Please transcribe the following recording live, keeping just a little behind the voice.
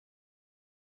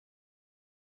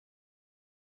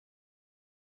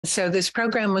So this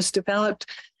program was developed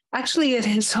actually at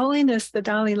His Holiness the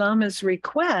Dalai Lama's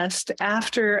request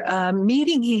after a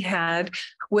meeting he had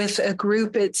with a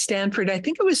group at Stanford. I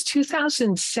think it was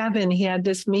 2007. He had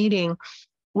this meeting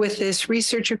with this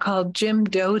researcher called Jim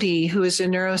Doty, who is a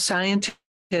neuroscientist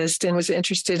and was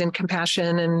interested in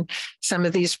compassion and some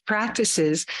of these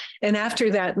practices. And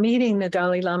after that meeting, the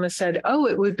Dalai Lama said, oh,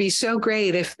 it would be so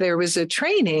great if there was a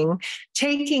training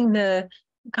taking the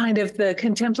kind of the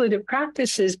contemplative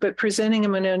practices, but presenting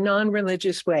them in a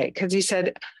non-religious way. Because he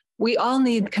said, we all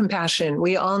need compassion.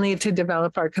 We all need to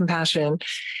develop our compassion.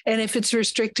 And if it's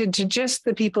restricted to just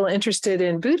the people interested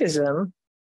in Buddhism,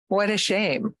 what a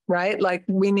shame, right? Like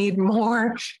we need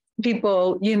more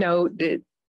people,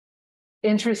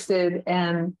 interested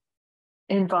and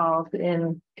involved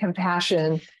in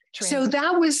compassion. So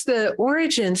that was the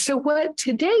origin. So what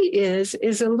today is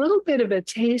a little bit of a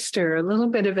taster, a little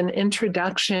bit of an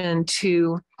introduction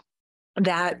to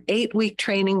that 8-week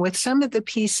training with some of the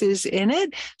pieces in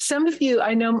it. Some of you,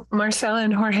 I know Marcella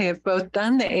and Jorge have both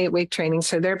done the 8-week training,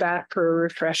 so they're back for a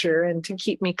refresher and to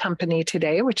keep me company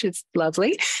today, which is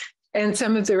lovely. And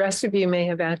some of the rest of you may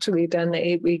have actually done the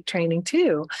 8-week training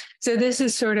too. So this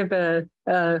is sort of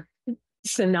a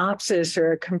synopsis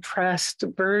or a compressed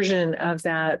version of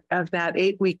that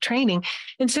 8-week training.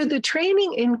 And so the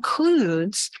training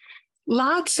includes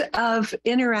lots of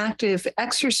interactive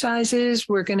exercises.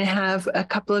 We're going to have a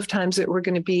couple of times that we're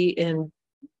going to be in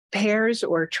pairs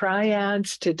or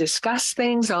triads to discuss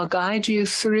things. I'll guide you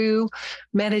through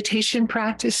meditation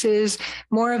practices,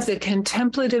 more of the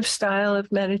contemplative style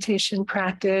of meditation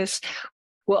practice.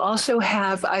 We'll also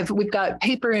have, we've got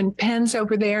paper and pens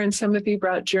over there, and some of you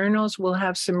brought journals. We'll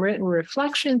have some written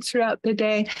reflections throughout the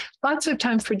day, lots of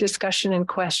time for discussion and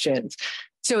questions.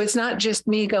 So it's not just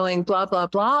me going blah, blah,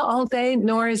 blah all day,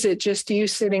 nor is it just you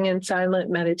sitting in silent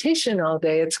meditation all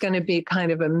day. It's going to be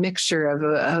kind of a mixture of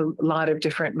a lot of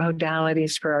different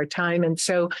modalities for our time. And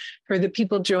so for the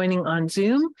people joining on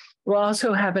Zoom, we'll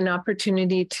also have an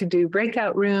opportunity to do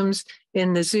breakout rooms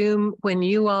in the Zoom when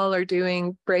you all are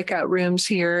doing breakout rooms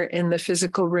here in the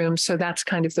physical room. So that's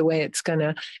kind of the way it's going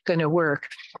to work.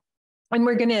 And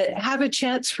we're going to have a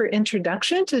chance for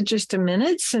introductions in just a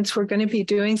minute. Since we're going to be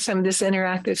doing some of this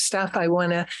interactive stuff, I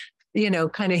want to,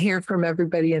 kind of hear from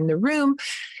everybody in the room,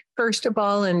 first of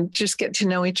all, and just get to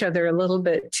know each other a little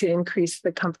bit to increase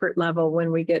the comfort level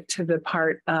when we get to the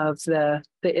part of the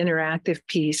interactive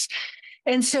piece.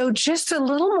 And so just a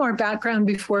little more background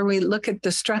before we look at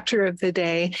the structure of the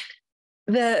day.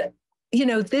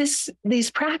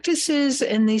 These practices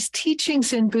and these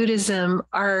teachings in Buddhism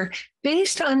are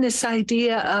based on this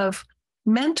idea of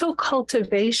mental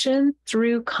cultivation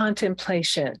through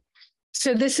contemplation.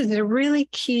 So this is a really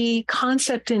key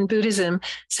concept in Buddhism.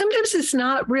 Sometimes it's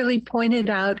not really pointed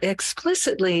out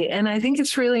explicitly, and I think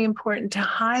it's really important to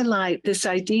highlight this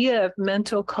idea of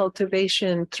mental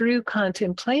cultivation through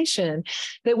contemplation,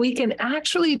 that we can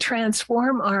actually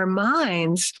transform our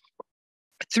minds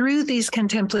through these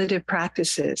contemplative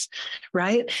practices,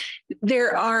 right?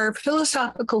 There are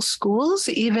philosophical schools,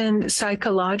 even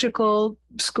psychological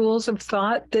schools of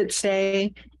thought that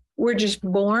say we're just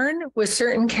born with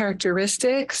certain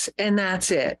characteristics and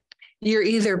that's it. You're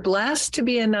either blessed to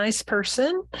be a nice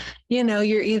person,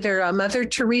 you're either a Mother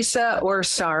Teresa or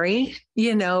sorry,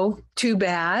 too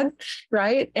bad,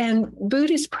 right? And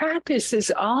Buddhist practice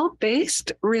is all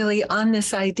based really on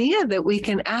this idea that we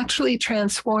can actually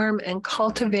transform and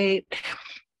cultivate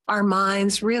our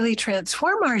minds, really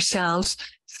transform ourselves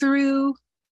through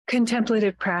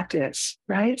contemplative practice,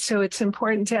 right? So it's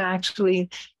important to actually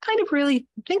kind of really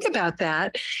think about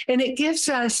that. And it gives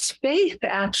us faith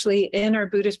actually in our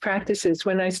Buddhist practices.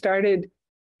 When I started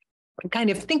kind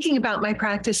of thinking about my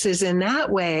practices in that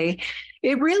way,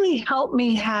 it really helped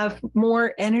me have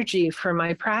more energy for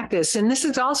my practice. And this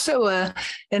is also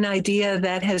an idea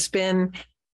that has been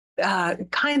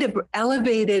kind of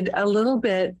elevated a little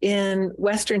bit in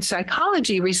Western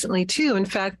psychology recently, too. In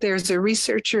fact, there's a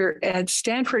researcher at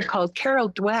Stanford called Carol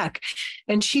Dweck,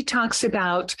 and she talks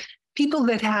about people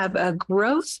that have a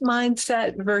growth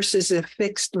mindset versus a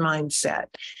fixed mindset.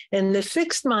 And the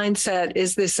fixed mindset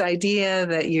is this idea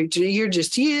that you're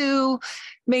just you.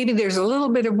 Maybe there's a little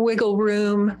bit of wiggle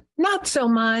room, not so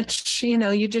much,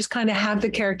 you just kind of have the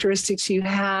characteristics you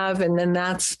have, and then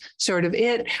that's sort of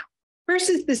it.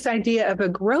 Versus this idea of a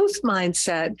growth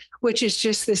mindset, which is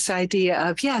just this idea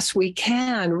of, yes, we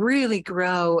can really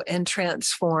grow and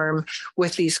transform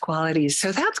with these qualities.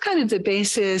 So that's kind of the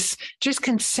basis, just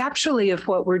conceptually, of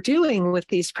what we're doing with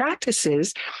these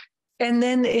practices. And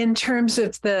then in terms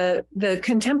of the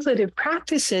contemplative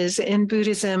practices in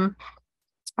Buddhism,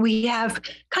 we have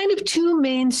kind of two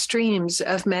main streams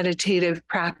of meditative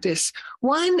practice.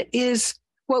 One is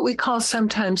what we call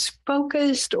sometimes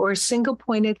focused or single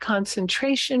pointed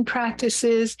concentration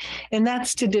practices. And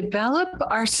that's to develop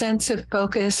our sense of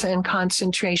focus and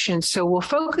concentration. So we'll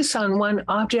focus on one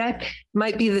object,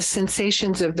 might be the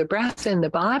sensations of the breath in the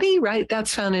body, right?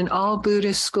 That's found in all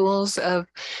Buddhist schools of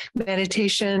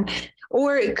meditation.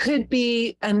 Or it could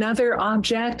be another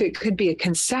object. It could be a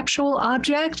conceptual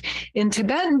object. In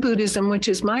Tibetan Buddhism, which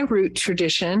is my root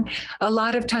tradition, a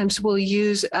lot of times we'll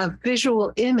use a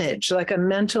visual image, like a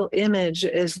mental image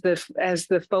as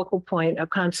the focal point of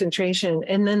concentration.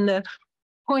 And then the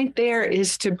point there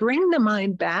is to bring the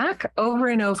mind back over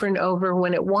and over and over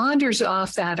when it wanders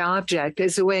off that object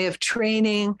as a way of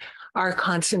training our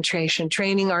concentration,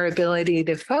 training our ability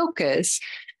to focus.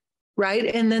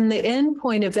 Right. And then the end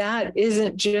point of that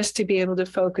isn't just to be able to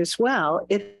focus well.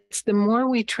 It's the more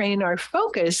we train our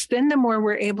focus, then the more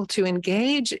we're able to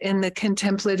engage in the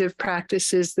contemplative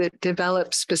practices that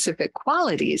develop specific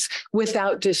qualities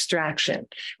without distraction.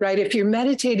 Right. If you're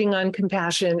meditating on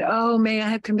compassion, oh, may I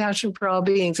have compassion for all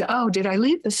beings. Oh, did I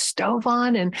leave the stove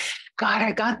on? And God,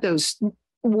 I got those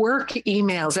work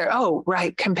emails there. Oh,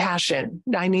 right. Compassion.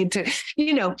 I need to,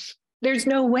 there's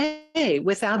no way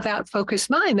without that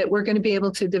focused mind that we're going to be able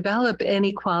to develop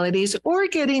any qualities or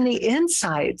getting the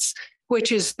insights,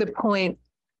 which is the point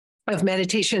of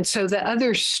meditation. So the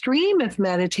other stream of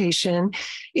meditation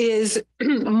is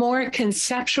more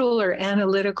conceptual or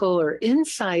analytical or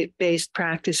insight-based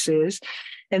practices.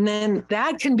 And then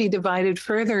that can be divided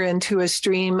further into a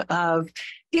stream of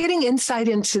getting insight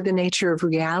into the nature of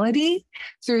reality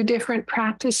through different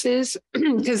practices,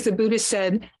 because the Buddha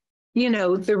said,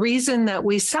 the reason that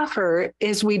we suffer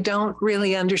is we don't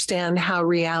really understand how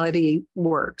reality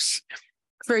works.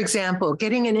 For example,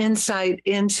 getting an insight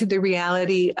into the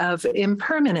reality of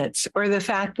impermanence or the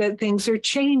fact that things are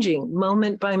changing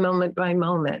moment by moment by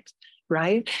moment,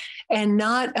 right? And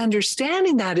not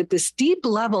understanding that at this deep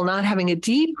level, not having a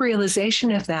deep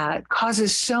realization of that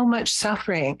causes so much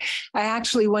suffering.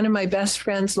 One of my best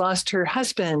friends lost her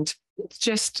husband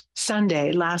just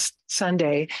last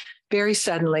Sunday, very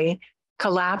suddenly,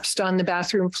 collapsed on the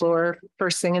bathroom floor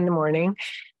first thing in the morning.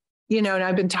 And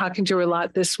I've been talking to her a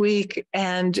lot this week,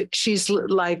 and she's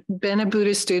like been a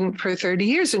Buddhist student for 30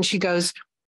 years. And she goes,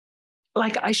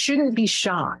 I shouldn't be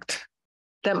shocked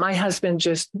that my husband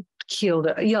just killed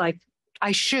it.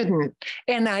 I shouldn't.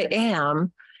 And I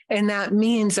am. And that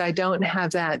means I don't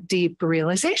have that deep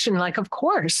realization. Of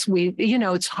course,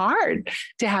 it's hard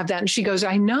to have that. And she goes,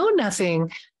 I know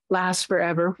nothing lasts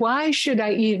forever. Why should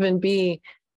I even be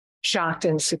shocked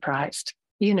and surprised,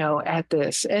 at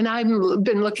this? And I've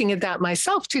been looking at that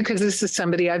myself too, because this is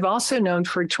somebody I've also known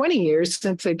for 20 years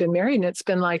since they've been married. And it's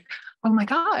been like, oh my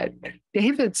God,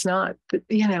 David's not,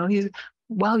 he's,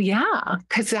 well, yeah,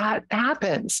 because that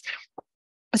happens.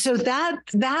 So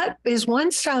that is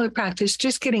one style of practice,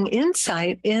 just getting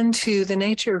insight into the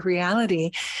nature of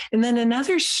reality. And then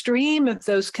another stream of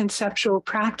those conceptual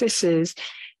practices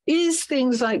is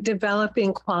things like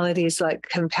developing qualities like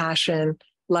compassion,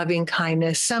 loving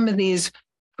kindness, some of these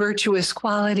virtuous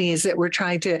qualities that we're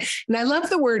trying to, and I love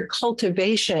the word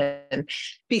cultivation,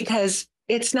 because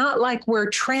it's not like we're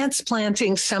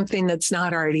transplanting something that's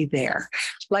not already there.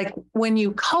 Like when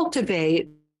you cultivate,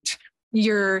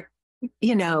 you're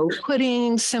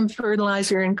putting some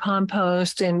fertilizer and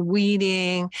compost and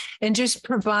weeding and just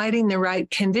providing the right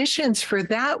conditions for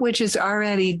that which is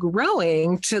already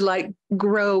growing to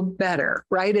grow better,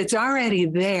 right? It's already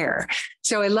there.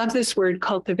 So I love this word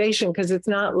cultivation, because it's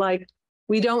not like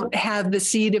we don't have the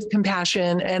seed of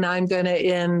compassion and I'm going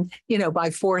to by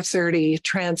 4:30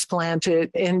 transplant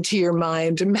it into your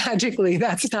mind magically.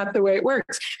 That's not the way it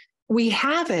works. We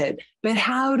have it, but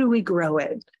how do we grow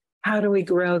it? How do we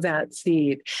grow that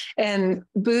seed? And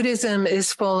Buddhism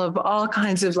is full of all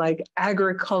kinds of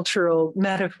agricultural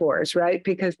metaphors, right?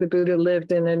 Because the Buddha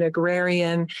lived in an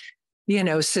agrarian,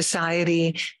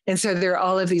 society. And so there are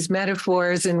all of these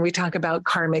metaphors, and we talk about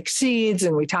karmic seeds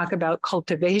and we talk about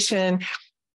cultivation.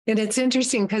 And it's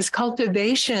interesting because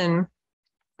cultivation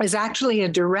is actually a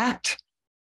direct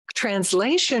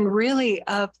translation really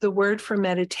of the word for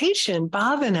meditation,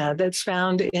 bhavana, that's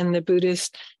found in the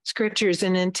Buddhist scriptures.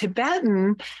 And in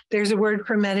Tibetan, there's a word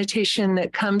for meditation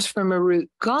that comes from a root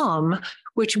gom,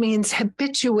 which means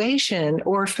habituation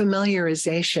or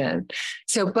familiarization.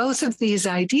 So both of these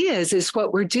ideas is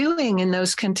what we're doing in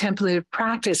those contemplative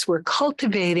practice. We're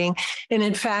cultivating. And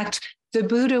in fact, the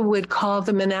Buddha would call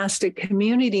the monastic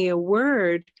community a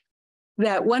word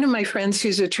that one of my friends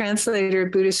who's a translator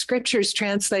of Buddhist scriptures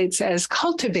translates as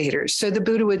cultivators. So the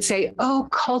Buddha would say, oh,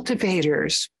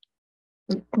 cultivators,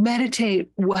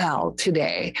 meditate well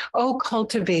today. Oh,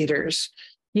 cultivators,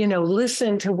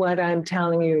 listen to what I'm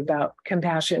telling you about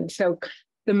compassion. So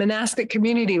the monastic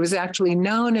community was actually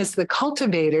known as the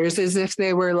cultivators, as if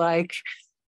they were like,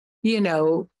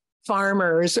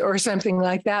 farmers or something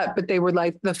like that, but they were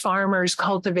like the farmers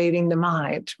cultivating the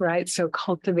mind, right? So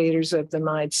cultivators of the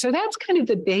mind. So that's kind of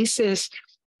the basis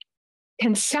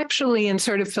conceptually and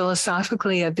sort of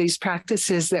philosophically of these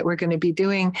practices that we're going to be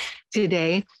doing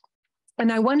today.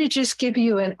 And I want to just give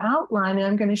you an outline, and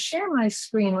I'm going to share my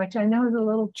screen, which I know is a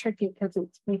little tricky because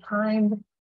it's behind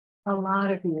a lot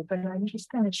of you, but I'm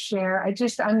just going to share.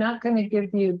 I'm not going to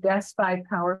give you Best by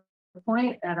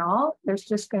PowerPoint at all. There's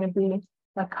just going to be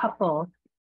a couple.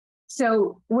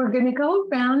 So we're going to go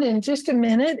around in just a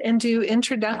minute and do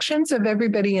introductions of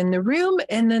everybody in the room,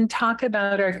 and then talk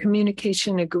about our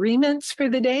communication agreements for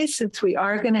the day. Since we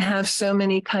are going to have so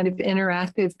many kind of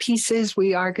interactive pieces,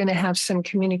 we are going to have some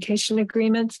communication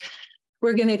agreements.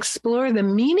 We're going to explore the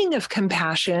meaning of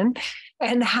compassion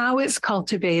and how it's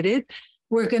cultivated.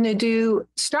 We're going to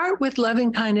start with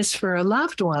loving kindness for a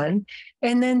loved one,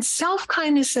 and then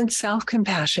self-kindness and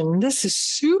self-compassion. This is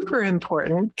super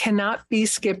important, cannot be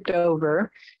skipped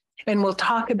over. And we'll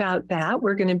talk about that.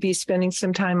 We're going to be spending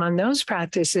some time on those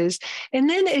practices, and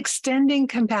then extending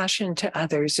compassion to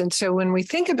others. And so when we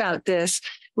think about this,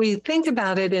 we think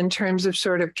about it in terms of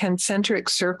sort of concentric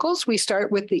circles. We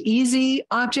start with the easy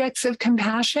objects of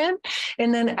compassion.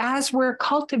 And then as we're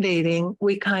cultivating,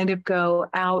 we kind of go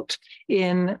out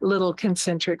in little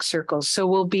concentric circles. So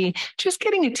we'll be just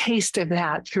getting a taste of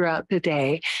that throughout the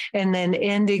day, and then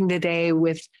ending the day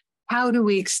with how do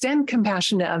we extend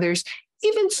compassion to others,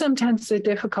 even sometimes the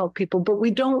difficult people, but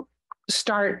we don't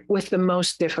start with the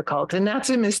most difficult. And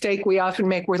that's a mistake we often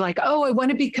make. We're like, oh, I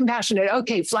want to be compassionate.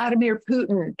 Okay, Vladimir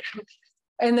Putin.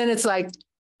 And then it's like,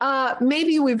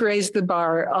 maybe we've raised the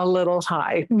bar a little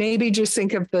high. Maybe just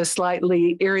think of the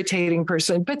slightly irritating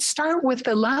person, but start with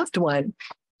the loved one,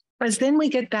 as then we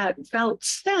get that felt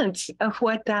sense of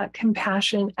what that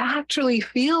compassion actually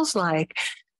feels like.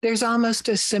 There's almost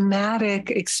a somatic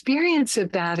experience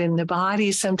of that in the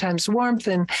body, sometimes warmth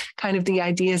and kind of the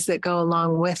ideas that go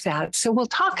along with that. So we'll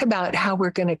talk about how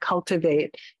we're going to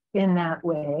cultivate in that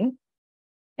way.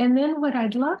 And then what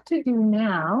I'd love to do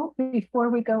now, before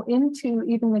we go into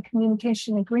even the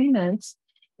communication agreements,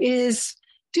 is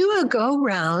do a go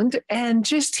round and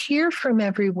just hear from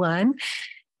everyone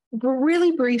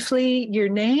really briefly, your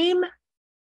name.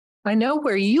 I know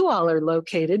where you all are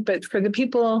located, but for the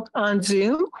people on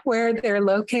Zoom, where they're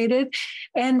located,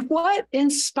 and what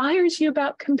inspires you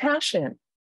about compassion,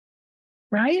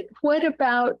 right? What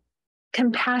about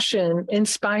compassion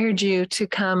inspired you to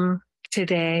come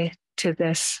today to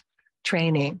this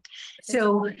training?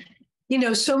 So,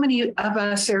 so many of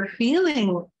us are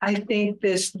feeling, I think,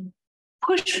 this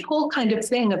push-pull kind of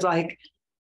thing of like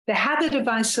the habit of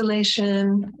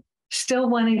isolation, still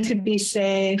wanting to be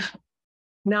safe,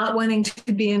 not wanting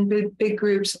to be in big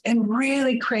groups, and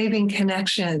really craving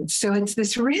connection. So it's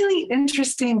this really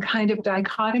interesting kind of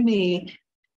dichotomy.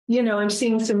 I'm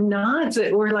seeing some nods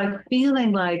that we're like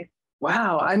feeling like,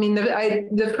 wow. I mean,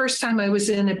 the first time I was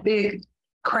in a big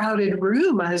crowded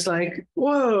room, I was like,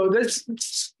 whoa,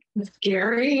 that's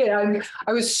scary. I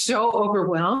was so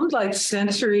overwhelmed, like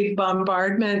sensory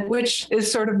bombardment, which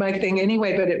is sort of my thing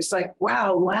anyway, but it was like,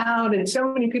 wow, loud and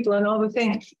so many people and all the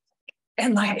things.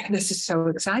 And like, this is so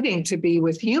exciting to be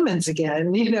with humans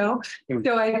again,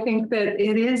 So I think that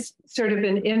it is sort of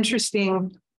an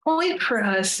interesting point for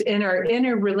us in our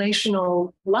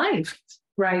interrelational life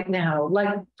right now.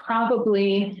 Like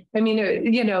probably,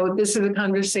 this is a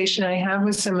conversation I have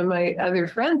with some of my other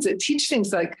friends that teach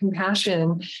things like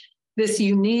compassion, this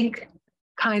unique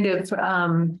kind of,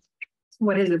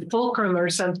 fulcrum or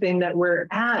something that we're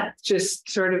at just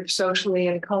sort of socially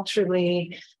and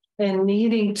culturally, and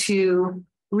needing to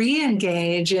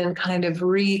re-engage and kind of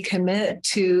recommit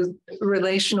to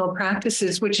relational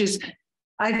practices, which is,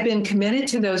 I've been committed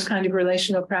to those kind of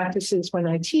relational practices when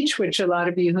I teach, which a lot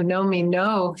of you who know me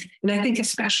know. And I think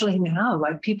especially now,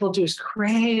 like people just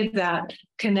crave that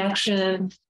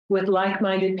connection with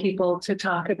like-minded people to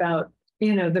talk about,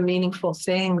 the meaningful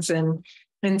things. And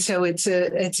so it's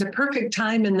a perfect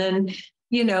time. And then,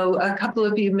 a couple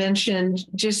of you mentioned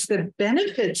just the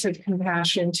benefits of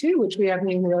compassion too, which we haven't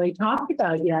even really talked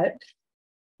about yet.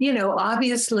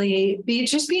 Obviously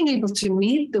being able to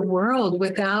meet the world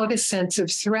without a sense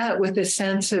of threat, with a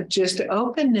sense of just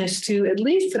openness to at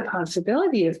least the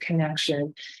possibility of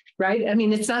connection, right? I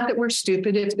mean, it's not that we're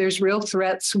stupid. If there's real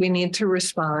threats, we need to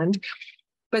respond.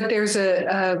 but there's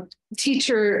a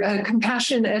teacher, a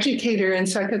compassion educator and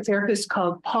psychotherapist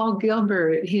called Paul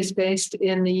Gilbert. He's based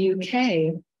in the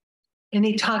UK. And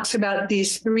he talks about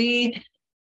these three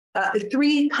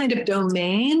kind of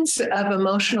domains of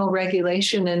emotional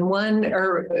regulation, and one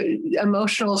or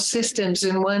emotional systems,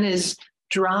 and one is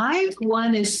drive,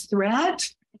 one is threat,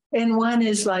 and one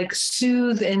is like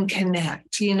soothe and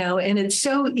connect, and it's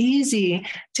so easy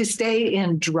to stay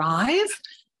in drive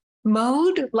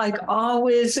mode, like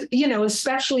always,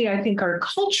 especially I think our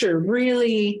culture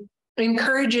really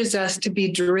encourages us to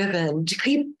be driven, to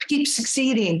keep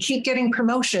succeeding, keep getting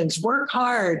promotions, work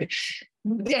hard,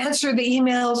 answer the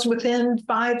emails within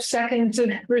 5 seconds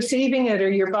of receiving it, or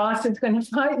your boss is going to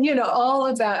find, all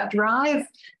of that drive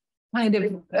kind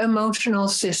of emotional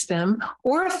system,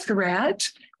 or threat,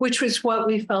 which was what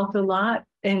we felt a lot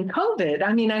in COVID.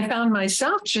 I mean, I found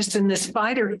myself just in this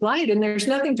fight or flight, and there's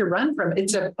nothing to run from.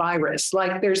 It's a virus.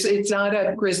 Like it's not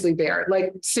a grizzly bear.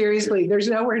 Like seriously, there's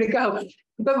nowhere to go.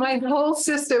 But my whole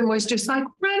system was just like,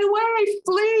 run away,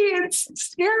 flee. It's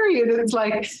scary. And it's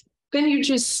like, then you're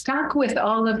just stuck with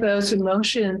all of those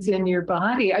emotions in your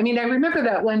body. I mean, I remember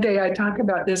that one day, I talk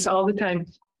about this all the time.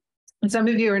 And some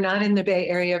of you are not in the Bay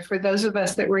Area. For those of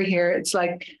us that were here, it's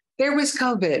like there was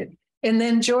COVID, and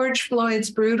then George Floyd's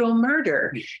brutal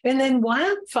murder, and then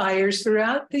wildfires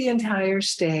throughout the entire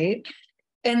state.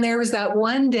 And there was that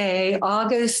one day,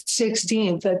 August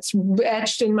 16th, that's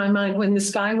etched in my mind, when the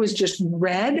sky was just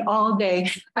red all day.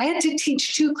 I had to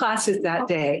teach 2 classes that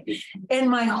day, and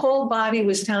my whole body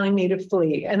was telling me to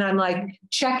flee. And I'm like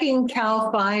checking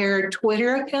CAL FIRE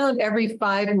Twitter account every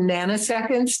 5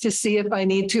 nanoseconds to see if I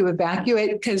need to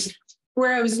evacuate, because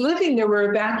where I was living, there were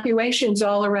evacuations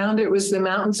all around. It was the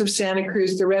mountains of Santa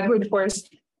Cruz, the Redwood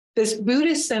Forest. This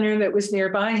Buddhist center that was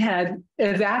nearby had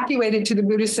evacuated to the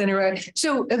Buddhist center.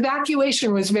 So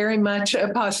evacuation was very much a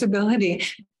possibility.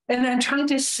 And I'm trying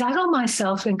to settle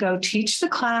myself and go teach the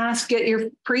class, get your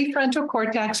prefrontal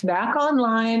cortex back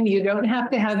online. You don't have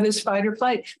to have this fight or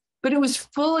flight. But it was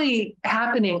fully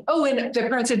happening. Oh, and the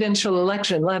presidential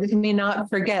election, let me not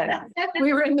forget.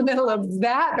 We were in the middle of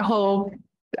that whole,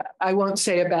 I won't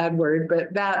say a bad word,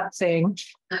 but that thing.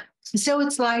 So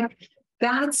it's like,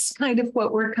 that's kind of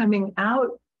what we're coming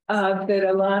out of, that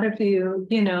a lot of you,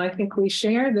 I think we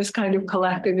share this kind of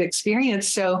collective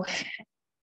experience. So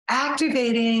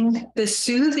activating the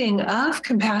soothing of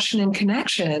compassion and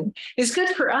connection is good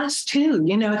for us too.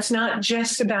 It's not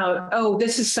just about, oh,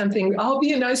 this is something, I'll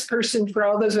be a nice person for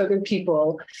all those other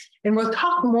people. And we'll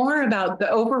talk more about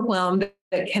the overwhelm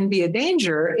that can be a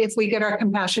danger if we get our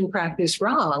compassion practice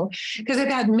wrong. Because I've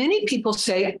had many people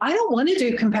say, I don't want to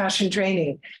do compassion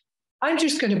training. I'm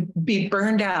just going to be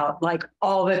burned out like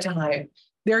all the time.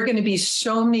 There are going to be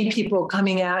so many people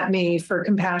coming at me for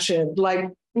compassion. Like,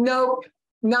 nope,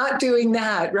 not doing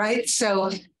that, right?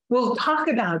 So we'll talk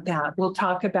about that. We'll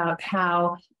talk about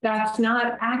how that's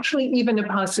not actually even a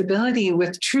possibility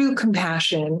with true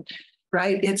compassion,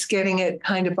 right? It's getting it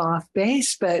kind of off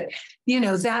base, but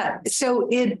so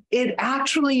it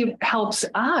actually helps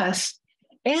us.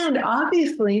 And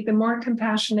obviously, the more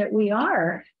compassionate we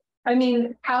are, I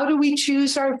mean, how do we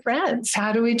choose our friends?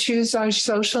 How do we choose our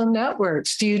social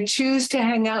networks? Do you choose to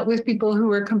hang out with people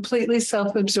who are completely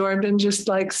self-absorbed and just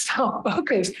like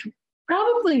self-focused?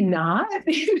 Probably not,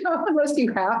 unless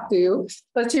you have to,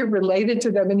 unless you're related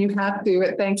to them and you have to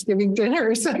at Thanksgiving dinner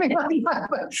or something like that.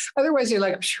 But otherwise, you're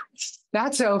like,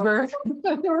 that's over.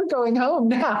 We're going home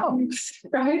now,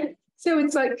 right? So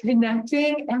it's like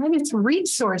connecting, and it's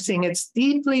resourcing. It's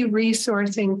deeply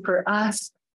resourcing for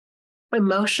us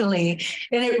emotionally.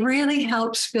 And it really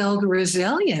helps build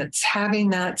resilience, having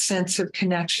that sense of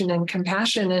connection and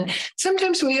compassion. And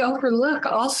sometimes we overlook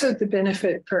also the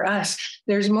benefit for us.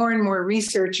 There's more and more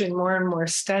research and more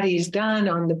studies done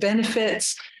on the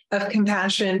benefits of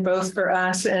compassion, both for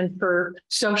us and for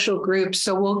social groups.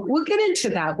 So we'll get into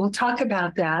that. We'll talk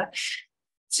about that.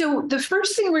 So the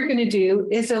first thing we're going to do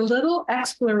is a little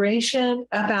exploration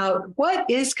about what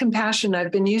is compassion.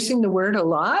 I've been using the word a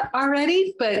lot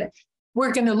already, but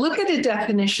we're going to look at a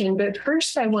definition. But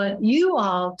first, I want you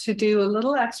all to do a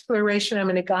little exploration. I'm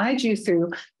going to guide you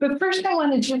through. But first, I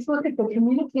want to just look at the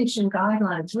communication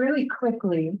guidelines really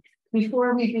quickly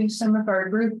before we do some of our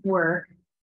group work.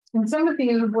 And some of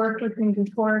you have worked with me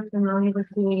before, familiar with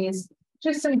these,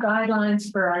 just some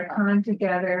guidelines for our time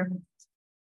together.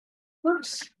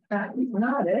 Oops, that's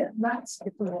not it. That's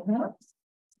the little notes.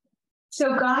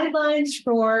 So guidelines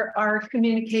for our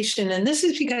communication, and this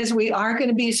is because we are going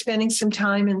to be spending some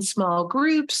time in small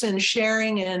groups and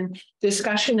sharing and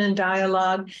discussion and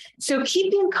dialogue. So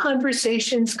keeping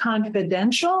conversations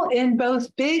confidential in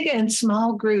both big and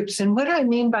small groups. And what I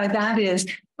mean by that is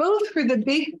both for the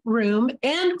big room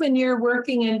and when you're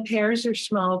working in pairs or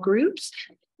small groups,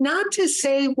 not to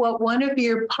say what one of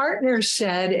your partners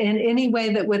said in any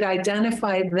way that would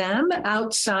identify them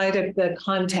outside of the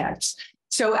context.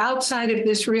 So outside of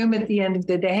this room at the end of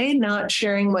the day, not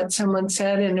sharing what someone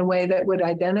said in a way that would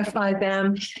identify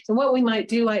them. And what we might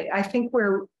do, I think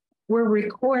we're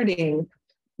recording.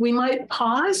 We might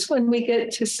pause when we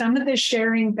get to some of the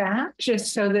sharing back,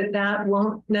 just so that that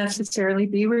won't necessarily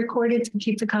be recorded to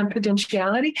keep the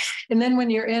confidentiality. And then when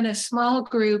you're in a small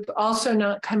group, also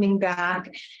not coming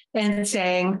back and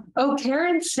saying, oh,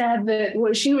 Karen said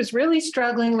that she was really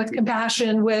struggling with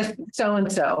compassion with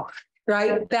so-and-so.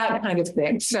 Right? That kind of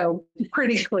thing. So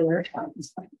pretty clear.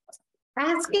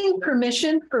 Asking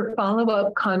permission for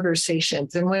follow-up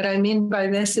conversations. And what I mean by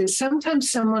this is sometimes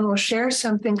someone will share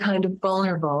something kind of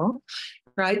vulnerable,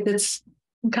 right? That's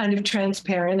kind of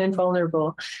transparent and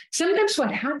vulnerable. Sometimes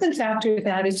what happens after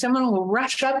that is someone will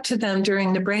rush up to them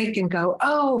during the break and go,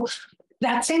 oh,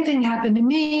 that same thing happened to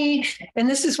me, and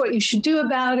this is what you should do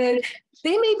about it.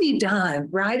 They may be done,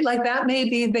 right? Like that may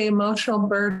be the emotional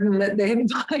burden that they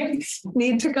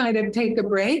need to kind of take a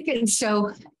break. And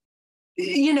so,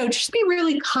 just be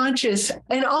really conscious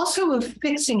and also of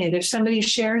fixing it. If somebody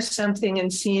shares something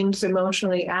and seems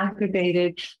emotionally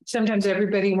activated, sometimes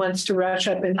everybody wants to rush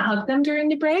up and hug them during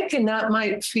the break, and that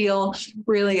might feel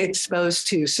really exposed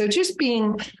too. So just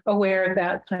being aware of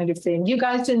that kind of thing. You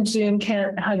guys in Zoom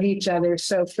can't hug each other.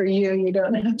 So for you, you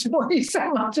don't have to worry so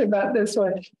much about this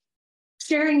one.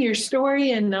 Sharing your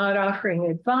story and not offering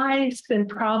advice and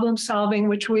problem solving,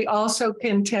 which we also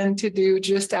can tend to do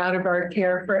just out of our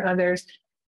care for others.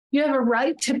 You have a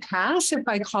right to pass if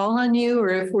I call on you, or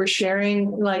if we're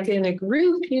sharing like in a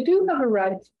group, you do have a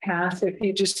right to pass if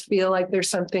you just feel like there's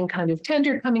something kind of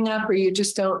tender coming up or you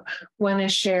just don't want to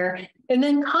share. And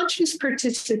then conscious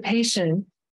participation.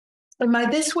 And by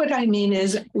this, what I mean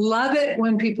is love it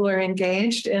when people are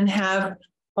engaged and have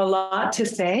a lot to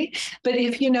say. But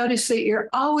if you notice that you're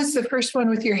always the first one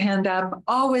with your hand up,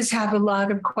 always have a lot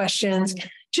of questions,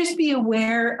 just be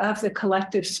aware of the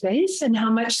collective space and how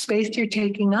much space you're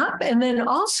taking up. And then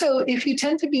also, if you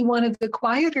tend to be one of the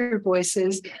quieter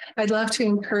voices, I'd love to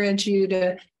encourage you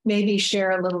to maybe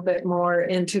share a little bit more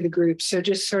into the group. So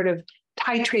just sort of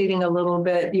titrating a little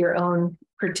bit your own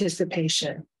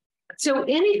participation. So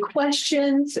any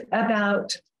questions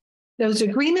about those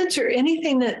agreements or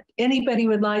anything that anybody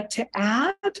would like to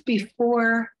add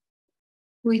before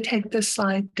we take the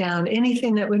slide down?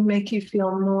 Anything that would make you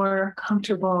feel more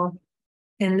comfortable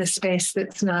in the space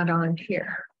that's not on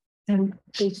here? And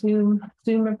the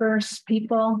Zoomiverse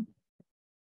people?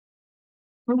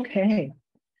 Okay.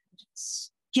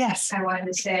 Yes. I wanted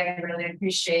to say I really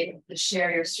appreciate the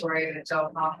share your story that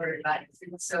Joe offered, but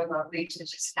it's so lovely to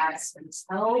just have some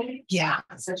tell. Yeah.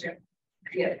 Such a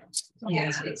good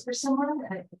space for someone,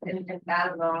 and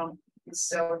that alone is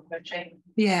so touching.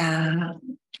 Yeah.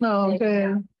 Oh,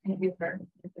 good. Thank you for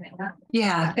doing that.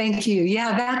 Yeah, thank you.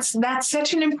 Yeah, that's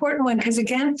such an important one, because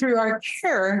again, through our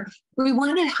care, we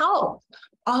want to help.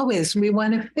 Always, we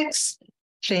want to fix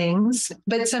things,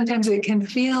 but sometimes it can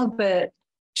feel that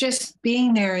just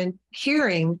being there and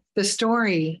hearing the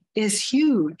story is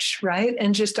huge, right?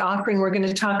 And just offering, we're going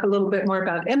to talk a little bit more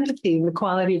about empathy, the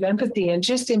quality of empathy, and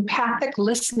just empathic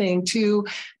listening to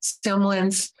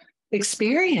someone's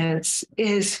experience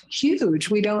is huge.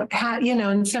 We don't have,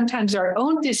 and sometimes our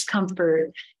own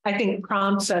discomfort, I think,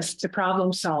 prompts us to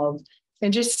problem solve.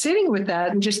 And just sitting with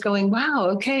that and just going, wow,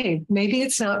 okay, maybe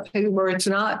it's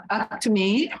not up to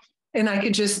me. And I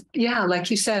could just, like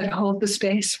you said, hold the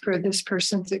space for this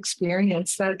person's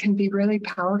experience. That can be really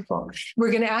powerful.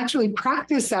 We're going to actually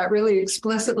practice that really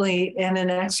explicitly in an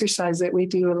exercise that we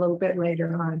do a little bit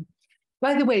later on.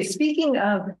 By the way, speaking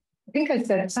of, I think I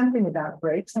said something about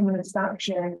breaks. I'm going to stop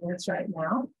sharing this right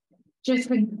now. Just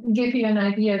to give you an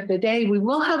idea of the day, we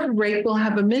will have a break. We'll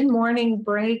have a mid-morning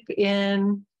break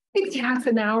in maybe half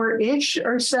an hour-ish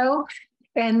or so.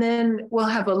 And then we'll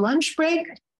have a lunch break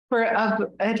for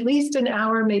at least an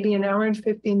hour, maybe an hour and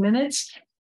 15 minutes.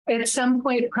 At some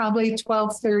point, probably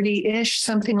 12:30-ish,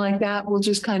 something like that. We'll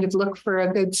just kind of look for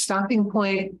a good stopping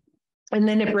point. And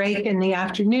then a break in the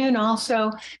afternoon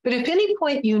also. But if any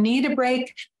point you need a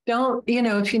break, Don't,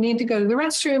 if you need to go to the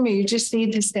restroom or you just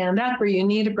need to stand up or you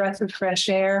need a breath of fresh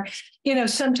air,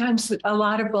 sometimes a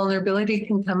lot of vulnerability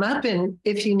can come up. And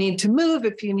if you need to move,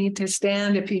 if you need to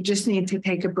stand, if you just need to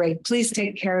take a break, please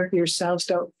take care of yourselves.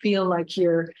 Don't feel like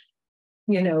you're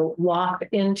walk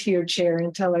into your chair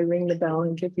until I ring the bell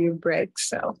and give you a break.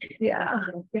 So, yeah.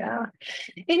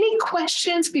 Any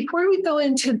questions before we go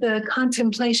into the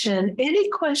contemplation? Any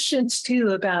questions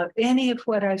too about any of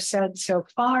what I've said so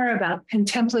far about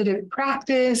contemplative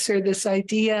practice or this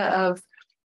idea of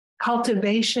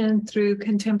cultivation through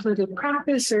contemplative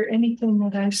practice or anything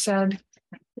that I've said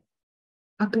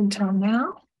up until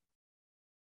now?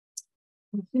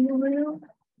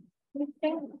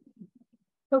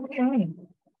 Okay.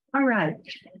 All right.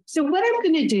 So what I'm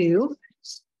going to do,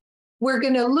 we're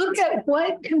going to look at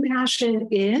what compassion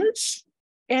is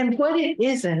and what it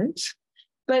isn't.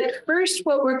 But first,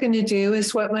 what we're going to do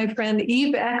is what my friend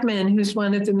Eve Ekman, who's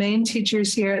one of the main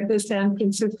teachers here at the San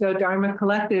Francisco Dharma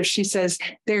Collective, she says,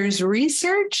 there's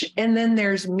research and then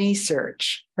there's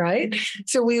me-search, right?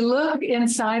 So we look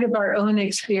inside of our own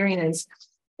experience.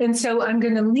 And so I'm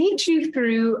going to lead you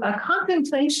through a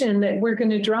contemplation that we're going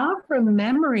to draw from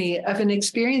memory of an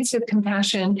experience of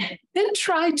compassion, then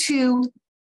try to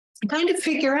kind of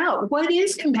figure out what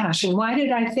is compassion? Why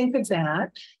did I think of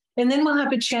that? And then we'll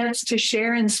have a chance to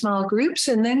share in small groups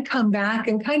and then come back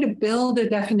and kind of build a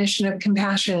definition of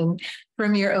compassion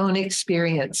from your own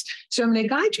experience. So I'm going to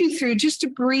guide you through just a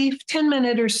brief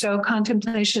 10-minute or so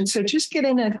contemplation. So just get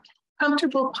in a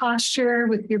comfortable posture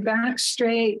with your back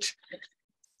straight,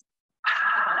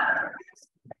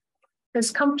 as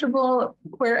comfortable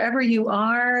wherever you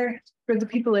are. For the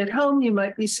people at home, you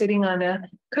might be sitting on a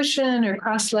cushion or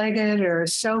cross-legged or a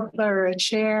sofa or a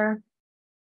chair.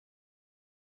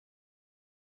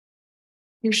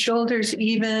 Your shoulders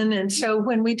even. And so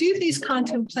when we do these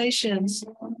contemplations,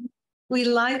 we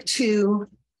like to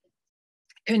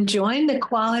conjoin the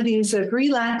qualities of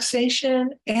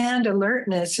relaxation and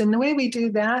alertness. And the way we do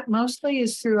that mostly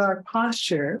is through our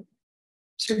posture.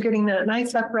 So getting that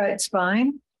nice upright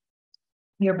spine,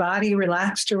 your body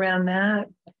relaxed around that.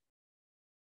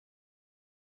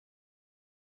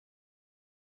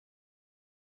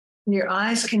 Your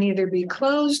eyes can either be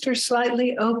closed or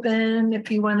slightly open. If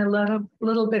you want to let a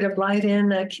little bit of light in,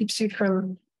 that keeps you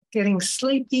from getting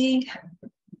sleepy.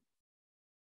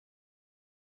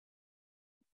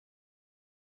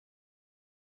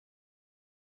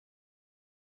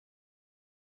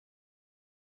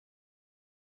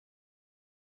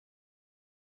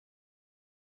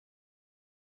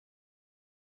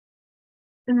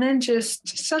 And then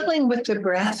just settling with the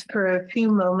breath for a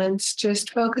few moments,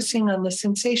 just focusing on the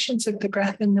sensations of the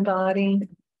breath in the body.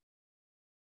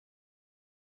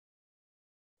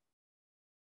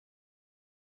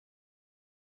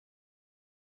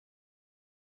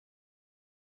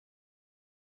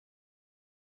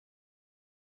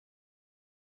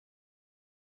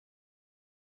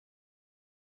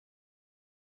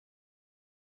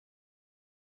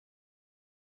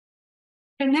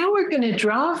 And now we're going to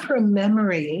draw from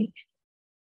memory.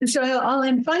 And so I'll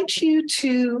invite you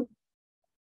to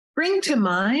bring to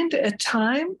mind a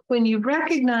time when you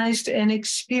recognized an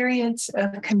experience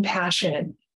of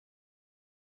compassion.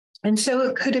 And so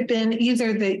it could have been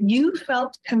either that you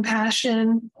felt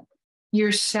compassion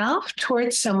yourself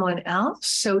towards someone else.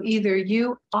 So either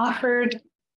you offered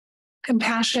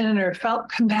compassion or felt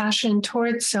compassion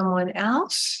towards someone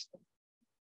else,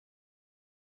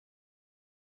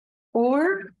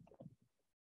 or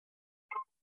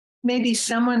maybe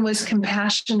someone was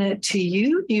compassionate to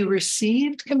you. You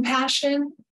received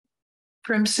compassion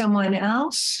from someone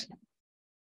else.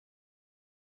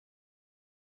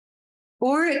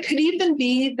 Or it could even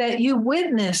be that you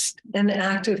witnessed an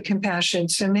act of compassion.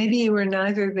 So maybe you were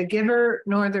neither the giver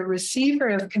nor the receiver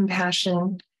of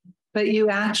compassion, but you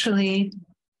actually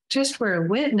just were a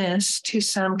witness to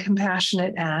some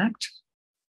compassionate act.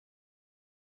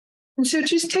 And so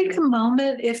just take a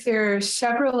moment. If there are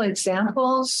several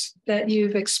examples that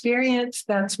you've experienced,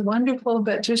 that's wonderful,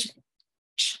 but just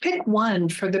pick one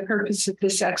for the purpose of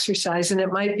this exercise. And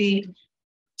it might be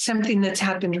something that's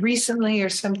happened recently or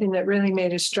something that really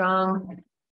made a strong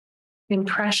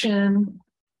impression.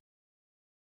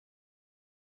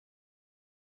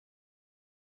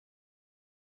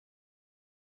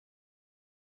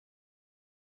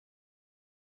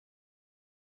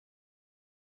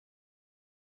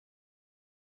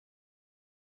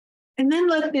 And then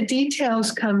let the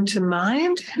details come to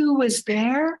mind. Who was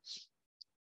there?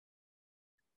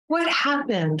 What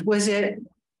happened? Was it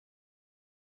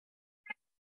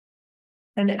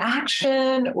an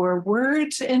action or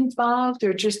words involved,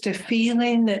 or just a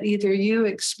feeling that either you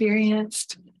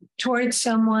experienced towards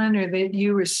someone or that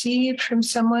you received from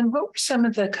someone? What were some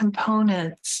of the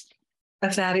components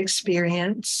of that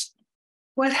experience?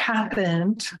 What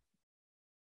happened?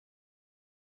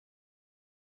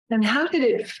 And how did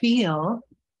it feel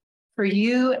for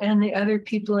you and the other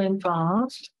people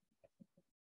involved?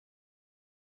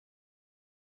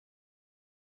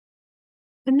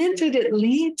 And then did it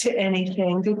lead to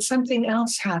anything? Did something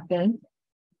else happen?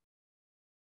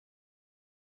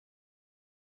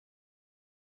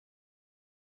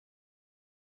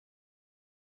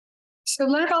 So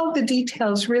let all the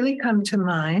details really come to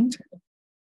mind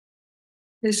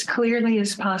as clearly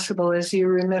as possible as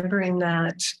you're remembering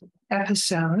that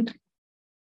episode.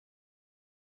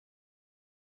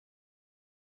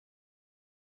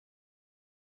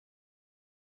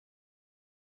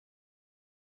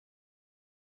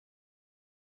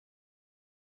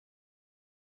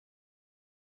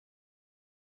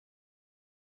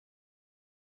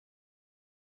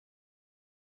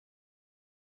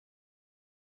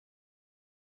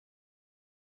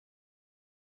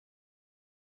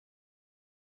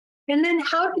 And then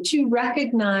how did you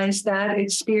recognize that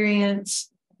experience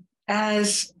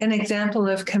as an example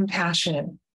of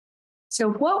compassion? So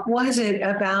what was it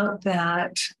about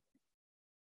that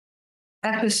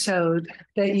episode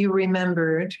that you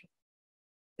remembered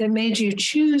that made you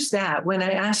choose that? When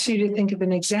I asked you to think of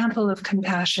an example of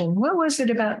compassion, what was it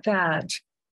about that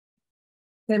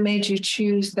that made you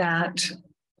choose that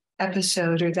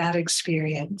episode or that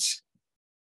experience?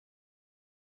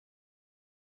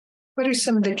 What are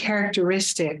some of the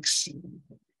characteristics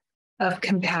of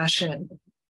compassion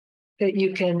that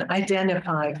you can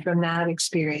identify from that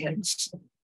experience?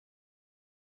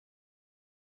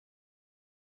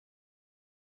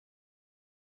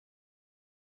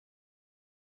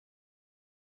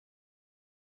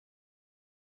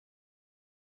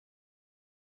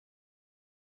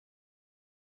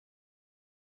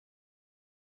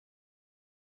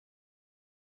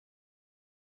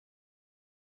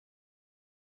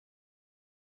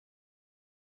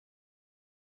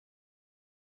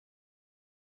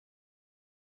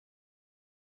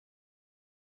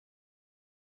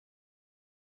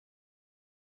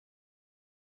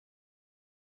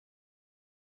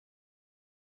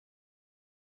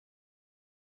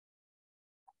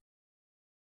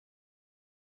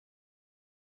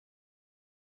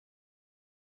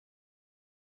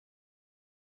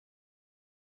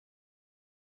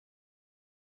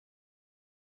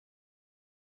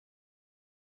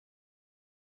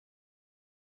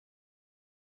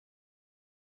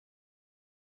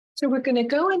 So we're going to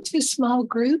go into small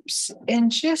groups in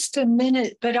just a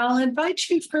minute, but I'll invite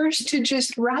you first to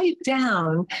just write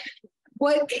down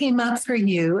what came up for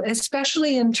you,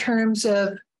 especially in terms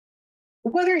of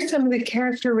what are some of the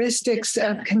characteristics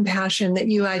of compassion that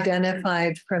you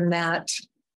identified from that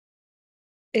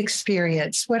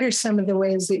experience? What are some of the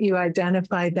ways that you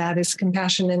identified that as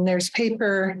compassion? And there's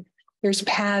paper, there's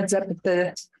pads up at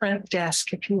the front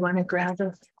desk if you want to grab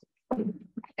a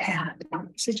pad.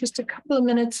 So just a couple of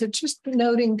minutes of just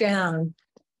noting down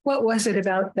what was it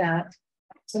about that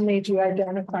that made you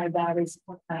identify that as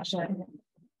compassion.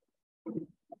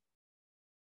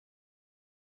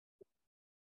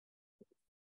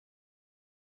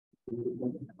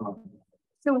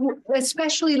 So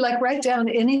especially like write down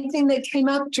anything that came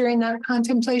up during that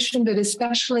contemplation, but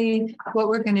especially what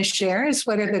we're going to share is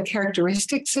what are the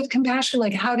characteristics of compassion?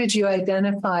 Like how did you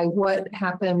identify what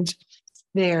happened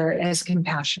there as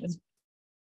compassion?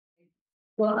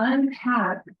 We'll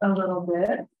unpack a little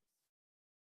bit.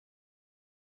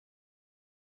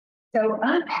 So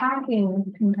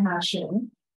unpacking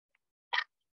compassion.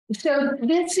 So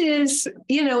this is,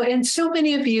 and so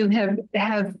many of you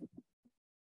have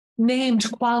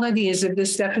named qualities of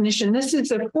this definition. This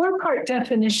is a 4-part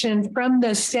definition from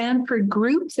the Stanford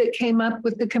group that came up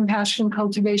with the compassion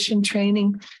cultivation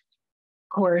training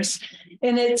course.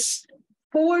 And it's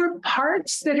 4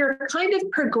 parts that are kind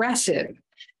of progressive.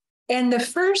 And the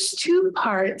first 2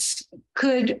 parts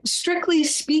could, strictly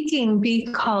speaking, be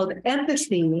called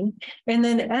empathy. And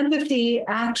then empathy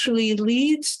actually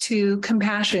leads to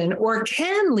compassion or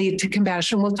can lead to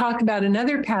compassion. We'll talk about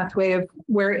another pathway of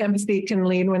where empathy can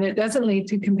lead when it doesn't lead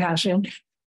to compassion.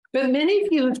 But many of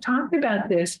you have talked about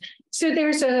this. So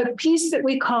there's a piece that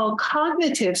we call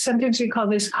cognitive. Sometimes we call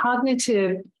this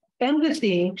cognitive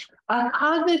empathy, a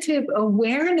cognitive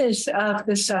awareness of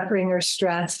the suffering or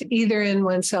stress, either in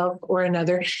oneself or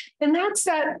another. And that's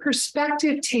that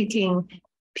perspective taking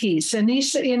piece.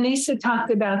 Anissa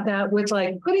talked about that with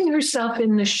like putting herself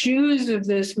in the shoes of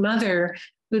this mother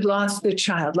who'd lost the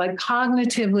child. Like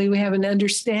cognitively, we have an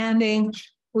understanding,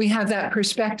 we have that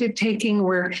perspective taking,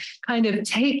 we're kind of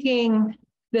taking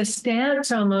the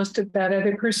stance almost of that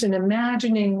other person,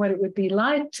 imagining what it would be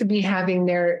like to be having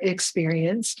their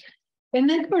experience. And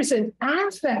then there's an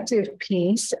affective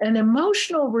piece, an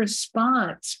emotional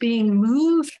response, being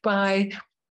moved by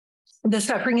the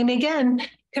suffering. And again,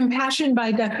 compassion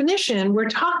by definition, we're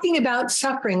talking about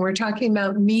suffering. We're talking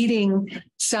about meeting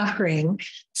suffering.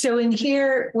 So in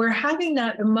here, we're having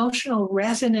that emotional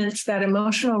resonance, that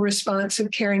emotional response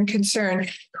of care and concern,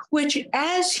 which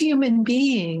as human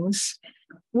beings,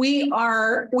 we've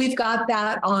got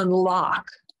that on lock.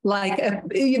 Like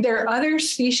there are other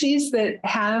species that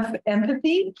have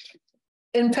empathy.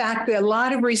 In fact, a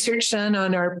lot of research done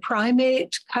on our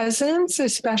primate cousins,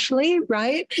 especially,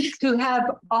 right, who have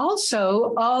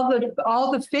also all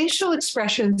the facial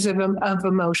expressions of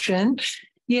emotion.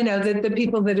 You know, the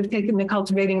people that have taken the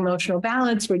Cultivating Emotional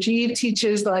Balance, which Eve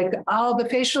teaches, like all the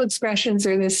facial expressions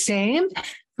are the same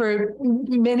for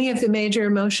many of the major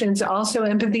emotions, also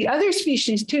empathy. Other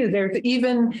species too. There's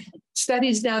even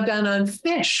studies now done on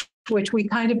fish, which we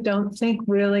kind of don't think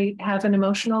really have an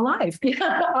emotional life.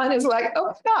 On is like,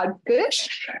 oh God,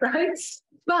 fish, right?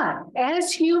 But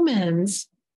as humans,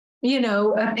 you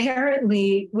know,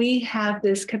 apparently we have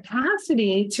this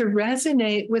capacity to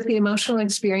resonate with the emotional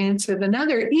experience of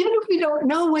another, even if we don't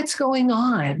know what's going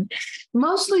on.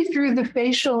 Mostly through the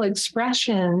facial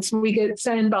expressions, we get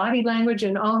sent body language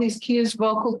and all these cues,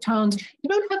 vocal tones. You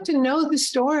don't have to know the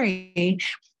story.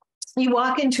 You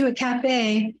walk into a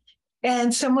cafe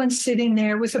and someone's sitting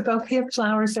there with a bouquet of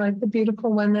flowers, like the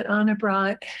beautiful one that Anna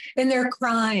brought, and they're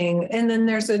crying. And then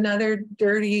there's another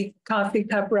dirty coffee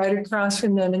cup right across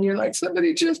from them. And you're like,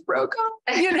 somebody just broke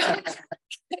up, you know?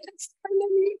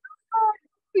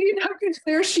 You know, because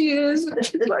there she is.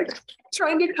 She's like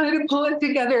trying to kind of pull it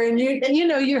together. And you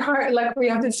know, your heart, like we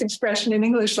have this expression in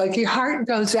English, like your heart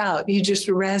goes out, you just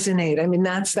resonate. I mean,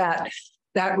 that's that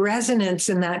resonance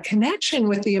and that connection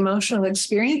with the emotional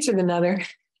experience of another.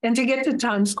 And to get to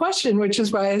Tom's question, which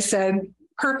is why I said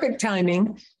perfect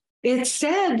timing, it's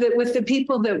said that with the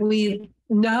people that we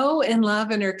know and love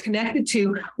and are connected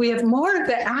to, we have more of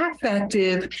the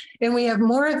affective and we have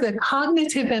more of the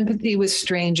cognitive empathy with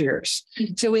strangers.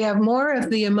 So we have more of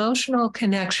the emotional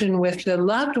connection with the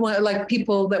loved one, like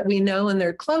people that we know and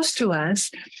they're close to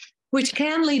us, which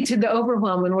can lead to the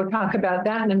overwhelm. And we'll talk about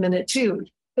that in a minute too.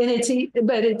 And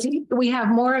we have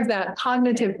more of that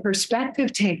cognitive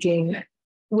perspective taking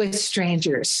with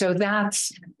strangers. So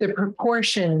that's the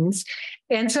proportions.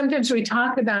 And sometimes we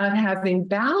talk about having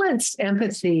balanced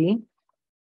empathy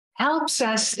helps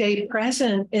us stay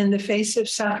present in the face of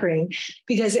suffering,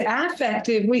 because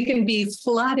affective, we can be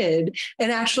flooded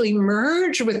and actually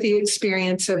merge with the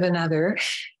experience of another.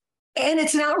 And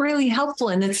it's not really helpful,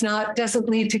 and doesn't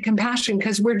lead to compassion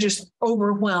because we're just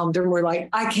overwhelmed and we're like,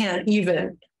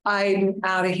 I'm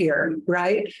out of here,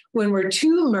 right? When we're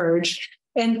too merged.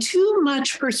 And too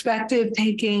much perspective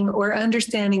taking or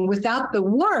understanding without the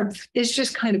warmth is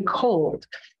just kind of cold,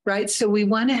 right? So we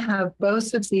want to have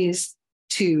both of these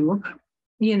two,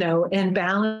 you know, and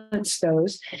balance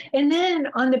those. And then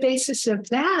on the basis of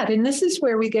that, and this is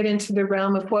where we get into the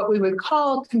realm of what we would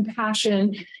call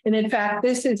compassion. And in fact,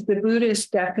 this is the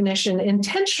Buddhist definition,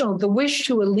 intentional, the wish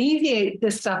to alleviate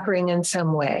the suffering in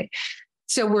some way.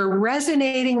 So we're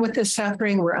resonating with the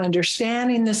suffering, we're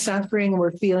understanding the suffering,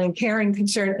 we're feeling care and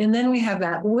concern, and then we have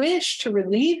that wish to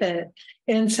relieve it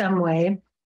in some way.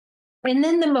 And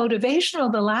then the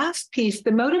motivational, the last piece,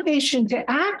 the motivation to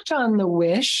act on the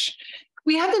wish,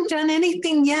 we haven't done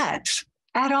anything yet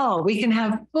at all. We can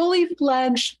have fully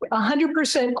fledged,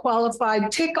 100% qualified,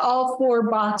 tick all 4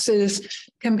 boxes,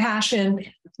 compassion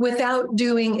without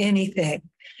doing anything.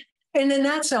 And then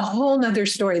that's a whole nother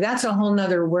story. That's a whole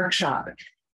nother workshop.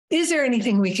 Is there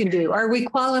anything we can do? Are we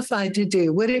qualified to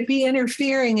do? Would it be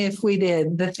interfering if we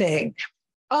did the thing?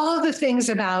 All the things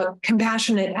about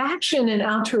compassionate action and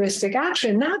altruistic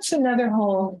action, that's another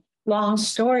whole long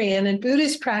story. And in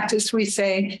Buddhist practice, we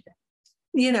say,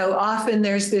 you know, often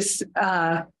there's this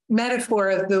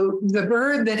metaphor of the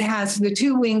bird that has the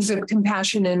 2 wings of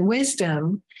compassion and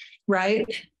wisdom,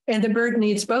 right? And the bird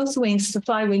needs both wings to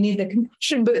fly. We need the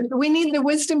compassion, but we need the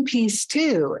wisdom piece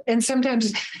too. And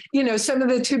sometimes, you know, some of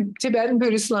the Tibetan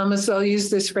Buddhist lamas, they'll use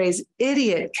this phrase,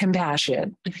 idiot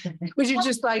compassion, which is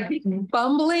just like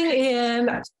bumbling in,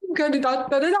 I'm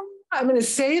going to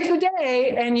save the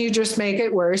day, and you just make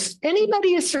it worse.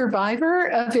 Anybody a survivor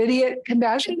of idiot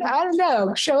compassion? I don't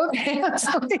know. Show of hands.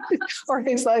 Or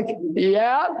he's like,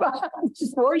 yeah,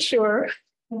 for sure.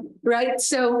 Right.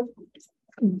 So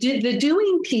the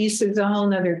doing piece is a whole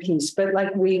nother piece, but like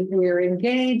we're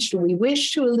engaged, we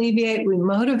wish to alleviate, we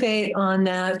motivate on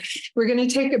that. We're going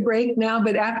to take a break now,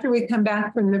 but after we come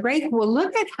back from the break, we'll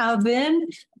look at how then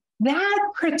that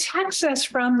protects us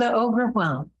from the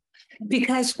overwhelm.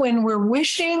 Because when we're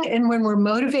wishing and when we're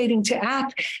motivating to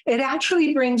act, it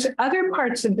actually brings other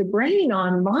parts of the brain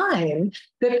online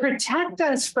that protect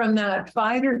us from that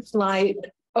fight or flight,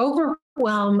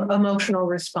 overwhelm emotional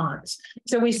response.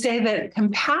 So we say that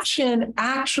compassion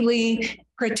actually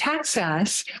protects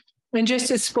us. And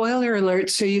just a spoiler alert,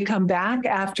 so you come back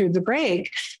after the break,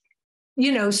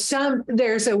 there's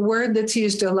a word that's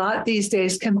used a lot these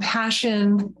days,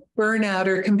 compassion burnout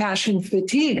or compassion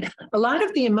fatigue. A lot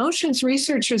of the emotions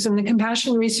researchers and the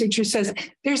compassion researchers says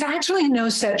there's actually no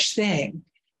such thing.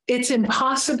 It's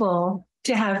impossible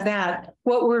to have that.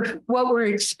 What we're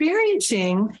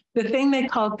experiencing, the thing they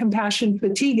call compassion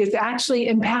fatigue, is actually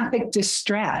empathic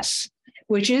distress,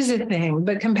 which is a thing,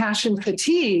 but compassion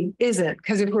fatigue isn't.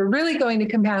 Because if we're really going to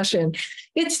compassion,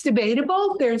 it's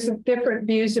debatable. There's different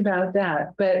views about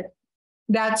that, but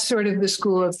that's sort of the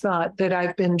school of thought that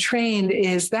I've been trained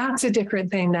is that's a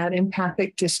different thing, that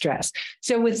empathic distress.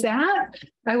 So with that,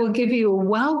 I will give you a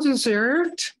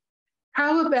well-deserved,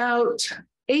 how about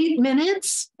 8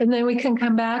 minutes? And then we can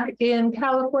come back. In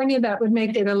California, that would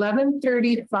make it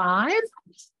 11:35.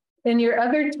 In your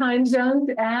other time zones,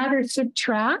 add or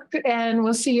subtract, and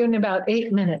we'll see you in about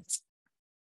 8 minutes.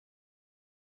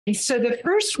 So the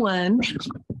first one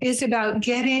is about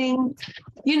getting,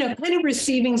 kind of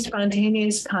receiving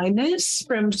spontaneous kindness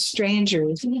from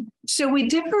strangers. So we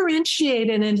differentiate,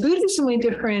 and in Buddhism, we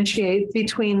differentiate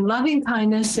between loving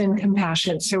kindness and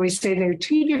compassion. So we say they're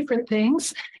two different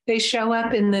things. They show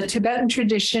up in the Tibetan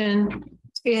tradition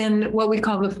in what we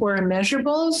call the four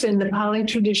immeasurables, in the Pali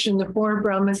tradition, the four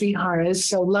Brahma Viharas.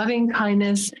 So loving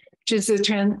kindness, which is a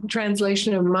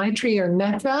translation of Maitri or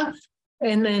Metta,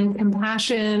 and then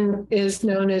compassion is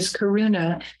known as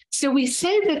karuna. So we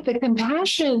say that the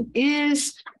compassion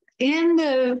is in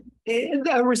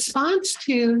a response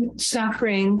to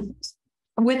suffering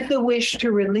with the wish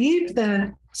to relieve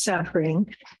the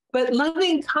suffering. But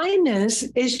loving kindness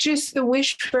is just the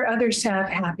wish for others to have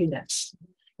happiness,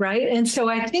 right? And so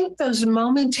I think those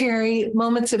momentary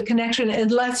moments of connection,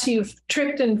 unless you've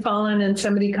tripped and fallen and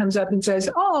somebody comes up and says,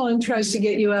 oh, and tries to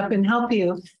get you up and help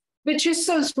you, but just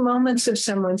those moments of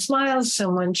someone smiles,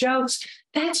 someone jokes,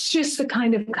 that's just the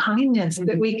kind of kindness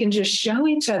that we can just show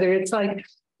each other. It's like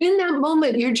in that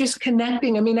moment, you're just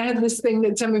connecting. I mean, I have this thing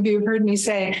that some of you have heard me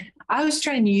say. I was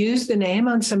trying to use the name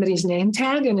on somebody's name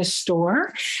tag in a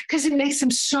store because it makes them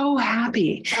so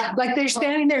happy. Like they're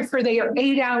standing there for their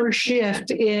 8-hour shift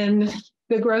in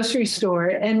the grocery store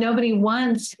and nobody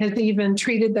once has even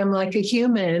treated them like a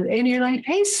human. And you're like,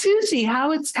 hey, Susie,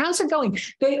 how's it going?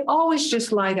 They always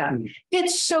just light up.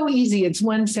 It's so easy. It's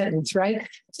one sentence, right?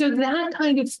 So that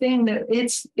kind of thing, that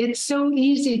it's so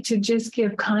easy to just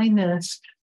give kindness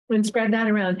and spread that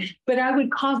around. But I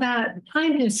would call that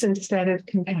kindness instead of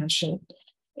compassion,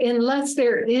 unless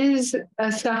there is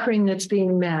a suffering that's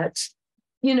being met.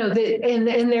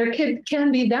 And their kid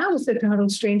can be that with a total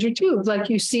stranger too. Like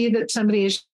you see that somebody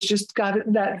has just got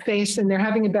that face and they're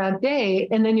having a bad day,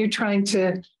 and then you're trying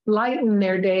to lighten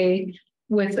their day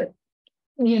with, a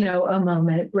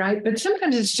moment, right? But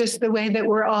sometimes it's just the way that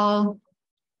we're all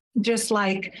just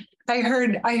like, I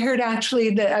heard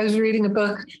actually that I was reading a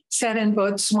book set in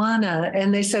Botswana,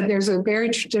 and they said there's a very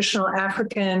traditional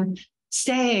African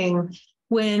saying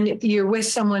when you're with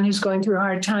someone who's going through a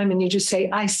hard time and you just say,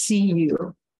 I see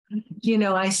you,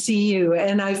 I see you.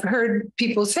 And I've heard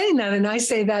people saying that, and I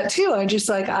say that too. I'm just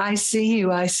like, I see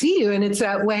you. And it's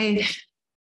that way.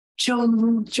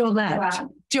 Joel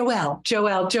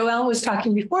was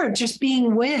talking before, just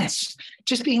being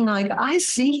like, I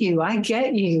see you, I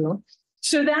get you.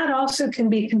 So that also can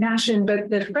be compassion, but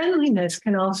the friendliness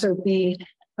can also be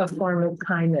a form of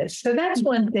kindness. So that's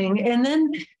one thing. And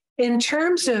then in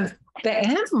terms of the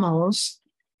animals,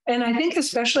 and I think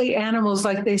especially animals,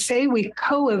 like they say, we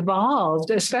co-evolved,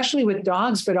 especially with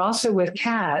dogs, but also with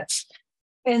cats.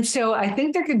 And so I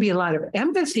think there could be a lot of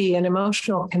empathy and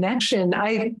emotional connection.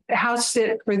 I house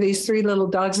sit for these 3 little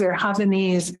dogs. They're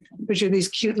Havanese, which are these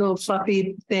cute little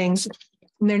fluffy things.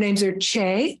 And their names are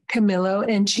Che, Camilo,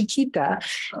 and Chiquita.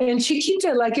 And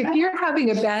Chiquita, like if you're having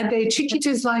a bad day,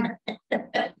 Chiquita's like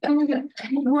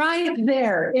right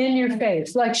there in your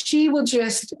face. Like she will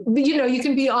just, you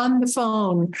can be on the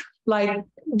phone, like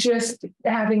just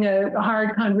having a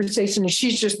hard conversation. And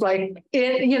she's just like,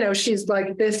 she's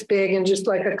like this big and just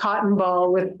like a cotton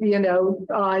ball with,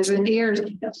 eyes and ears.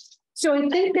 So I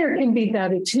think there can be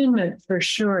that attunement for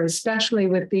sure, especially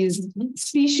with these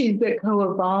species that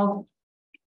co-evolve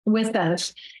with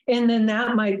us. And then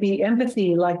that might be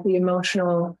empathy, like the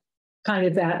emotional kind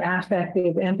of that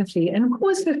affective empathy. And what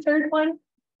was the third one?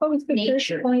 What was the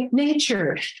third point?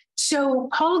 Nature. So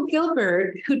Paul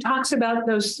Gilbert, who talks about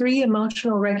those three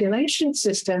emotional regulation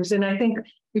systems, and I think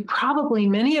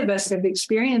many of us have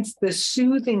experienced the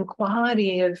soothing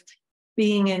quality of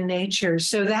being in nature.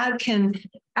 So that can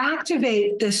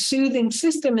activate the soothing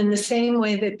system in the same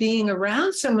way that being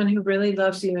around someone who really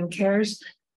loves you and cares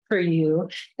for you.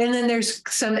 And then there's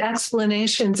some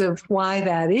explanations of why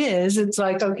that is. It's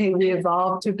like, okay, we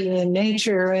evolved to be in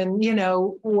nature and,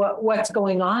 what's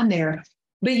going on there.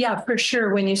 But yeah, for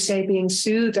sure, when you say being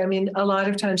soothed, I mean, a lot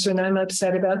of times when I'm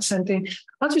upset about something,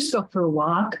 I'll just go for a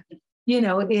walk,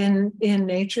 in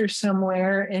nature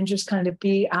somewhere and just kind of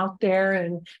be out there.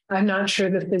 And I'm not sure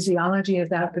the physiology of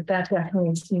that, but that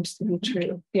definitely seems to be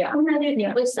true. Yeah.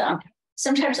 It was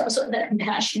sometimes also that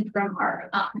compassion from our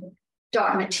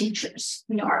Dharma teachers,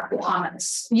 our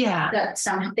lamas. Yeah. That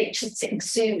somehow they just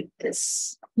exude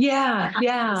this. Yeah.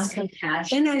 This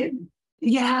compassion. And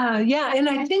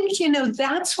I think,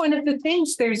 that's one of the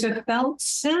things. There's a felt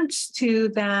sense to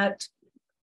that,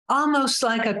 almost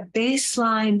like a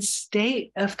baseline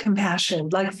state of compassion,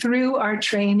 like through our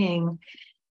training.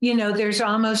 There's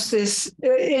almost this,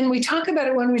 and we talk about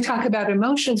it when we talk about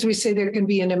emotions. We say there can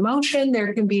be an emotion,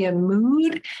 there can be a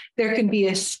mood, there can be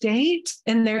a state,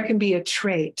 and there can be a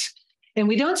trait. And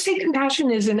we don't say compassion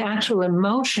is an actual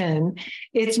emotion.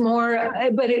 It's more,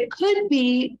 but it could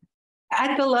be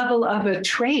at the level of a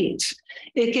trait.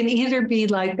 It can either be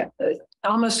like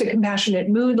almost a compassionate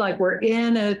mood, like we're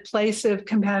in a place of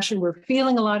compassion, we're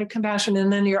feeling a lot of compassion,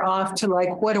 and then you're off to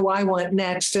like, what do I want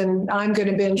next? And I'm going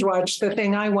to binge watch the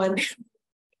thing I want.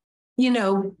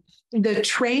 The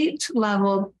trait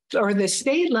level or the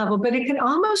state level, but it can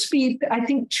almost be, I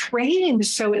think, trained.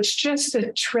 So it's just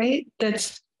a trait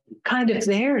that's kind of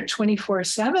there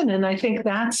 24/7. And I think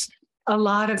that's a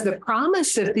lot of the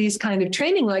promise of these kind of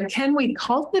training. Like, can we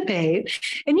cultivate?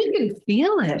 And you can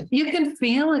feel it. You can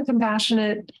feel a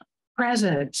compassionate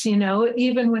presence,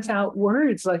 even without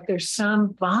words. Like there's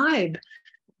some vibe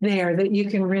there that you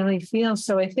can really feel.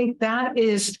 So I think that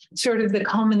is sort of the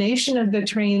culmination of the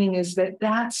training, is that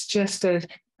that's just a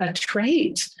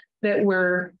trait that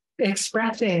we're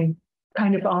expressing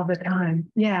kind of all the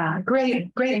time. Yeah,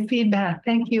 great feedback.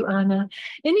 Thank you, Anna.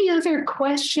 Any other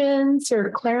questions or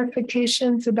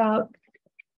clarifications about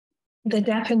the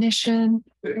definition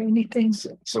or anything?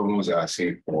 Someone was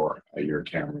asking for your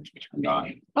camera to be turned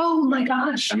on. Oh my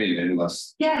gosh. I mean,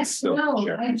 unless. Yes, no,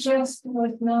 sure. I just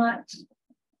was not.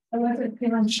 I wasn't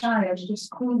feeling shy. I was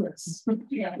just clueless.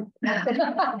 Yeah.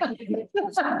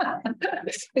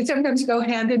 They sometimes go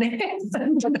hand in hand.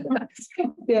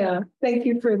 Yeah. Thank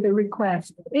you for the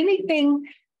request. Anything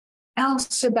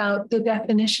else about the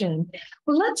definition?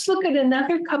 Well, let's look at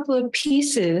another couple of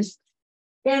pieces.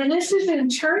 And this is in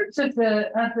terms of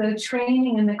the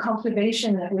training and the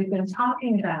cultivation that we've been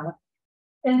talking about.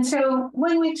 And so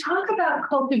when we talk about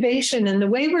cultivation and the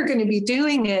way we're going to be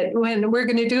doing it, when we're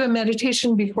going to do a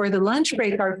meditation before the lunch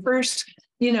break, our first,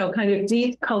 kind of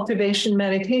deep cultivation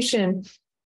meditation,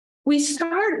 we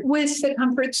start with the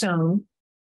comfort zone.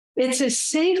 It's a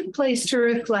safe place to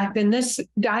reflect. And this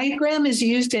diagram is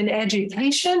used in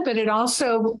education, but it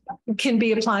also can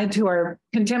be applied to our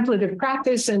contemplative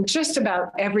practice and just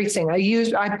about everything.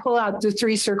 I pull out the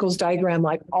 3 circles diagram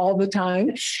like all the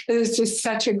time. It's just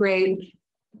such a great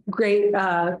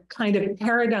kind of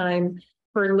paradigm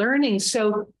for learning.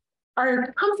 So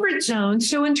our comfort zone.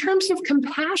 So in terms of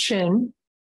compassion,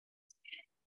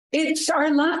 it's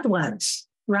our loved ones,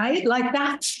 right? Like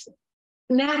that's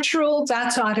natural,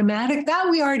 that's automatic, that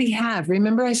we already have.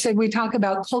 Remember I said we talk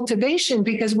about cultivation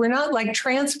because we're not like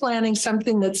transplanting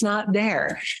something that's not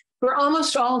there. We're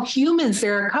almost all humans.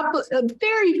 There are a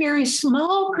very, very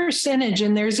small percentage,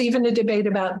 and there's even a debate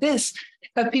about this,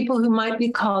 of people who might be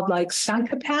called like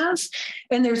psychopaths.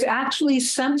 And there's actually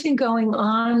something going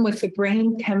on with the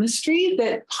brain chemistry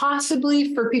that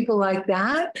possibly for people like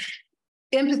that,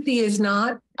 empathy is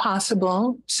not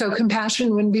possible. So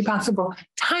compassion wouldn't be possible.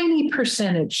 Tiny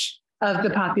percentage of the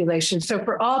population. So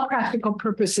for all practical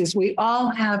purposes, we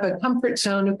all have a comfort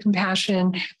zone of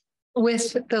compassion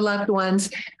with the loved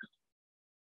ones.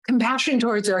 Compassion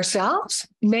towards ourselves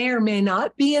may or may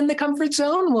not be in the comfort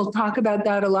zone. We'll talk about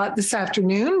that a lot this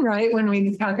afternoon, right? When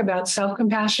we talk about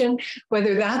self-compassion,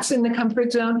 whether that's in the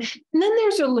comfort zone. And then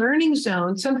there's a learning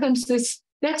zone. Sometimes this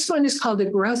next one is called a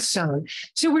growth zone.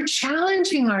 So we're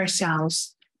challenging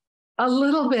ourselves a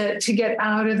little bit to get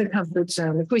out of the comfort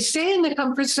zone. If we stay in the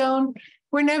comfort zone,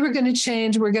 we're never going to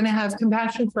change. We're going to have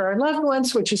compassion for our loved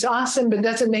ones, which is awesome, but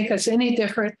doesn't make us any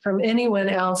different from anyone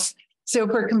else. So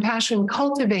for compassion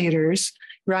cultivators,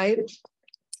 right,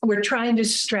 we're trying to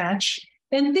stretch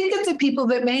and think of the people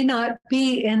that may not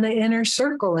be in the inner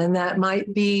circle, and that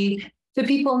might be the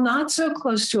people not so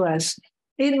close to us.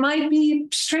 It might be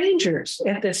strangers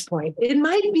at this point. It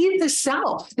might be the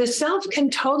self. The self can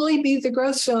totally be the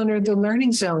growth zone or the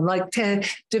learning zone. Like, to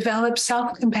develop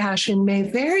self-compassion may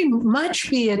very much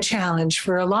be a challenge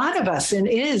for a lot of us, and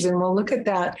is, and we'll look at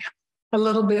that a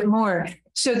little bit more.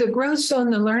 So the growth zone,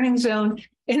 the learning zone,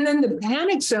 and then the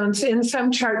panic zones, in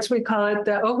some charts, we call it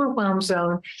the overwhelm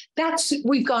zone.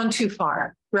 We've gone too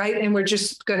far, right? And we're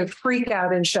just going to freak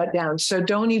out and shut down. So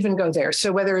don't even go there.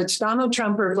 So whether it's Donald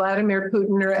Trump or Vladimir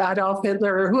Putin or Adolf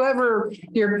Hitler or whoever,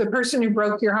 you're the person who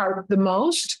broke your heart the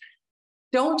most,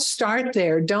 don't start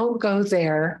there. Don't go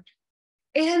there.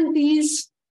 And these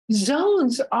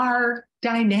zones are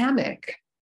dynamic.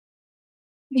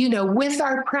 With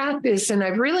our practice, and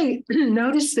I've really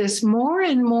noticed this more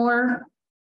and more,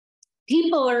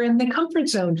 people are in the comfort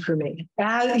zone for me,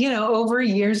 over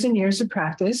years and years of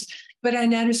practice. But I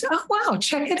noticed, oh, wow,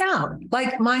 check it out.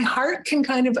 Like, my heart can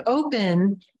kind of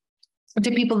open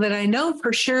to people that I know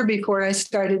for sure before I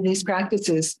started these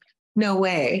practices. No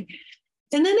way.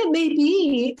 And then it may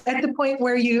be at the point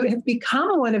where you have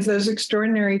become one of those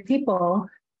extraordinary people,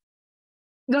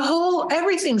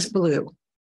 everything's blue.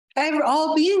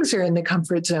 All beings are in the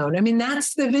comfort zone. I mean,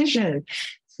 that's the vision.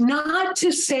 Not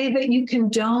to say that you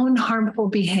condone harmful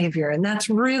behavior, and that's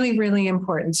really, really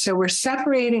important. So we're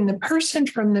separating the person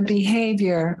from the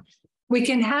behavior. We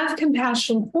can have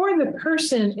compassion for the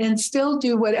person and still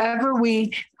do whatever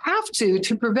we have to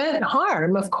prevent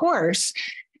harm, of course,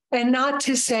 and not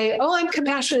to say, oh, I'm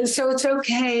compassionate, so it's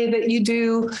okay that you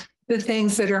do the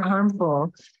things that are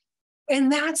harmful.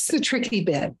 And that's the tricky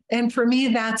bit. And for me,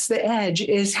 that's the edge,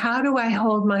 is how do I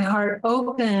hold my heart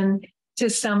open to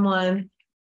someone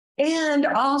and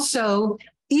also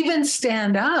even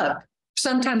stand up,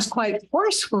 sometimes quite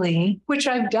forcefully, which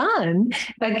I've done,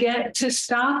 again, to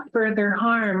stop further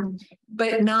harm,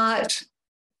 but not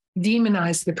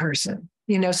demonize the person.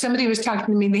 Somebody was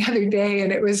talking to me the other day,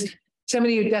 and it was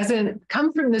somebody who doesn't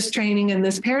come from this training and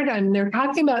this paradigm, and they're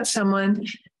talking about someone,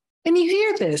 and you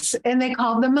hear this, and they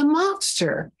call them a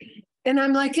monster. And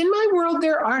I'm like, in my world,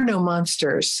 there are no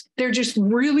monsters. They're just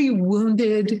really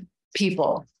wounded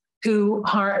people who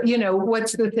are,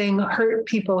 what's the thing? Hurt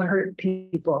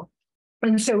people.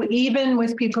 And so even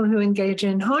with people who engage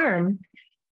in harm,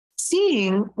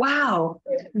 seeing, wow,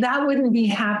 that wouldn't be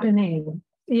happening,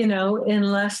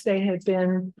 unless they had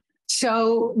been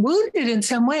so wounded in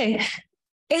some way.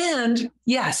 And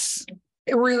yes,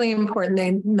 really important,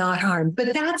 they not harm.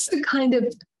 But that's the kind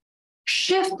of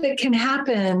shift that can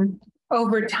happen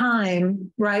over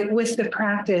time, right, with the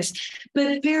practice,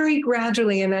 but very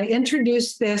gradually. And I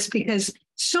introduced this because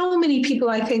so many people,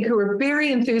 I think, who are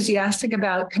very enthusiastic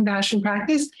about compassion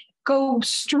practice go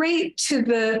straight to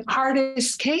the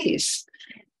hardest case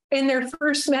in their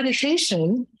first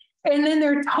meditation. And then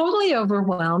they're totally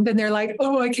overwhelmed and they're like,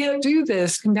 oh, I can't do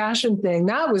this compassion thing.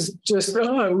 That was just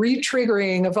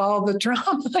re-triggering of all the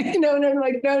trauma, And I'm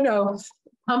like, no,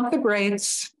 pump the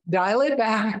brakes, dial it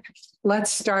back.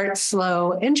 Let's start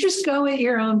slow and just go at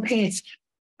your own pace,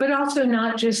 but also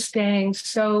not just staying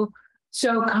so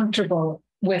comfortable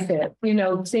with it,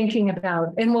 thinking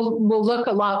about, and we'll look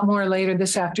a lot more later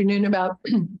this afternoon about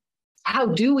how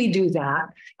do we do that?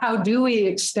 How do we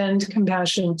extend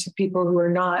compassion to people who are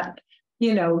not,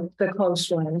 the close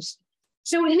ones?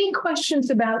 So any questions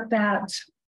about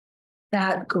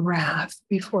that graph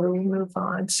before we move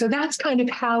on? So that's kind of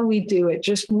how we do it,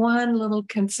 just one little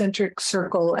concentric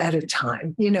circle at a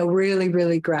time, really,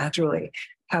 really gradually,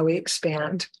 how we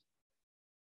expand.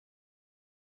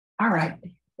 All right.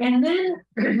 And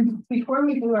then before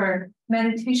we do our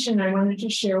meditation, I wanted to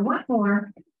share one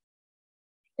more.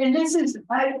 And this is,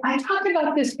 I talked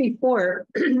about this before,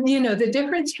 the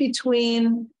difference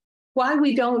between why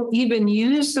we don't even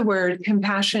use the word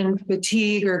compassion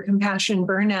fatigue or compassion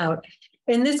burnout.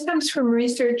 And this comes from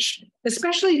research,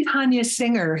 especially Tanya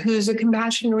Singer, who's a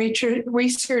compassion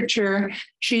researcher.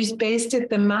 She's based at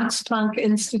the Max Planck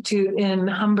Institute in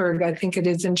Hamburg, I think it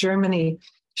is, in Germany.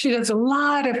 She does a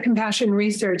lot of compassion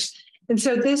research. And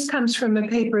so this comes from a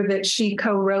paper that she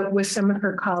co-wrote with some of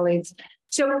her colleagues.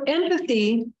 So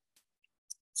empathy,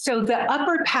 so the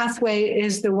upper pathway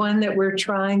is the one that we're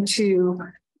trying to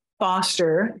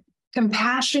foster.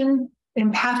 Compassion,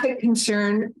 empathic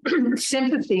concern,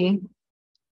 sympathy,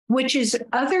 which is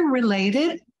other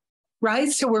related, right?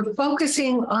 So we're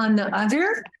focusing on the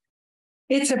other.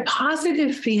 It's a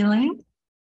positive feeling.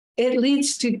 It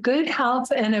leads to good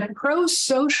health and a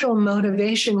pro-social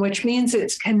motivation, which means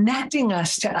it's connecting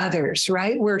us to others,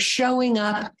 right? We're showing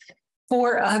up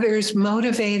for others,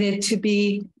 motivated to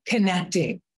be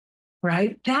connecting,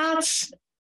 right? That's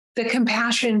the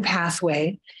compassion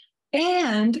pathway.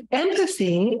 And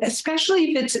empathy,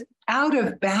 especially if it's out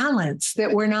of balance,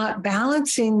 that we're not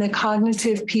balancing the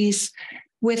cognitive piece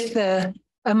with the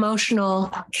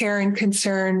emotional care and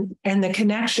concern and the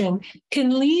connection,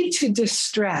 can lead to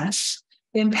distress,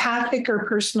 empathic or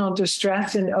personal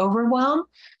distress and overwhelm,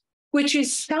 which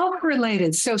is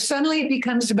self-related. So suddenly it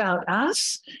becomes about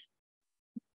us,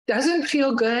 doesn't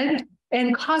feel good,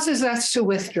 and causes us to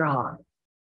withdraw.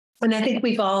 And I think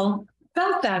we've all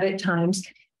felt that at times.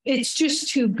 It's just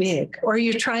too big, or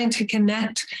you're trying to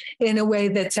connect in a way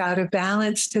that's out of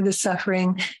balance to the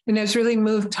suffering. And I was really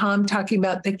moved, Tom, talking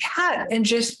about the cat and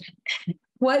just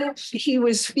what he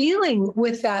was feeling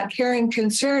with that caring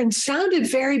concern sounded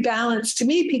very balanced to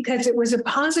me because it was a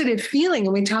positive feeling.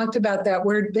 And we talked about that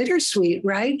word bittersweet,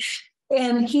 right?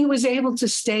 And he was able to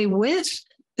stay with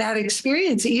that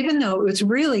experience, even though it was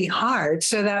really hard.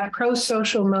 So that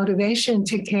pro-social motivation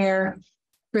to care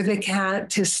for the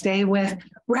cat, to stay with,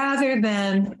 rather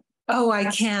than, oh, I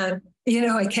can't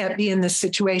be in this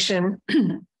situation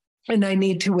and I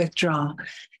need to withdraw.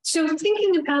 So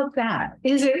thinking about that,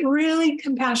 is it really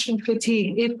compassion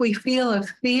fatigue if we feel a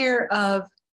fear of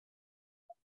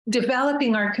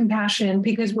developing our compassion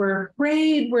because we're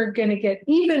afraid we're going to get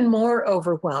even more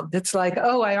overwhelmed? It's like,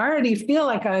 oh, I already feel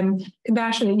like I'm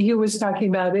compassionate. He was talking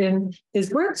about in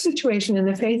his work situation in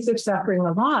the face of suffering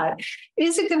a lot.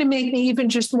 Is it going to make me even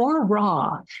just more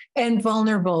raw and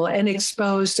vulnerable and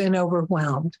exposed and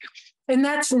overwhelmed? And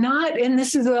that's not, and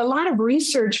this is a lot of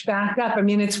research back up. I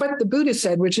mean, it's what the Buddha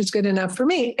said, which is good enough for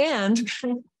me. And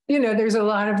there's a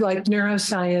lot of like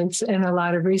neuroscience and a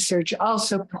lot of research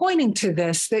also pointing to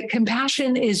this, that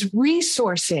compassion is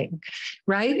resourcing,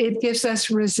 right? It gives us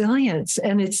resilience,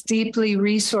 and it's deeply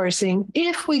resourcing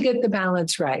if we get the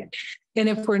balance right. And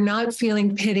if we're not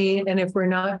feeling pity, and if we're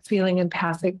not feeling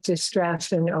empathic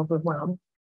distress and overwhelm.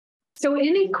 So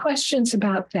any questions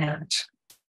about that?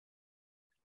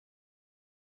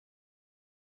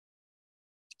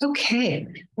 Okay,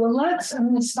 well, I'm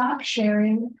going to stop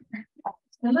sharing.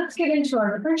 And let's get into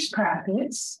our first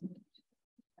practice.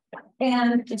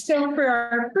 And so for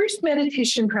our first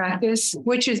meditation practice,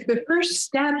 which is the first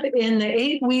step in the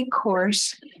 8-week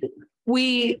course,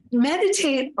 we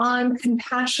meditate on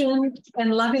compassion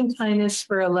and loving kindness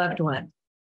for a loved one.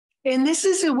 And this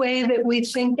is a way that we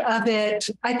think of it.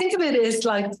 I think of it as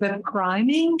like the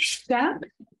priming step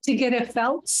to get a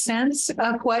felt sense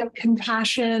of what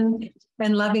compassion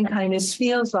and loving kindness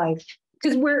feels like.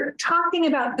 Because we're talking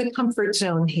about the comfort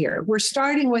zone here. We're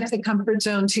starting with the comfort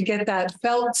zone to get that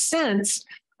felt sense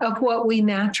of what we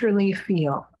naturally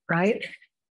feel, right?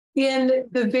 In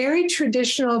the very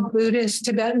traditional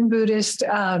Tibetan Buddhist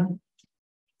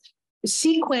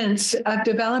sequence of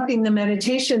developing the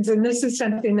meditations, and this is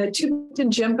something that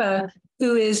Thupten Jinpa,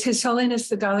 who is His Holiness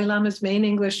the Dalai Lama's main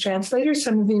English translator,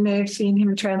 some of you may have seen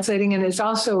him translating, and is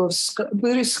also a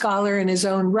Buddhist scholar in his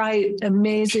own right,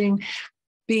 amazing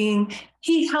being.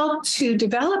 He helped to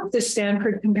develop the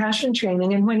Stanford compassion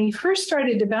training. And when he first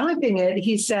started developing it,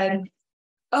 he said,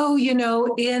 oh,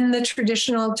 in the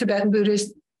traditional Tibetan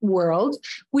Buddhist world,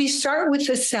 we start with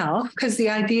the self, because the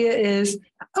idea is,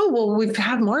 oh, well, we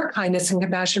have more kindness and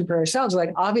compassion for ourselves,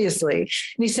 like obviously. And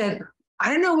he said,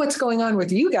 I don't know what's going on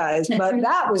with you guys, but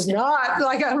that was not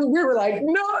like, we were like,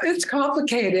 no, it's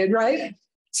complicated, right?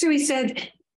 So he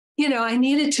said, I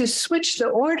needed to switch the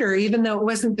order, even though it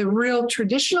wasn't the real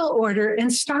traditional order,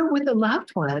 and start with a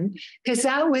loved one, because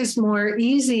that was more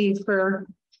easy for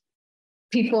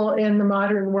people in the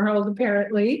modern world,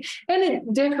 apparently. And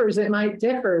it differs. It might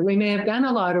differ. We may have done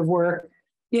a lot of work,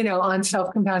 on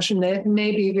self-compassion that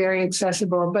may be very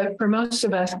accessible, but for most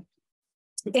of us,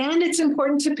 and it's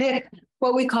important to pick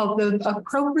what we call the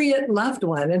appropriate loved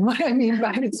one. And what I mean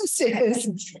by this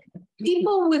is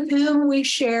people with whom we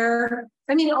share.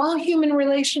 All human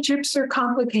relationships are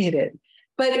complicated,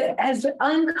 but as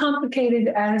uncomplicated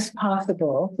as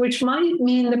possible, which might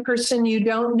mean the person you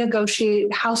don't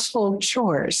negotiate household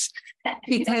chores.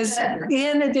 Because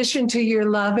in addition to your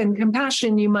love and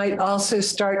compassion, you might also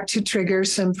start to trigger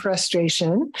some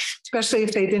frustration, especially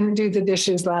if they didn't do the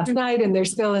dishes last night and they're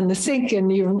still in the sink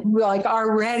and you're like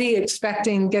already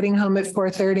expecting getting home at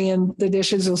 4:30 and the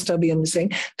dishes will still be in the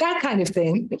sink, that kind of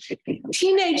thing.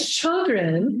 Teenage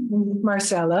children,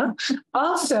 Marcella,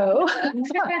 also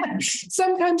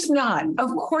sometimes not.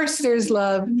 Of course, there's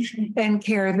love and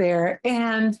care there.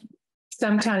 And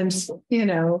sometimes,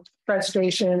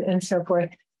 frustration and so forth.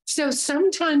 So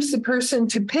sometimes the person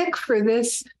to pick for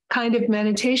this kind of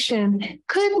meditation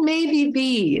could maybe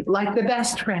be like the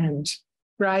best friend,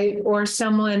 right? Or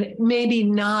someone maybe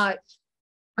not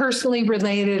personally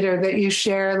related or that you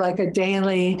share like a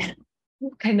daily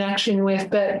connection with,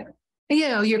 but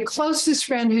your closest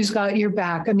friend who's got your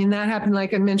back. I mean, that happened,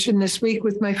 like I mentioned this week,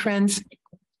 with my friend's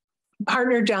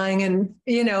partner dying. And,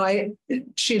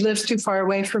 she lives too far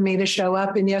away for me to show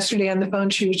up. And yesterday on the phone,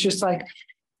 she was just like,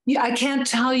 yeah, I can't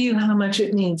tell you how much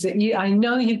it means. I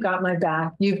know you've got my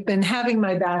back. You've been having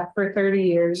my back for 30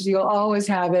 years. You'll always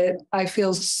have it. I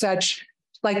feel such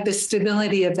like the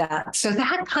stability of that. So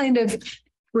that kind of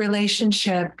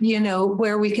relationship,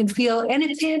 where we can feel, and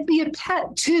it can be a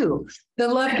pet too. The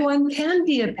loved one can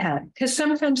be a pet, because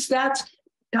sometimes that's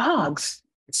dogs.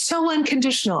 So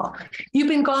unconditional. You've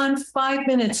been gone 5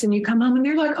 minutes and you come home and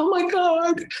you're like, oh my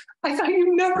God, I thought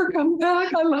you'd never come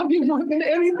back. I love you more than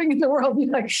anything in the world.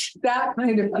 Like that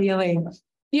kind of feeling.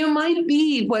 Might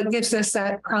be what gives us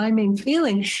that priming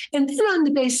feeling. And then on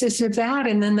the basis of that,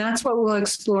 and then that's what we'll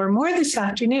explore more this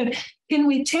afternoon, can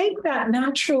we take that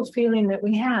natural feeling that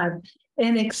we have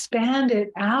and expand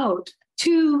it out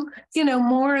to,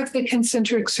 more of the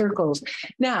concentric circles?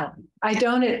 Now, I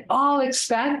don't at all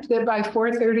expect that by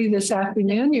 4:30 this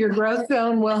afternoon, your growth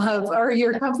zone will have, or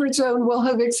your comfort zone will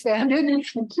have expanded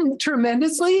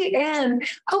tremendously. And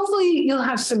hopefully you'll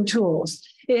have some tools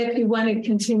if you want to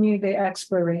continue the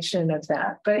exploration of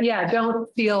that. But yeah, don't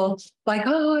feel like,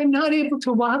 oh, I'm not able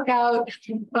to walk out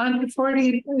on the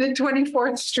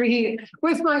 24th Street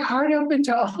with my heart open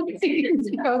to all things.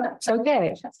 It's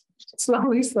okay.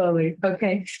 Slowly.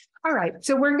 Okay. All right.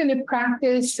 So we're going to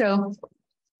practice. So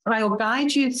I will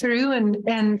guide you through,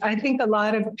 and I think a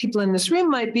lot of people in this room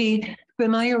might be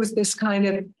familiar with this kind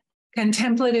of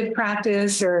contemplative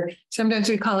practice, or sometimes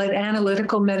we call it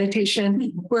analytical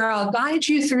meditation, where I'll guide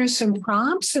you through some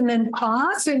prompts and then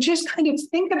pause and just kind of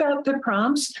think about the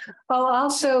prompts. I'll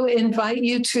also invite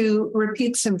you to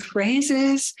repeat some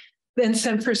phrases. Then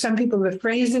for some people, the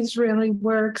phrases really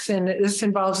works, and this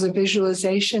involves a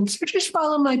visualization. So just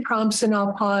follow my prompts and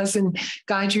I'll pause and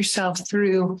guide yourself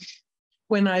through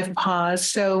when I've paused.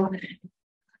 So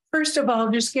first of all,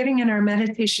 just getting in our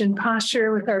meditation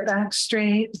posture with our back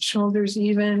straight, shoulders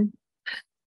even.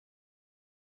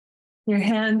 Your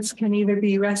hands can either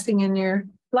be resting in your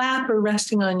lap or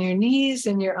resting on your knees,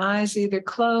 and your eyes either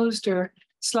closed or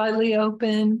slightly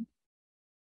open.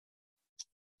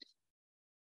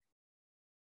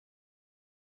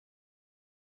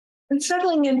 And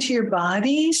settling into your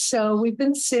body. So we've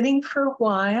been sitting for a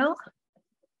while.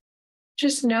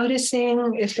 Just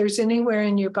noticing if there's anywhere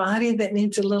in your body that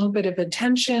needs a little bit of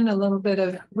attention, a little bit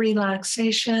of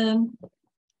relaxation.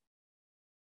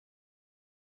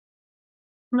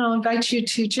 And I'll invite you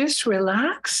to just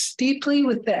relax deeply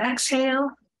with the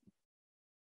exhale.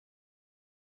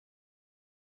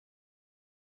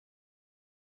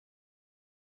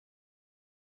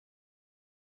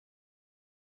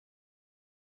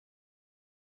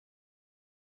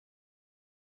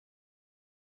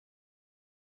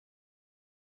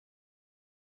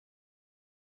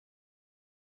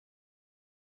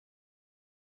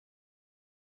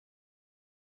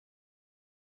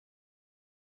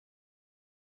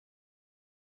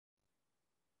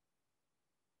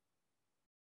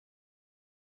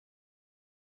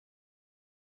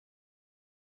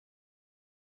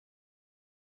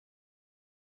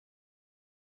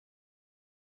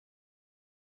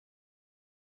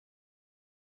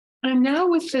 And now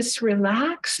with this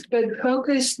relaxed but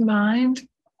focused mind,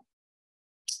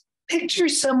 picture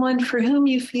someone for whom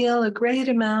you feel a great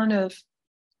amount of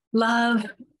love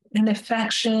and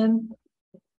affection.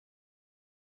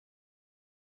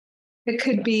 It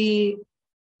could be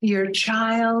your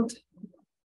child,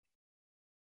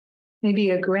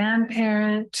 maybe a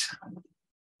grandparent,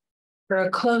 or a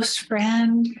close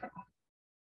friend,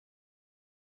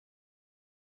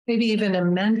 maybe even a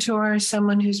mentor,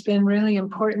 someone who's been really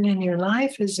important in your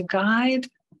life as a guide.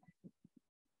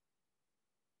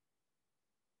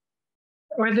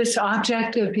 Or this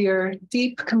object of your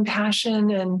deep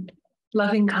compassion and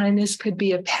loving kindness could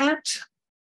be a pet.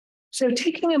 So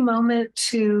taking a moment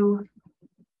to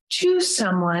choose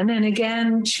someone, and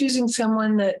again, choosing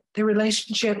someone that the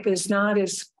relationship is not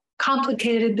as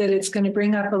complicated that it's going to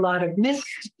bring up a lot of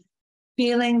mixed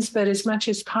feelings, but as much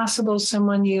as possible,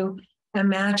 someone you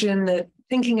imagine that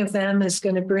thinking of them is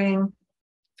going to bring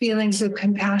feelings of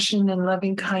compassion and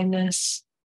loving kindness.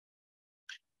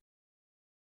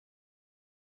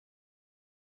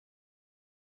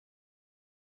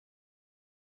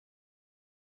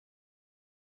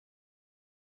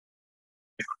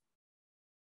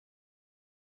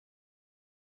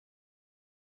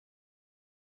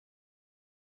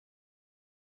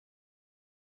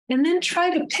 And then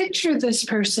try to picture this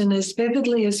person as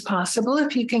vividly as possible.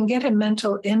 If you can get a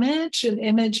mental image, an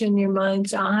image in your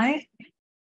mind's eye,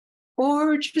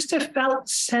 or just a felt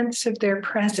sense of their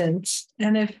presence.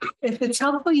 And if it's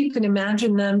helpful, you can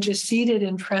imagine them just seated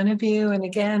in front of you. And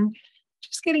again,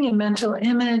 just getting a mental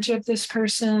image of this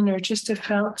person or just a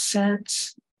felt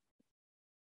sense.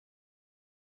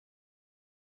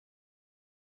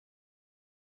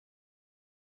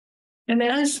 And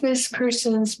as this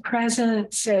person's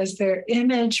presence, as their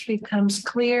image becomes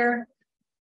clear,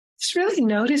 it's really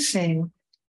noticing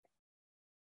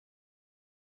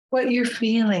what you're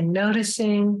feeling,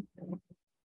 noticing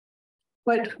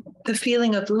what the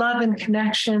feeling of love and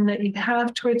connection that you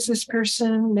have towards this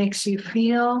person makes you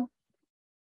feel.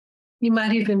 You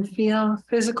might even feel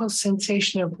physical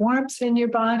sensation of warmth in your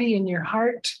body, in your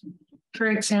heart, for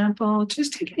example.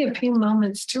 Just taking a few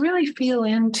moments to really feel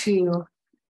into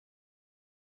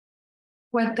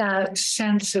what that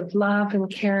sense of love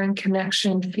and care and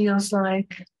connection feels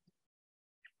like.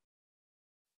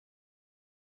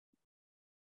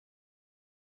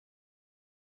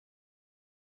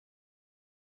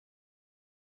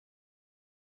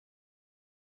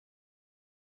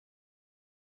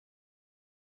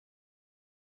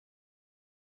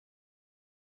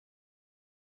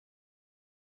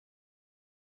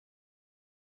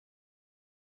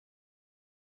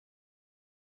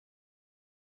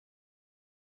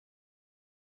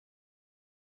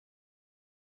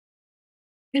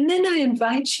 And then I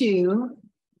invite you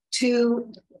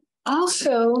to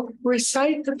also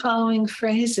recite the following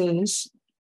phrases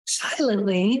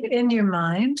silently in your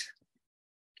mind,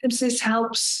 because this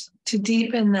helps to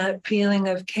deepen that feeling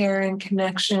of care and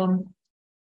connection.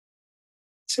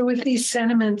 So, with these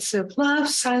sentiments of love,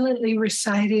 silently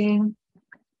reciting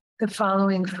the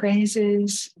following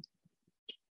phrases: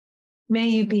 may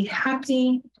you be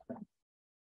happy.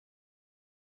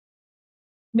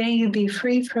 May you be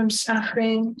free from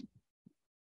suffering.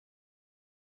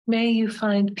 May you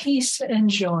find peace and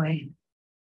joy.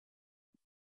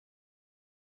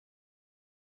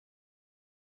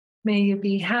 May you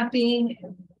be happy.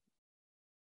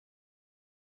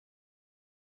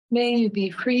 May you be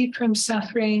free from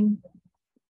suffering.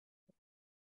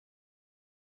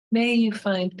 May you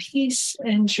find peace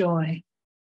and joy.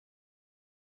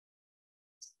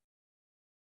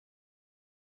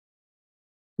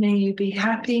 May you be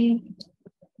happy.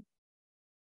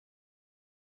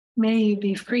 May you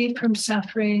be free from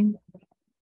suffering.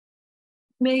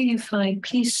 May you find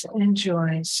peace and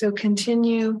joy. So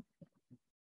continue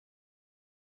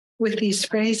with these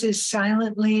phrases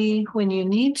silently when you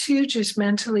need to, just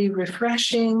mentally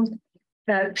refreshing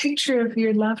that picture of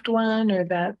your loved one or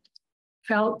that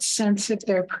felt sense of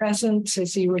their presence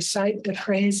as you recite the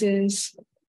phrases.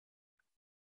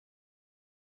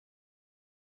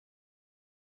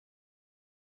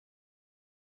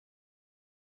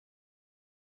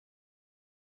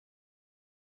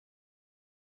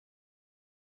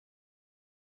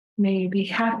 May you be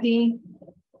happy.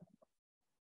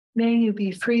 May you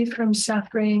be free from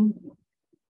suffering.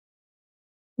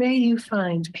 May you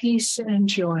find peace and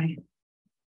joy.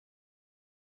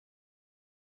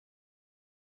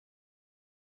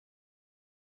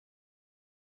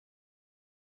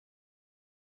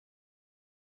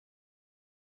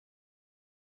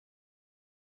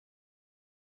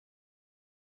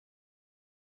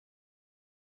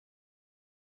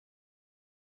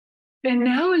 And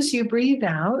now, as you breathe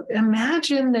out,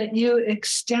 imagine that you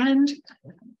extend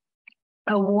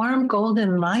a warm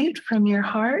golden light from your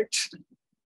heart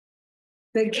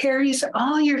that carries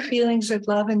all your feelings of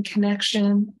love and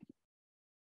connection.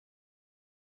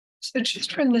 So,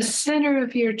 just from the center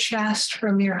of your chest,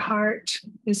 from your heart,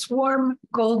 this warm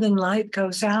golden light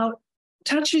goes out,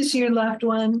 touches your loved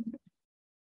one,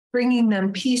 bringing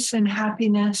them peace and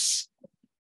happiness.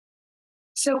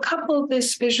 So, couple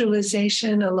this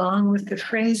visualization along with the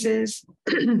phrases.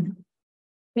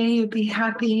 May you be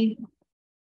happy.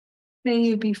 May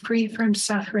you be free from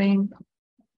suffering.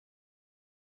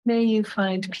 May you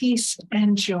find peace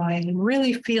and joy, and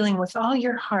really feeling with all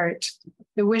your heart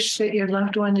the wish that your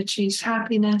loved one achieves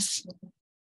happiness.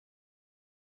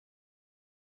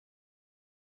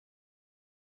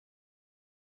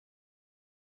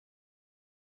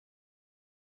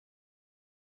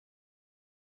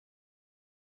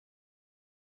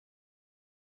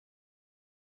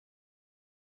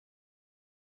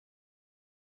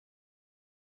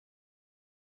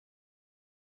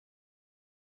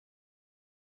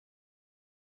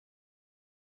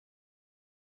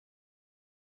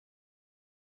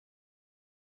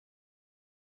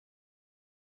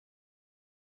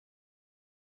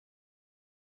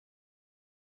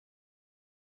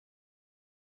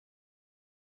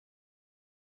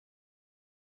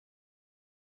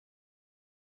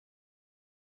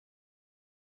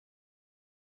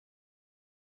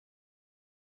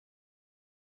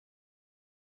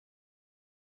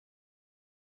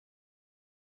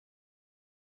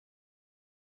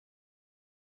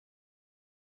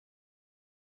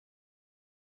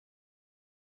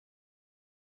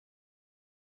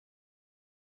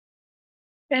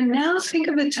 And now think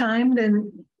of a time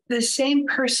then the same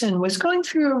person was going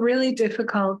through a really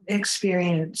difficult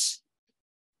experience.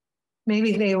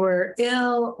 Maybe they were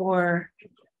ill or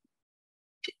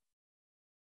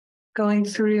going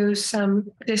through some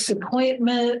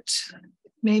disappointment,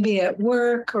 maybe at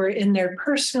work or in their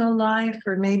personal life,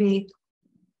 or maybe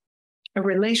a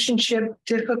relationship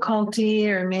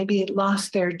difficulty, or maybe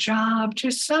lost their job,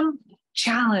 just some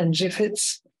challenge. If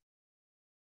it's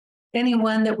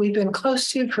anyone that we've been close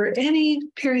to for any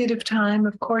period of time,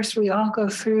 of course, we all go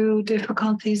through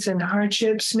difficulties and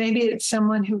hardships. Maybe it's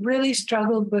someone who really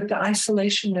struggled with the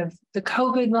isolation of the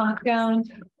COVID lockdown,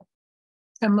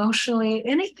 emotionally,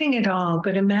 anything at all,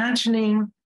 but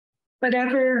imagining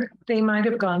whatever they might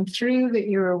have gone through that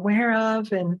you're aware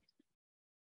of, and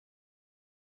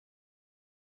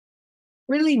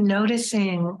really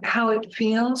noticing how it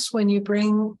feels when you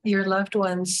bring your loved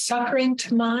one's suffering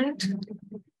to mind.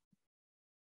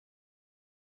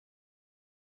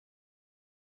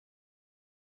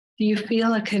 Do you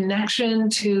feel a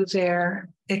connection to their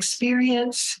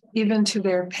experience, even to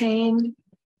their pain?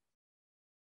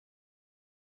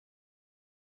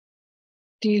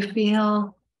 Do you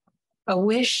feel a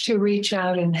wish to reach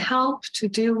out and help, to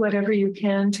do whatever you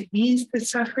can to ease the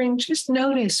suffering? Just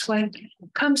notice what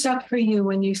comes up for you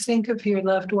when you think of your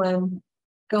loved one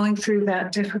going through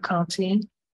that difficulty.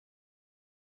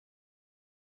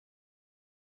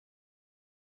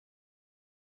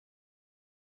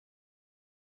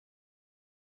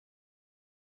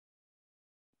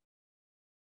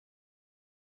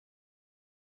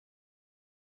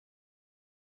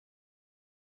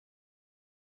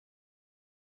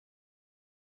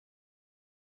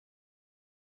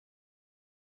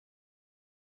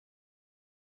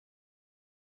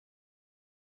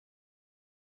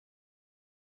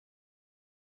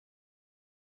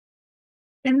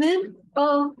 And then,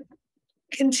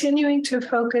 continuing to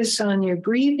focus on your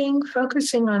breathing,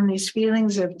 focusing on these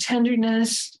feelings of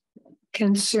tenderness,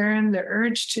 concern, the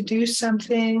urge to do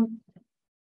something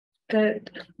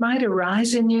that might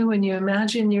arise in you when you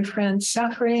imagine your friend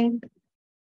suffering.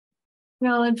 And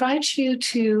I'll invite you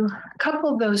to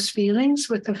couple those feelings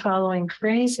with the following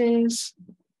phrases.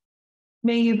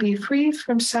 May you be free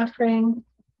from suffering.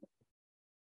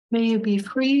 May you be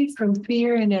free from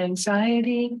fear and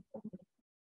anxiety.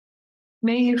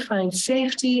 May you find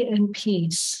safety and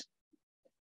peace.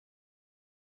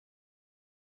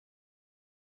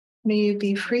 May you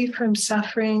be free from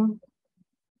suffering.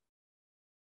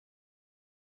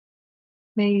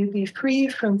 May you be free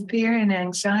from fear and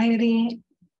anxiety.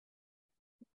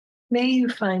 May you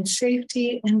find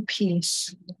safety and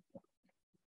peace.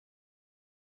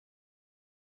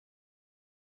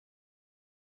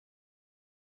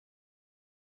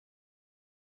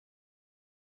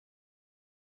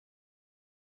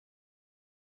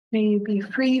 May you be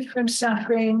free from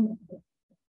suffering.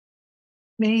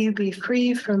 May you be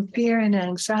free from fear and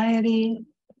anxiety.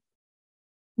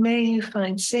 May you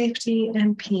find safety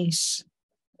and peace.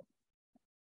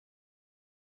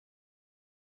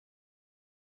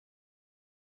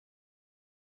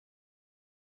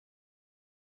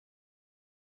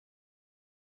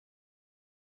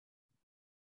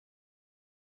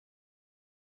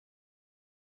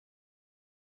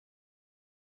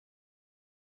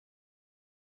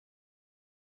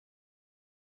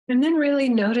 And then really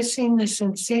noticing the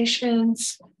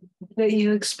sensations that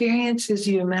you experience as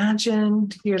you imagine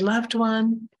your loved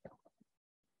one,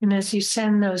 and as you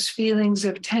send those feelings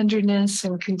of tenderness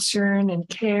and concern and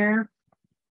care.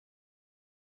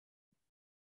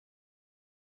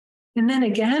 And then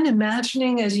again,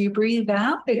 imagining as you breathe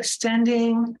out,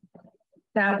 extending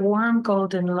that warm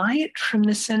golden light from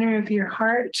the center of your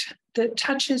heart that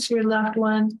touches your loved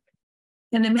one.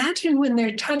 And imagine when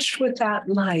they're touched with that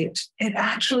light, it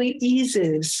actually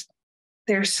eases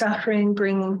their suffering,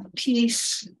 bringing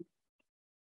peace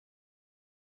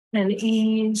and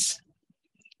ease.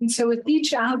 And so with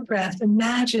each out breath,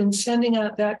 imagine sending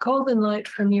out that golden light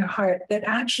from your heart that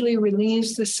actually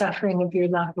relieves the suffering of your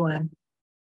loved one.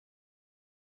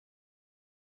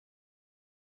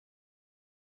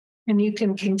 And you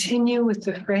can continue with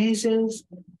the phrases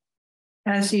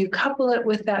as you couple it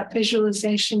with that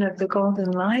visualization of the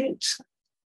golden light.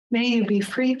 May you be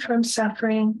free from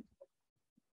suffering.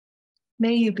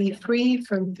 May you be free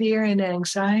from fear and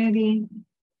anxiety.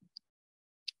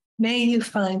 May you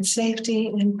find safety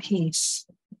and peace.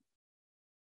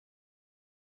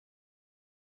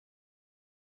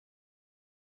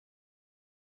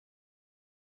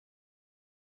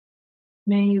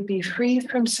 May you be free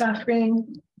from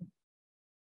suffering.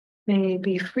 May you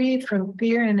be free from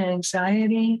fear and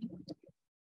anxiety.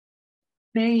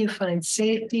 May you find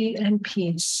safety and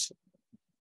peace.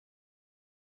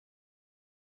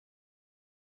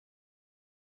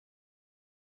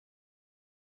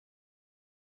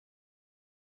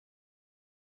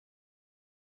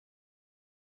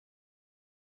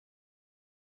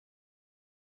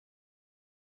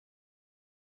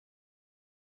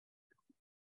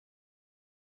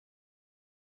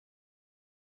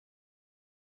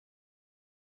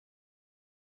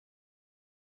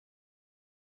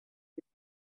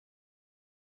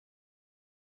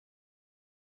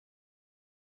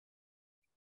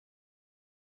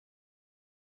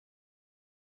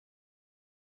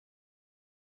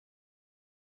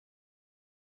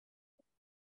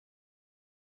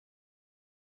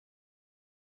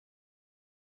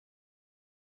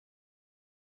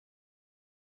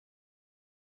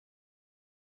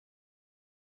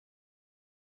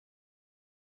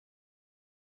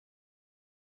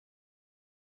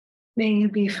 May you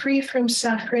be free from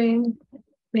suffering.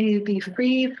 May you be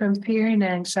free from fear and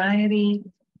anxiety.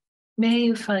 May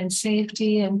you find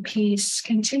safety and peace.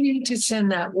 Continue to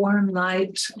send that warm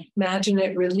light. Imagine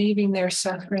it relieving their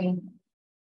suffering.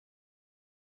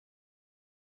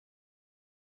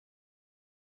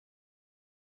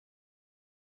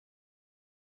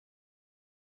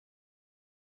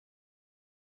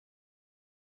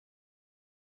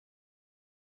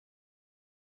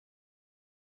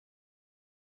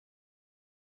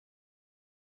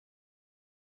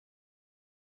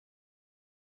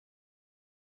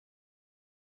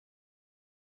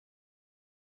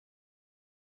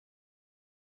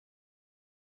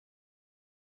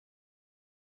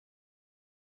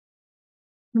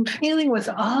 And feeling with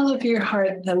all of your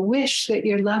heart the wish that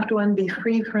your loved one be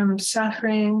free from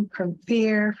suffering, from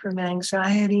fear, from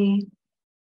anxiety,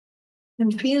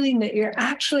 and feeling that you're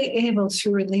actually able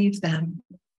to relieve them.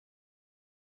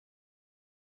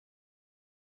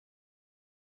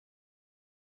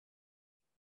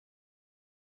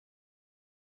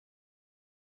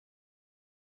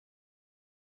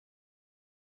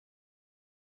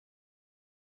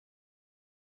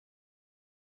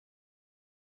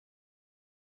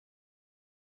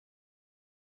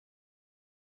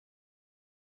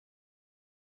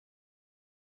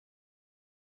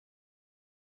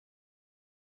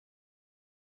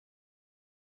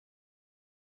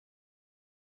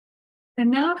 And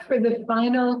now for the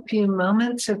final few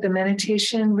moments of the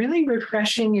meditation, really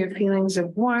refreshing your feelings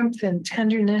of warmth and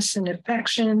tenderness and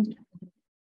affection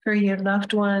for your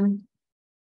loved one.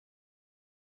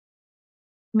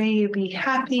 May you be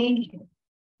happy.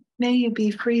 May you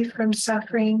be free from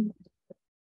suffering.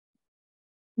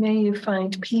 May you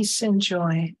find peace and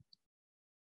joy.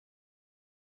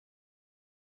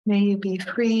 May you be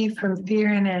free from fear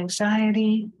and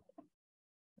anxiety.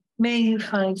 May you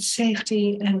find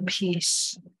safety and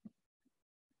peace.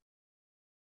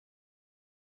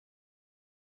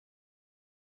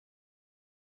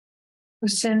 We're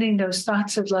sending those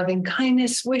thoughts of loving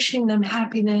kindness, wishing them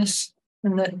happiness,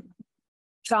 and the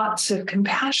thoughts of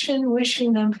compassion,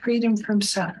 wishing them freedom from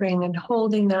suffering, and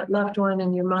holding that loved one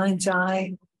in your mind's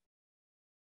eye.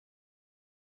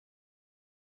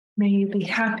 May you be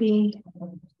happy.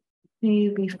 May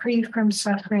you be free from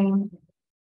suffering.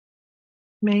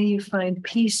 May you find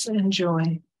peace and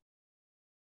joy.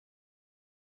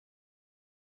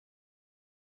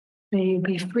 May you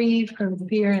be free from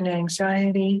fear and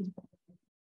anxiety.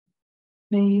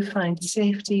 May you find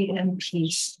safety and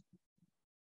peace.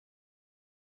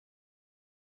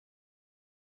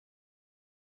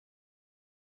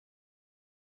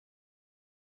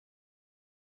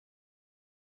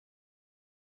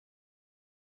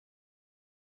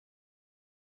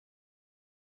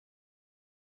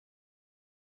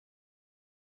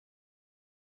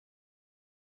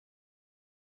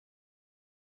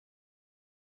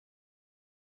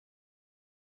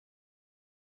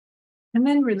 And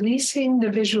then releasing the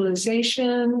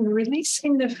visualization,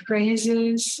 releasing the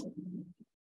phrases,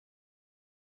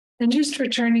 and just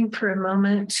returning for a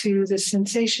moment to the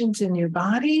sensations in your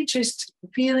body, just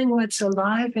feeling what's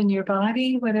alive in your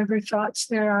body, whatever thoughts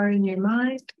there are in your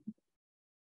mind.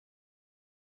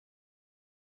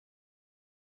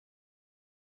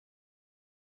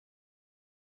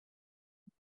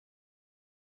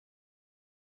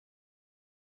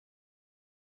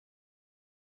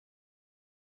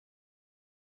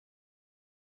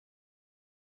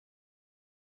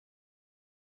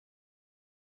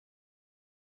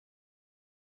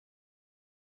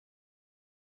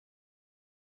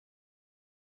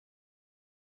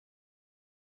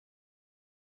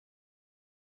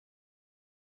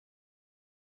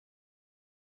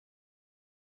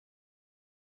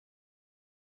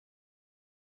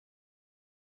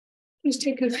 Just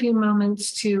take a few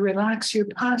moments to relax your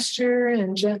posture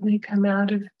and gently come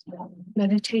out of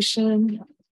meditation.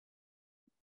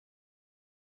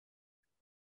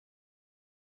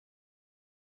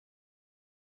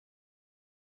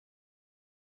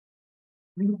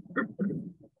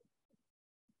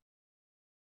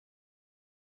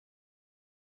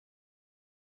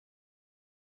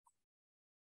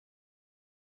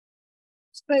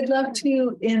 So I'd love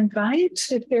to invite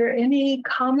if there are any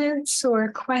comments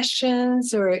or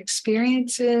questions or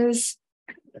experiences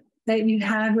that you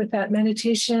had with that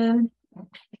meditation,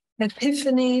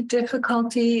 epiphany,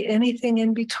 difficulty, anything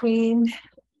in between,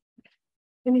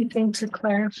 anything to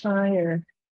clarify or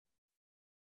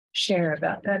share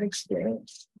about that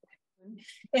experience.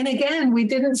 And again, we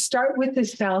didn't start with the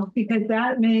self because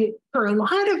that may, for a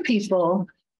lot of people,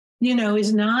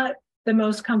 is not the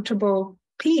most comfortable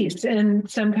piece and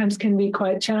sometimes can be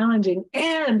quite challenging.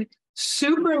 And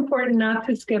super important not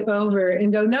to skip over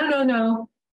and go, no, no, no.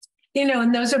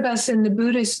 And those of us in the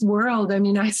Buddhist world, I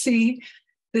mean, I see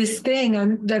this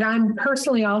thing that I'm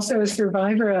personally also a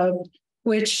survivor of,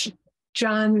 which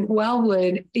John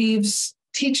Wellwood, Eve's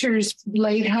teacher's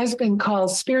late husband,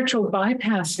 calls spiritual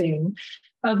bypassing,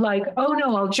 of like, oh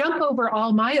no, I'll jump over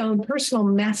all my own personal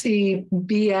messy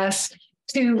BS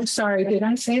to, sorry, did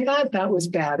I say that? That was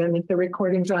bad. I mean, the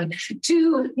recording's on.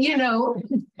 To,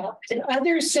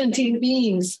 other sentient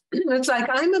beings. It's like,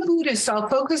 I'm a Buddhist, I'll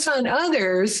focus on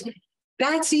others.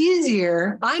 That's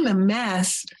easier. I'm a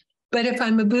mess. But if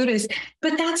I'm a Buddhist,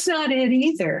 but that's not it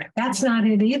either. That's not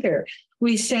it either.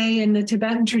 We say in the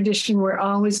Tibetan tradition, we're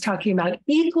always talking about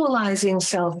equalizing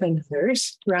self and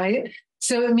others, right?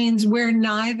 So it means we're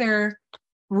neither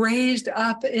raised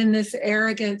up in this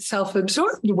arrogant,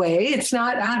 self-absorbed way. It's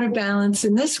not out of balance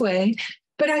in this way.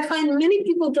 But I find many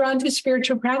people drawn to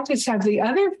spiritual practice have the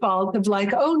other fault of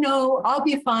like, oh no, I'll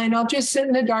be fine. I'll just sit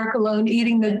in the dark alone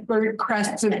eating the burnt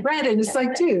crusts of bread. And it's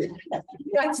like, dude,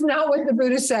 that's not what the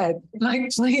Buddha said.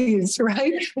 Like, please,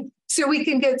 right? So we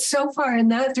can get so far in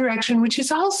that direction, which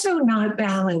is also not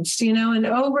balanced, and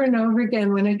over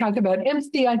again, when I talk about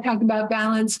empathy, I talk about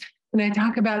balance. When I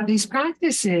talk about these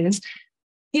practices,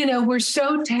 we're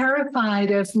so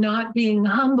terrified of not being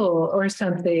humble or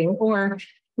something, or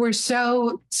we're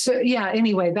so yeah,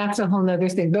 anyway, that's a whole nother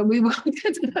thing, but we will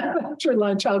get to that after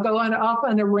lunch. I'll go off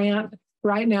on a rant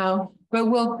right now, but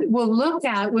we'll look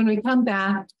at, when we come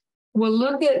back, we'll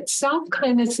look at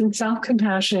self-kindness and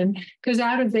self-compassion, because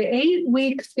out of the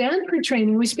 8-week Stanford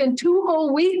training, we spent 2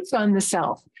 whole weeks on the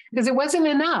self, because it wasn't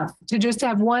enough to just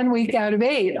have 1 week out of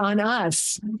 8 on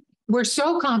us. We're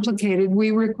so complicated,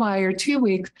 we require 2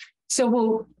 weeks. So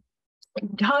we'll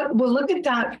look at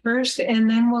that first, and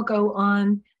then we'll go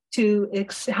on to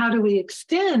how do we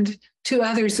extend to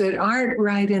others that aren't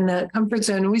right in that comfort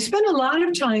zone. And we spent a lot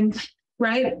of time,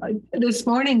 right, this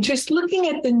morning just looking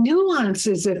at the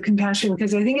nuances of compassion,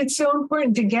 because I think it's so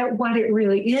important to get what it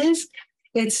really is.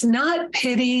 It's not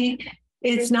pity.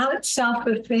 It's not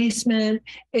self-effacement.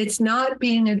 It's not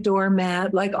being a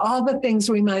doormat, like all the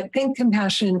things we might think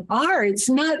compassion are. It's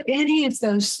not any of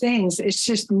those things. It's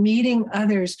just meeting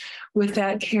others with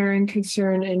that care and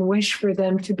concern and wish for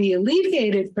them to be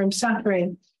alleviated from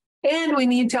suffering. And we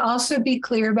need to also be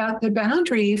clear about the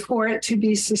boundary for it to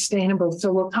be sustainable.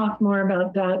 So we'll talk more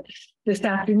about that this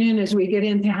afternoon as we get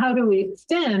into how do we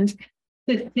extend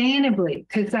sustainably,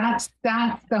 because that's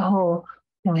the whole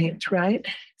point, right?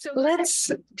 So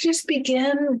let's just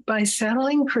begin by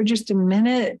settling for just a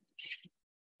minute,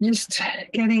 just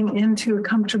getting into a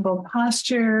comfortable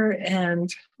posture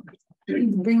and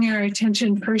bringing our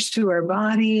attention first to our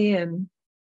body and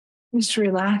just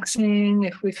relaxing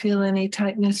if we feel any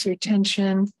tightness or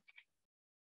tension.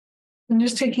 And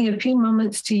just taking a few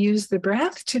moments to use the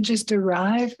breath to just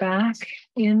arrive back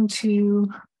into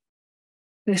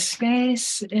the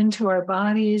space, into our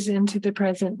bodies, into the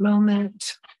present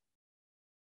moment.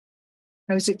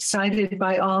 I was excited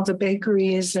by all the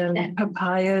bakeries and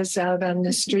papayas out on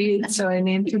the street, so I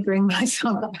need to bring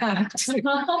myself back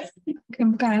to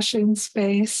compassion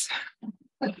space.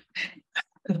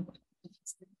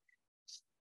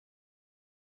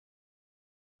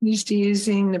 Just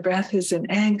using the breath as an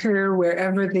anchor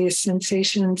wherever these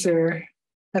sensations are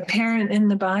apparent in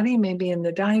the body, maybe in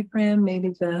the diaphragm, maybe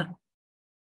the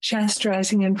chest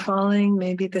rising and falling,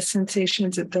 maybe the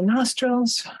sensations at the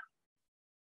nostrils.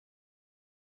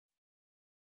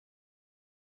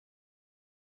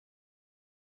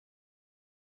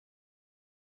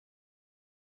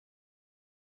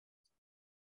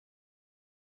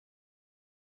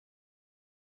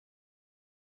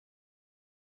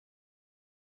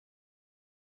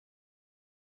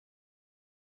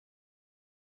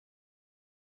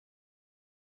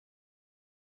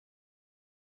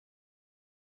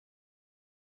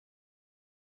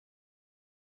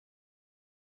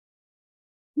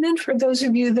 And then for those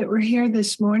of you that were here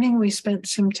this morning, we spent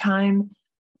some time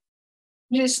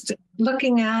just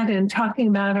looking at and talking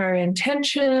about our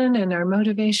intention and our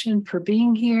motivation for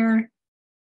being here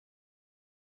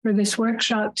for this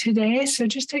workshop today. So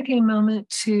just taking a moment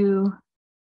to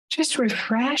just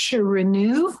refresh or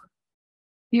renew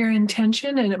your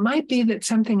intention. And it might be that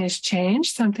something has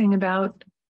changed, something about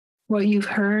what you've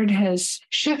heard has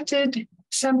shifted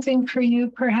something for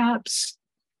you, perhaps.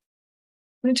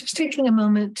 We're just taking a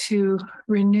moment to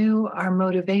renew our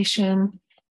motivation.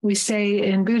 We say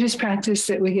in Buddhist practice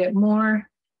that we get more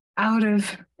out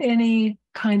of any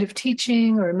kind of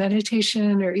teaching or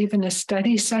meditation or even a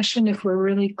study session if we're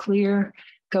really clear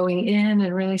going in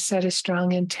and really set a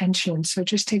strong intention. So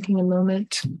just taking a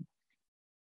moment.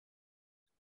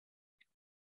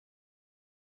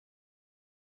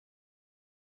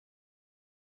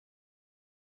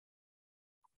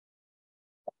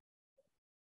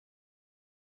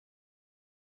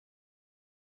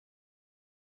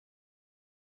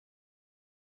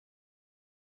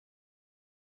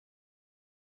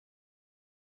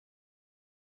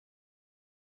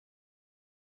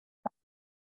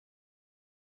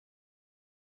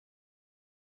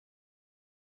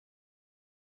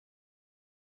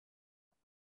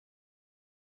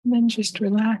 And then just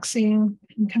relaxing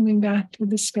and coming back to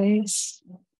the space.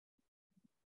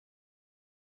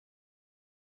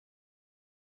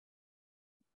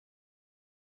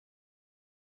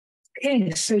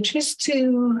 Okay, so just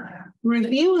to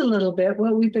review a little bit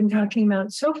what we've been talking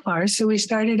about so far. So we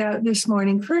started out this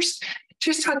morning first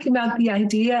just talking about the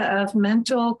idea of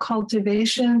mental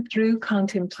cultivation through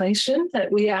contemplation,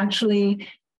 that we actually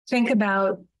think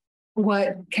about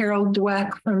what Carol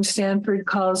Dweck from Stanford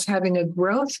calls having a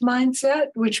growth mindset,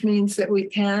 which means that we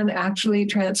can actually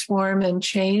transform and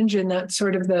change. And that's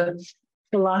sort of the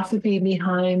philosophy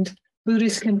behind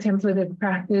Buddhist contemplative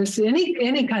practice,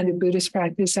 any kind of Buddhist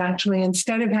practice, actually,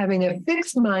 instead of having a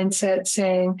fixed mindset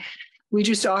saying, we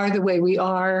just are the way we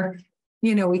are,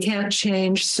 we can't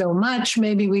change so much.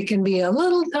 Maybe we can be a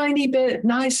little tiny bit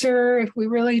nicer if we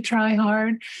really try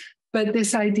hard. But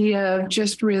this idea of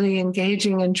just really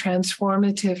engaging in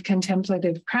transformative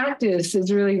contemplative practice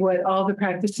is really what all the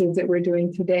practices that we're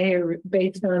doing today are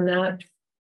based on, that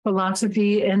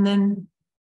philosophy. And then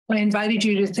I invited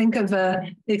you to think of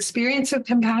an experience of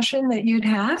compassion that you'd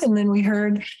had. And then we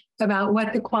heard about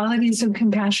what the qualities of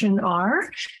compassion are.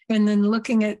 And then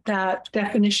looking at that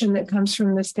definition that comes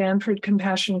from the Stanford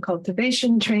Compassion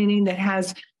Cultivation Training that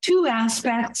has two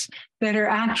aspects that are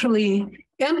actually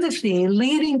empathy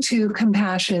leading to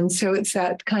compassion. So it's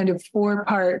that kind of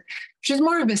 4-part, which is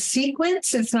more of a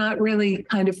sequence. It's not really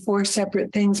kind of 4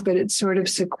 separate things, but it's sort of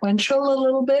sequential a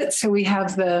little bit. So we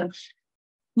have the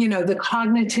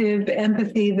cognitive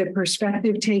empathy, the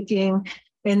perspective taking,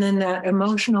 and then that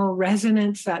emotional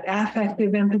resonance, that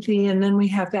affective empathy. And then we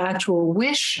have the actual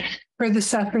wish for the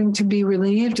suffering to be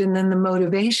relieved. And then the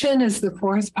motivation is the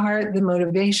 4th part, the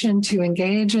motivation to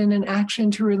engage in an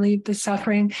action to relieve the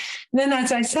suffering. And then,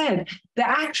 as I said, the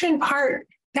action part,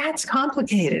 that's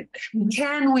complicated.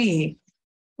 Can we,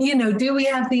 do we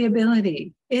have the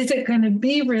ability? Is it going to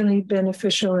be really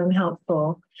beneficial and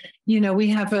helpful? We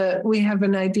have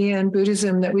an idea in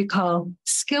Buddhism that we call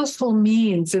skillful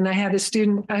means. And I had a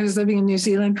student, I was living in New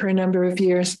Zealand for a number of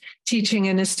years teaching,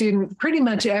 and a student pretty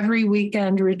much every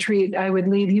weekend retreat I would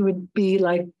lead, he would be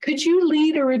like, could you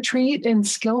lead a retreat in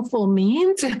skillful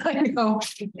means? And I go,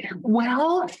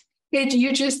 well,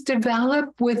 you just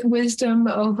develop with wisdom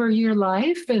over your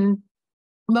life and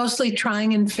mostly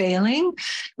trying and failing,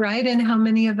 right? And how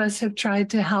many of us have tried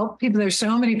to help people? There's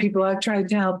so many people I've tried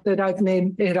to help that I've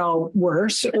made it all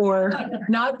worse or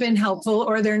not been helpful,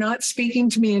 or they're not speaking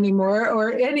to me anymore,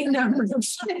 or any number of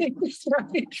things,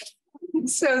 right?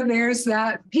 So there's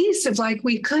that piece of like,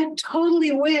 we could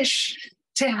totally wish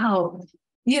to help,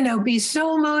 be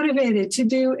so motivated to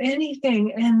do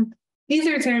anything. And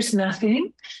either there's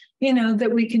nothing,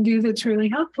 that we can do that's really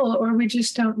helpful, or we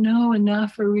just don't know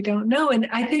enough, or we don't know. And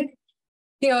I think,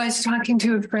 I was talking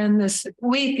to a friend this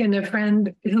week, and a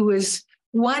friend who was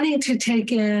wanting to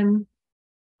take in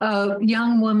a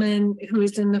young woman who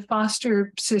is in the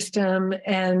foster system,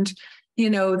 and,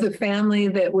 the family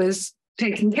that was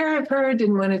taking care of her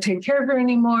didn't want to take care of her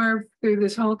anymore through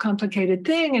this whole complicated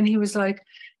thing. And he was like,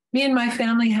 me and my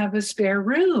family have a spare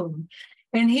room.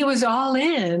 And he was all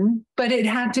in, but it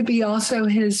had to be also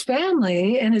his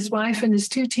family and his wife and his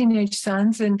 2 teenage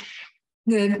sons. And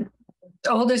the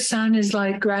oldest son is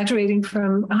like graduating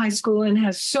from high school and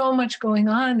has so much going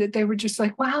on that they were just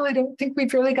like, wow, I don't think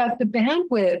we've really got the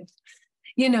bandwidth,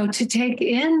 to take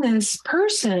in this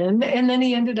person. And then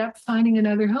he ended up finding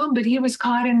another home, but he was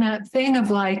caught in that thing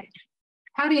of like,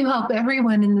 how do you help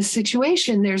everyone in this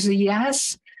situation? There's a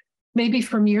yes, maybe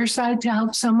from your side to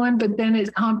help someone, but then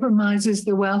it compromises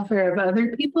the welfare of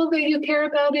other people that you care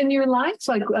about in your life.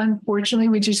 Like, unfortunately,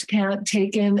 we just can't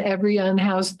take in every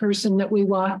unhoused person that we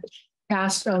walk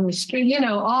past on the street,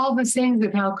 all the things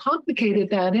of how complicated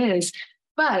that is.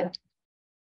 But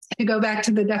to go back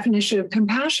to the definition of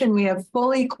compassion, we have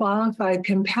fully qualified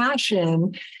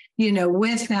compassion,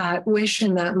 with that wish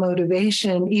and that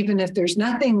motivation, even if there's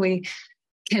nothing we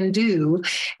can do.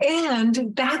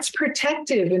 And that's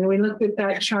protective. And we looked at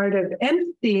that chart of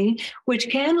empathy, which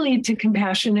can lead to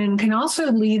compassion and can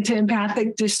also lead to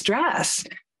empathic distress.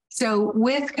 So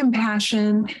with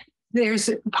compassion, there's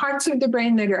parts of the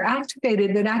brain that are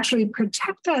activated that actually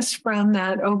protect us from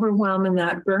that overwhelm and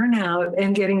that burnout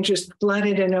and getting just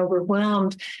flooded and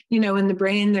overwhelmed. In the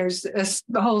brain, there's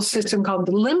a whole system called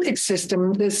the limbic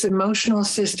system, this emotional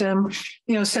system,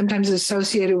 sometimes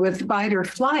associated with fight or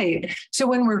flight. So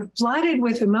when we're flooded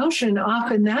with emotion,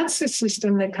 often that's the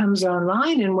system that comes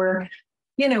online, and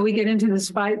we get into this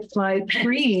fight, flight,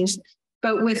 freeze.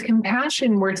 But with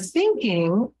compassion, we're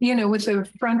thinking, with the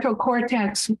frontal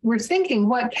cortex, we're thinking,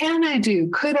 what can I do?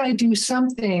 Could I do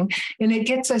something? And it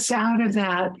gets us out of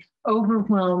that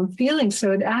overwhelmed feeling.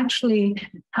 So it actually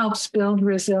helps build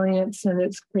resilience and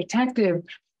it's protective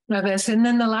of us. And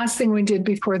then the last thing we did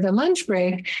before the lunch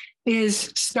break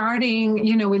is starting,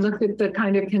 we looked at the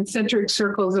kind of concentric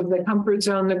circles of the comfort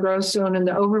zone, the growth zone, and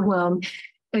the overwhelm.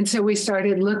 And so we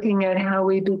started looking at how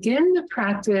we begin the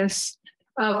practice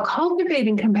of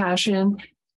cultivating compassion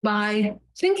by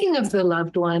thinking of the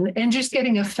loved one and just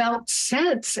getting a felt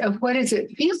sense of what does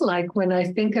it feel like when I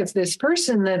think of this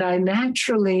person that I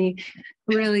naturally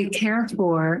really care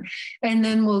for. And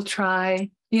then we'll try,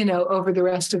 over the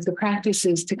rest of the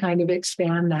practices to kind of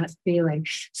expand that feeling.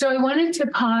 So I wanted to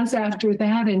pause after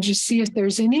that and just see if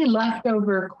there's any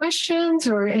leftover questions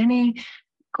or any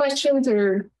questions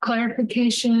or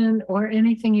clarification or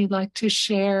anything you'd like to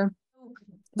share.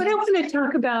 What I want to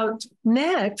talk about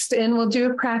next, and we'll do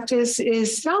a practice,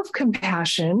 is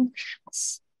self-compassion.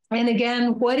 And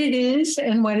again, what it is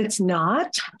and what it's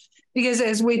not. Because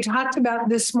as we talked about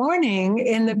this morning,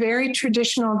 in the very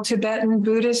traditional Tibetan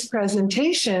Buddhist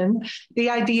presentation, the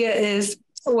idea is,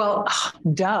 well,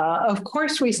 duh, of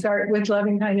course we start with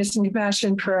loving kindness and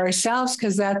compassion for ourselves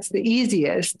because that's the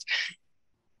easiest.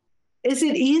 Is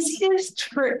it easiest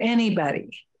for anybody?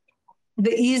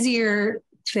 The easier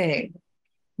thing?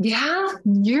 Yeah,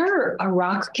 you're a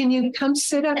rock. Can you come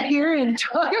sit up here and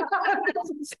talk about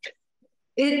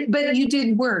it? But you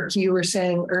did work. You were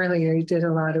saying earlier, you did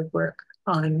a lot of work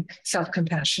on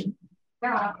self-compassion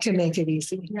to make it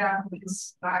easy. Yeah,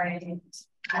 because I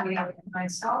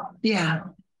myself. Yeah.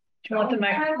 Do you want the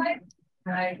mic?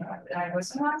 I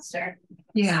was a monster.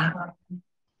 Yeah.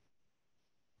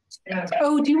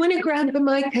 Oh, do you want to grab the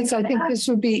mic? Because I think this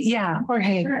would be,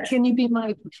 Jorge, can you be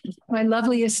my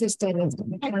lovely assistant?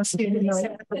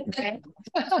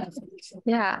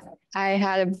 Yeah, I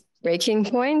had a breaking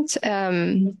point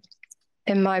in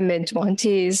my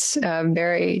mid-20s,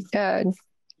 very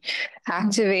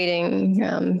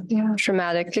activating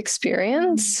traumatic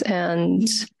experience. And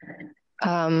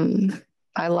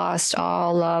I lost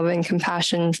all love and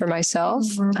compassion for myself.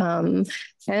 And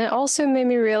it also made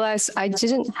me realize I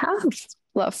didn't have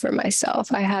love for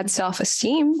myself. I had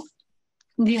self-esteem.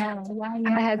 Yeah.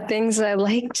 I had things I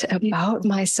liked about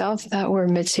myself that were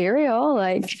material,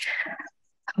 like,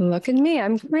 look at me,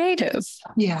 I'm creative.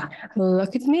 Yeah.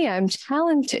 Look at me, I'm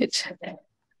talented.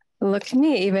 Look at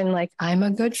me, even like I'm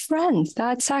a good friend.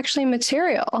 That's actually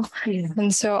material. Yeah.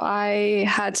 And so I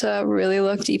had to really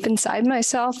look deep inside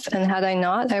myself. And had I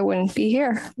not, I wouldn't be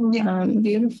here. Yeah.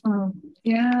 Beautiful.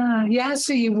 Yeah. Yeah.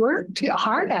 So you worked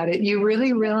hard at it. You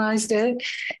really realized it.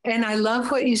 And I love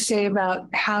what you say about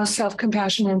how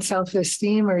self-compassion and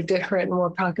self-esteem are different. And we'll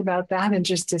talk about that in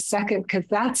just a second, because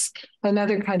that's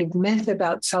another kind of myth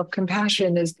about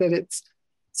self-compassion, is that it's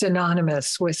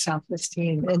synonymous with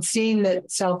self-esteem, and seeing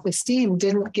that self-esteem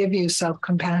didn't give you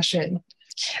self-compassion.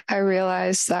 I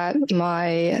realized that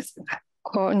my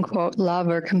quote unquote love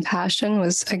or compassion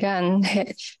was, again,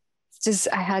 I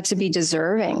had to be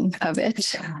deserving of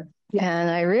it. And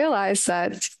I realized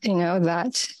that,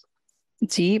 that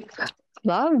deep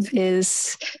love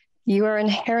is you are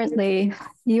inherently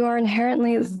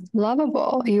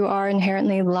lovable. You are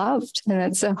inherently loved. And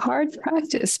it's a hard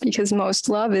practice because most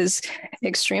love is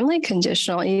extremely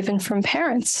conditional, even from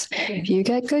parents. If you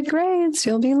get good grades,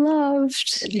 you'll be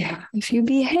loved. Yeah. If you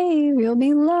behave, you'll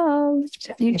be loved.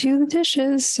 If you do the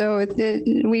dishes. So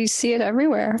we see it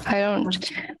everywhere. I'm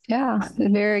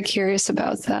very curious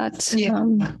about that.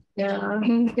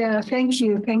 Yeah. Thank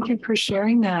you. Thank you for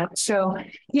sharing that. So,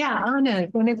 Anna,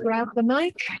 want to grab the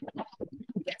mic?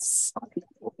 Yes.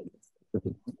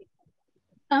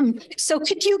 So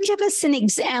could you give us an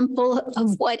example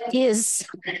of what is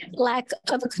lack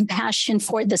of compassion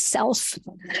for the self,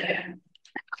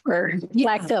 or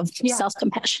lack of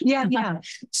self-compassion? Yeah.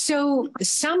 So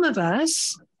some of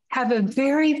us have a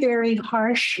very, very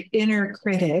harsh inner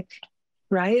critic,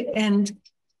 right? And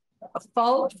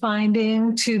fault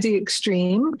finding to the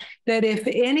extreme that if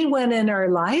anyone in our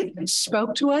life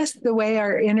spoke to us the way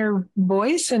our inner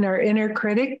voice and our inner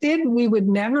critic did, we would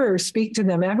never speak to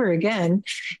them ever again.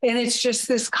 And it's just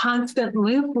this constant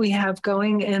loop we have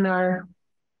going in our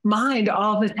mind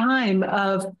all the time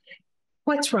of,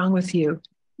 what's wrong with you?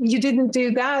 You didn't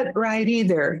do that right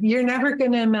either. You're never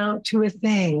going to amount to a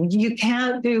thing. You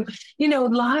can't do, a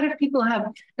lot of people have,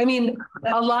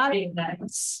 a lot.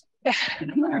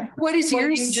 What does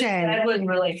yours say? I wouldn't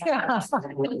really.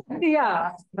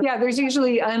 Yeah. There's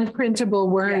usually unprintable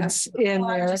words in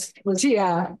there.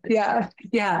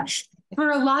 Yeah. For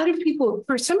a lot of people,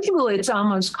 for some people, it's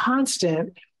almost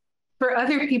constant. For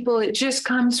other people, it just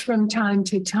comes from time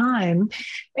to time.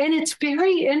 And it's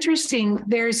very interesting.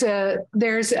 There's a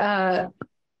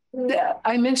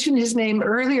I mentioned his name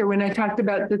earlier when I talked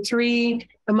about the 3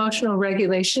 emotional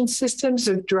regulation systems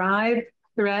of drive,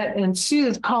 threat, and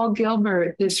soothe. Paul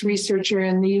Gilbert, this researcher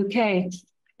in the UK,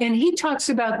 and he talks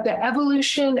about the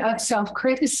evolution of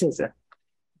self-criticism.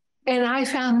 And I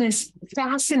found this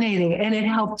fascinating, and it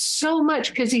helped so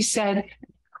much because he said,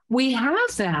 we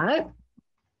have that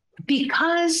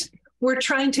because we're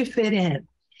trying to fit in.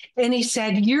 And he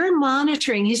said, you're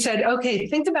monitoring. He said, okay,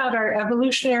 think about our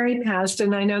evolutionary past.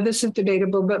 And I know this is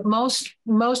debatable, but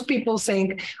most people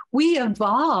think we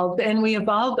evolved, and we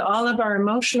evolved all of our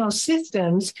emotional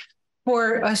systems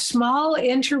for a small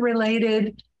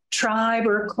interrelated tribe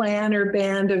or clan or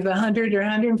band of 100 or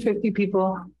 150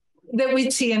 people that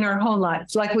we'd see in our whole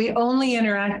lives. Like we only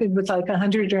interacted with like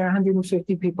 100 or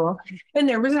 150 people. And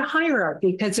there was a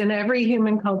hierarchy because in every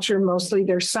human culture, mostly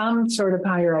there's some sort of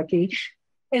hierarchy.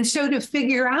 And so to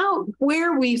figure out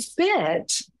where we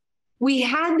fit, we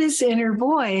had this inner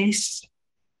voice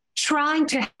trying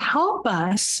to help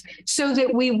us so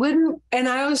that we wouldn't. And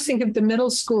I always think of the middle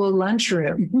school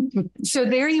lunchroom. So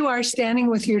there you are standing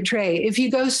with your tray. If you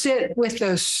go sit with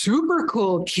those super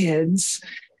cool kids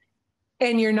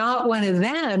and you're not one of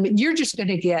them, you're just going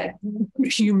to get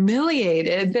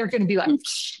humiliated. They're going to be like,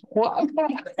 what?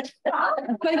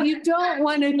 But you don't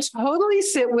want to totally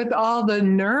sit with all the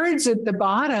nerds at the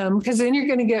bottom because then you're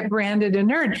going to get branded a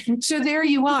nerd. So there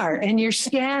you are, and you're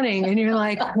scanning and you're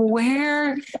like,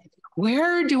 where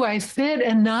do I fit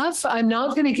enough? I'm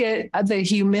not going to get the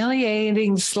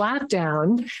humiliating slap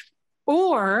down,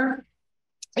 or,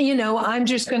 I'm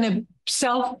just going to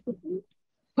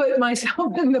put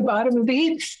myself in the bottom of the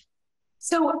heap.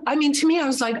 So, to me, I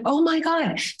was like, oh my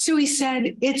God. So he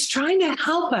said, it's trying to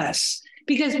help us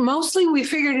because mostly we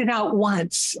figured it out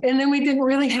once and then we didn't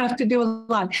really have to do a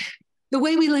lot. The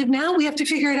way we live now, we have to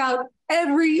figure it out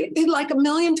like a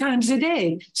million times a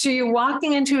day. So you're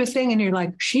walking into a thing and you're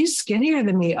like, she's skinnier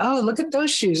than me. Oh, look at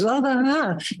those shoes.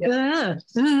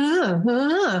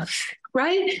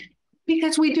 Right?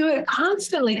 Because we do it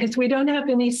constantly because we don't have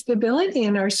any stability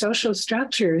in our social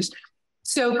structures.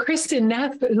 So Kristen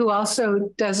Neff, who also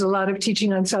does a lot of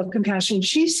teaching on self-compassion,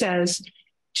 she says,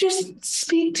 just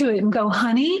speak to it and go,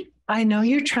 honey, I know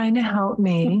you're trying to help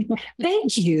me.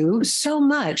 Thank you so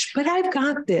much, but I've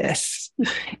got this.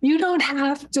 You don't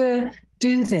have to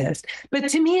do this. But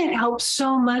to me, it helps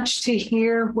so much to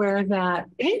hear where that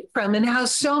came from and how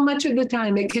so much of the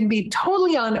time it can be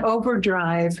totally on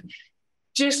overdrive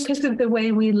just because of the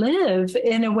way we live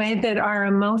in a way that our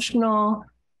emotional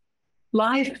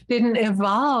life didn't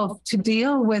evolve to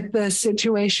deal with the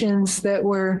situations that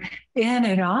we're in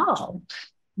at all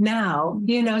now,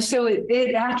 so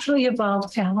it actually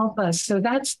evolved to help us. So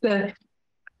that's the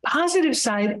positive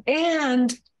side.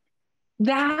 And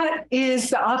that is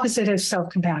the opposite of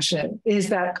self-compassion, is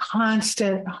that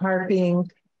constant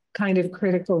harping kind of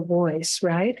critical voice,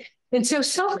 right? And so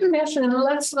self-compassion, and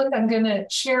let's look, I'm going to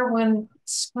share one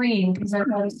screen because I've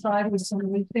got a slide with some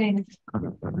of the things.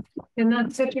 And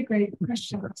that's such a great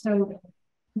question. So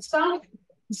some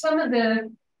of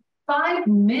the 5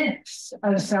 myths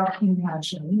of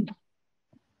self-compassion,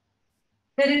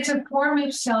 that it's a form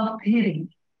of self-pity,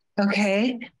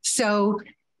 okay? So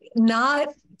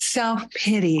not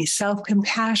self-pity,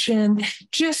 self-compassion,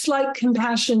 just like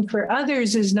compassion for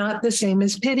others is not the same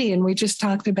as pity. And we just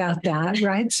talked about that,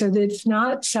 right? So that it's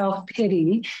not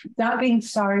self-pity, not being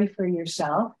sorry for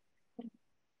yourself.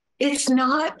 It's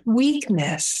not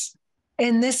weakness.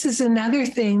 And this is another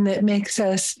thing that makes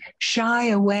us shy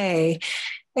away.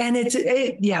 And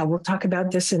we'll talk about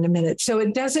this in a minute. So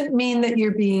it doesn't mean that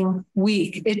you're being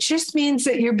weak. It just means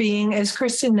that you're being, as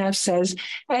Kristen Neff says,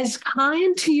 as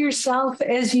kind to yourself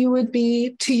as you would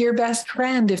be to your best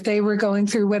friend if they were going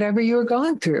through whatever you were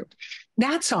going through.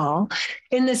 That's all.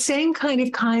 In the same kind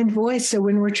of kind voice. So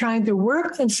when we're trying to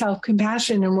work on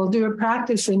self-compassion, and we'll do a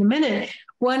practice in a minute,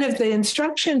 one of the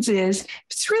instructions is,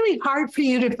 it's really hard for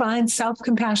you to find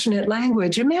self-compassionate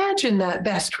language. Imagine that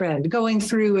best friend going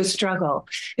through a struggle.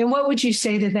 And what would you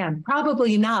say to them?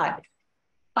 Probably not.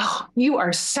 Oh, you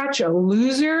are such a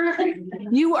loser.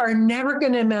 You are never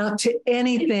going to amount to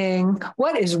anything.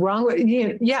 What is wrong with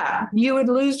you? Yeah, you would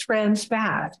lose friends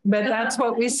fast. But that's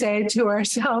what we say to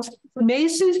ourselves.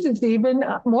 Macy's is even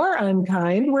more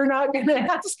unkind. We're not going to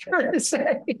ask her to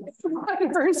say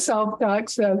her self-talk.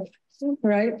 So,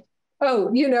 right?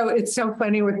 Oh, it's so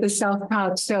funny with the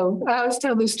self-talk. So I always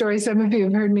tell this story. Some of you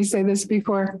have heard me say this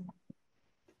before.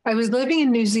 I was living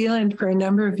in New Zealand for a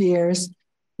number of years.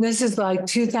 This is like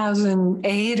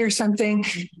 2008 or something.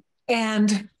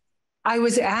 And I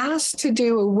was asked to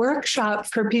do a workshop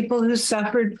for people who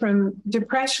suffered from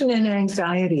depression and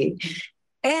anxiety.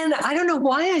 And I don't know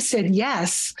why I said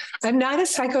yes. I'm not a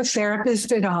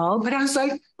psychotherapist at all, but I was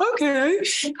like, okay.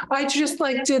 I just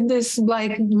like did this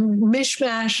like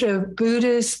mishmash of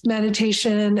Buddhist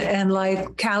meditation and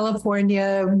like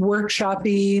California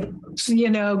workshopy,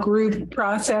 group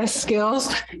process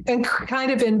skills, and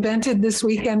kind of invented this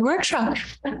weekend workshop.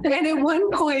 And at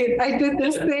one point I did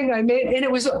this thing and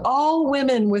it was all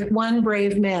women with one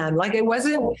brave man. Like it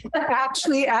wasn't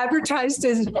actually advertised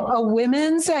as a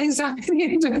women's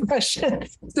anxiety and depression.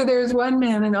 So there's one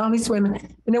man and all these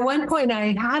women. And at one point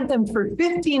I had them for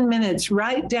 15 minutes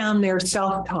write down their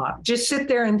self-talk. Just sit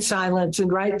there in silence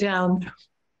and write down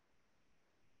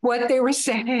what they were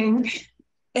saying.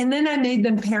 And then I made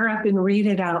them pair up and read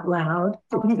it out loud.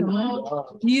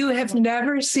 You have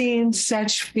never seen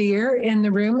such fear in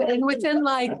the room. And within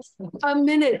like a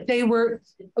minute, they were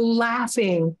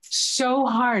laughing so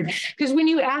hard. Because when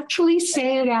you actually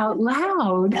say it out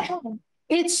loud,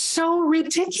 it's so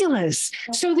ridiculous.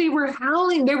 So they were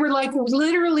howling. They were like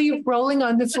literally rolling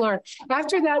on the floor.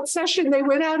 After that session, they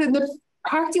went out in the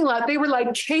parking lot. They were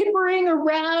like capering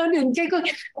around and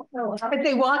giggling. But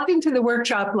they walked into the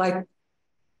workshop like,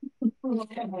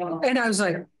 and I was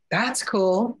like, that's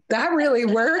cool. That really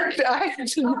worked. I had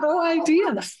no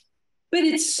idea. But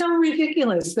it's so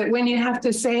ridiculous that when you have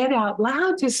to say it out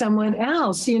loud to someone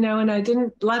else, and I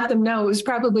didn't let them know. It was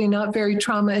probably not very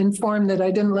trauma informed that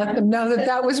I didn't let them know that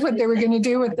that was what they were going to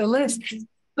do with the list.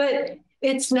 But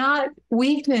it's not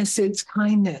weakness, it's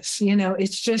kindness.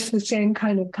 It's just the same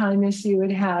kind of kindness you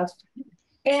would have.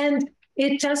 And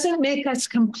it doesn't make us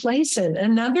complacent.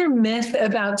 Another myth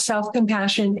about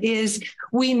self-compassion is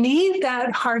we need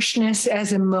that harshness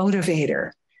as a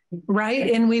motivator,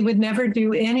 right? And we would never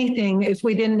do anything if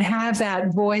we didn't have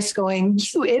that voice going,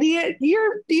 you idiot,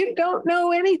 you don't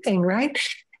know anything, right?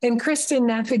 And Kristen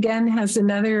Neff again has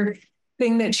another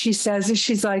thing that she says is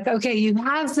she's like, okay, you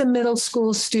have the middle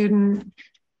school student,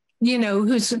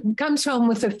 who comes home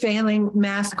with a failing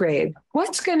math grade.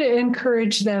 What's going to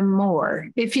encourage them more?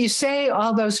 If you say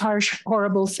all those harsh,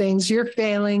 horrible things, you're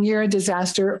failing, you're a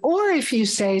disaster, or if you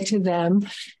say to them,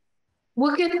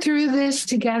 we'll get through this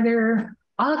together,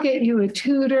 I'll get you a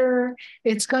tutor,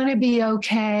 it's going to be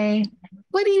okay.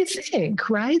 What do you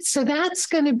think, right? So that's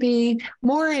going to be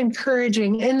more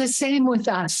encouraging, and the same with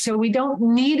us. So we don't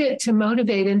need it to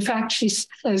motivate. In fact, she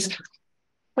says,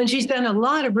 and she's done a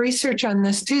lot of research on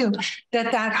this too,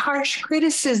 that harsh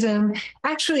criticism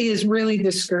actually is really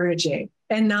discouraging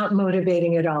and not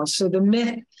motivating at all. So the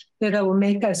myth that it will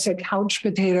make us a couch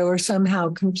potato or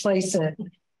somehow complacent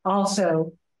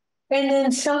also. And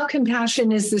then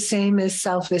self-compassion is the same as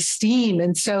self-esteem.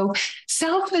 And so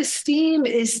self-esteem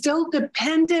is still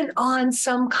dependent on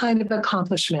some kind of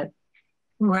accomplishment,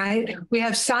 right? We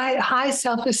have high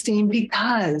self-esteem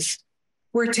because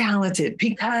we're talented,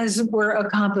 because we're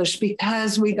accomplished,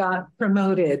 because we got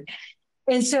promoted.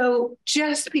 And so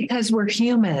just because we're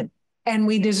human and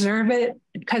we deserve it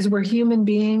because we're human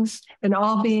beings and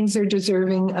all beings are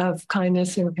deserving of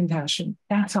kindness and compassion,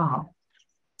 that's all.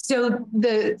 So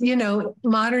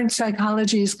modern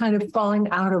psychology is kind of falling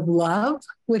out of love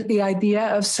with the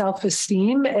idea of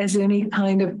self-esteem as any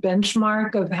kind of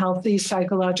benchmark of healthy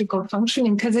psychological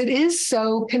functioning, because it is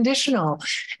so conditional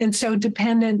and so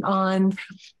dependent on,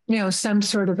 some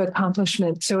sort of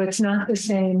accomplishment. So it's not the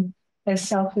same as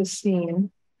self-esteem.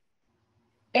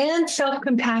 And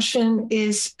self-compassion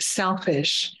is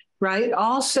selfish, right?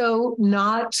 Also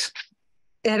not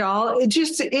at all. It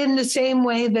just in the same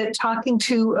way that talking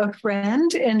to a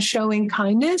friend and showing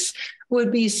kindness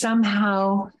would be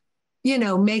somehow,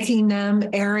 making them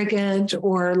arrogant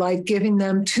or like giving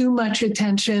them too much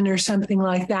attention or something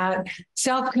like that.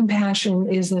 Self-compassion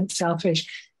isn't selfish.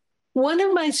 One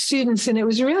of my students, and it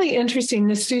was really interesting,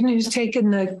 the student who's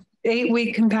taken the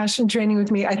 8-week compassion training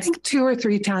with me, I think 2 or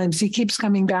 3 times, he keeps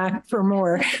coming back for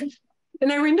more.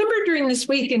 And I remember during this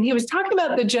week, and he was talking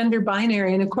about the gender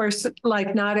binary. And of course,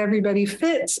 like not everybody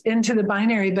fits into the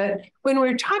binary. But when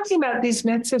we're talking about these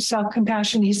myths of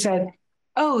self-compassion, he said,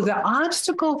 oh, the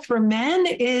obstacle for men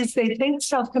is they think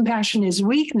self-compassion is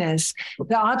weakness.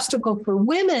 The obstacle for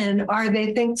women are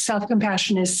they think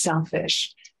self-compassion is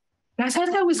selfish. And I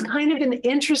thought that was kind of an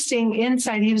interesting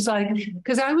insight. He was like,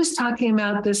 because I was talking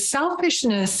about the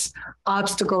selfishness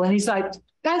obstacle. And he's like,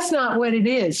 that's not what it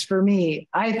is for me.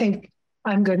 I think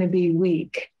I'm going to be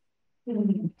weak.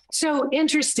 So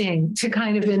interesting to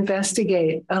kind of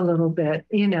investigate a little bit,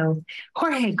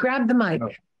 Jorge, grab the mic.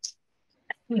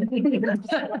 Even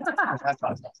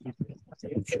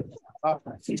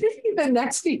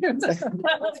next to you.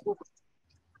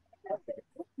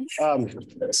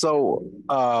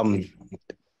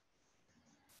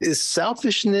 Is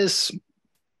selfishness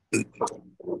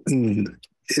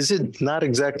is it not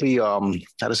exactly how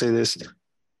to say this?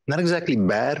 Not exactly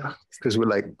bad, because we're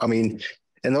like, I mean,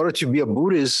 in order to be a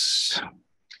Buddhist,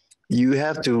 you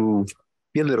have to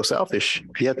be a little selfish.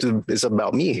 You have to, it's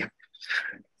about me.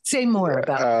 Say more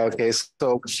about okay,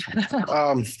 so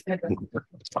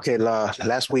okay,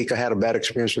 last week I had a bad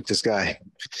experience with this guy.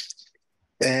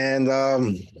 And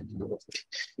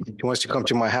he wants to come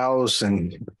to my house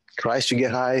and tries to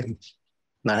get high.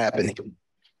 Not happening.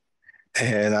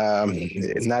 And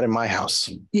not in my house.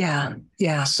 Yeah,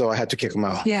 yeah. So I had to kick him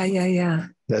out. Yeah.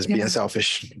 That's being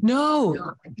selfish.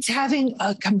 No, it's having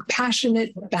a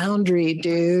compassionate boundary,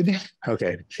 dude.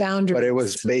 Okay. Boundary. But it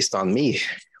was based on me.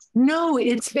 No,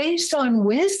 it's based on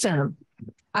wisdom,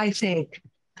 I think.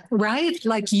 Right?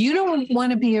 Like you don't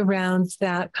want to be around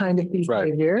that kind of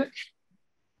behavior. Right.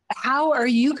 How are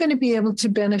you going to be able to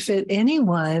benefit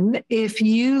anyone if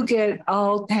you get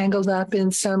all tangled up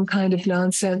in some kind of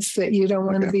nonsense that you don't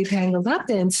want to be tangled up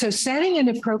in? So setting an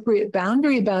appropriate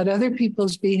boundary about other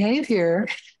people's behavior,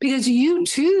 because you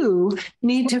too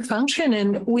need to function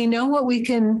and we know what we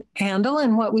can handle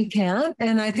and what we can't.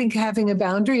 And I think having a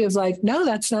boundary of like, no,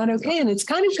 that's not okay. And it's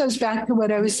kind of goes back to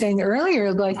what I was saying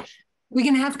earlier, like, we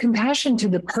can have compassion to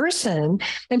the person.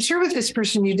 I'm sure with this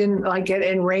person, you didn't like get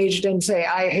enraged and say,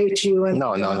 I hate you and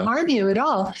no. harm you at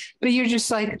all. But you're just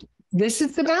like, this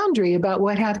is the boundary about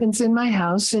what happens in my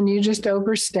house. And you just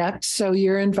overstepped. So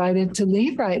you're invited to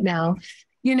leave right now.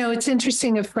 You know, it's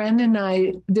interesting. A friend and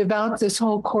I developed this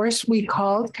whole course we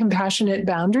called Compassionate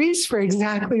Boundaries for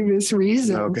exactly this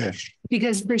reason. Okay.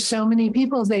 Because for so many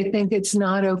people, they think it's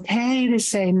not okay to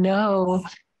say no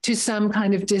to some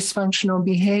kind of dysfunctional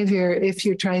behavior if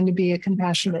you're trying to be a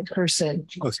compassionate person.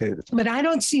 Okay. But I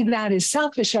don't see that as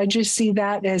selfish. I just see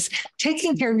that as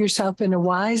taking care of yourself in a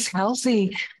wise,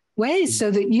 healthy way so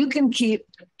that you can keep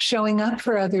showing up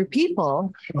for other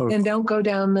people and don't go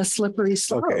down the slippery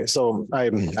slope. Okay. So I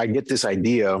get this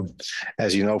idea,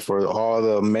 as you know, for all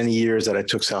the many years that I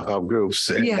took self-help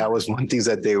groups. And that was one thing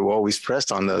that they were always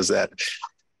pressed on us, that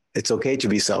it's okay to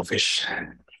be selfish.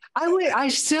 I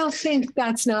still think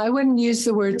I wouldn't use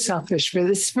the word selfish for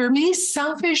this. For me,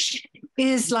 selfish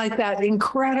is like that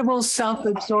incredible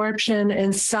self-absorption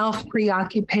and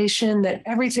self-preoccupation that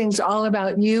everything's all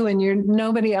about you and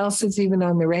nobody else is even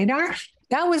on the radar.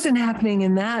 That wasn't happening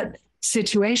in that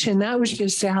situation. That was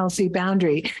just a healthy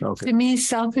boundary. Okay. To me,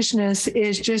 selfishness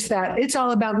is just that it's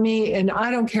all about me and I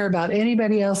don't care about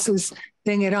anybody else's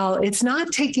thing at all. It's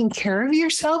not taking care of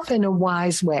yourself in a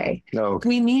wise way. No. Okay.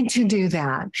 We need to do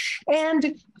that.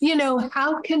 And, you know,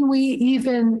 how can we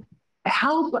even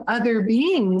help other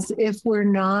beings if we're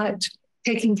not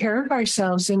taking care of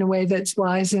ourselves in a way that's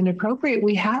wise and appropriate?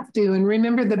 We have to. And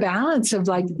remember the balance of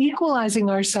like equalizing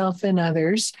ourselves and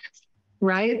others.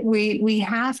 Right? We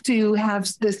have to have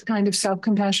this kind of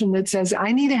self-compassion that says,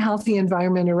 I need a healthy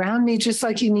environment around me, just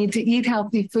like you need to eat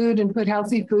healthy food and put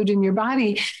healthy food in your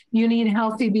body. You need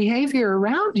healthy behavior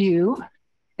around you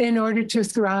in order to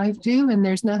thrive too. And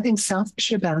there's nothing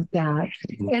selfish about that.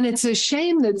 And it's a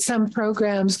shame that some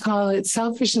programs call it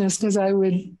selfishness, because I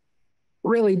would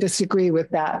really disagree with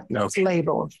that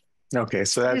label. Okay,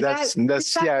 so that's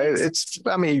it's.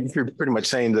 I mean, you're pretty much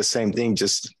saying the same thing.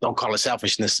 Just don't call it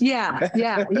selfishness. Yeah.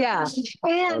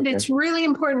 And it's really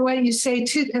important what you say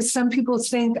too, because some people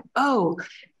think, oh,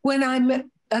 when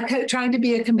I'm trying to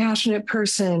be a compassionate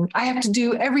person, I have to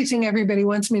do everything everybody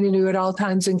wants me to do at all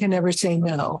times and can never say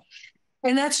no.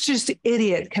 And that's just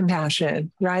idiot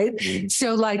compassion, right? Mm-hmm.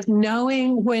 So like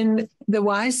knowing when the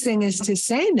wise thing is to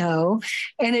say no,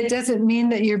 and it doesn't mean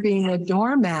that you're being a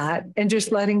doormat and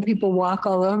just letting people walk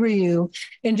all over you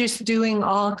and just doing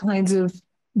all kinds of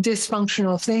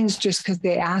dysfunctional things just because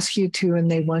they ask you to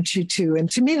and they want you to. And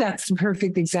to me, that's the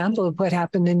perfect example of what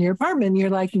happened in your apartment.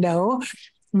 You're like, no,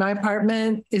 my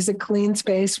apartment is a clean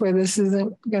space where this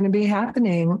isn't going to be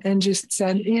happening. And just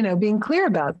said, you know, being clear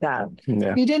about that.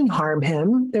 Yeah. You didn't harm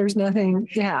him. There's nothing.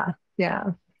 Yeah.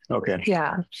 Okay.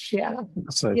 Yeah.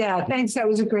 So, thanks. That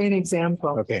was a great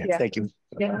example. Okay. Yeah. Thank you.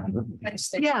 Yeah.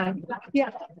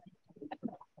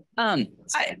 I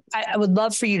would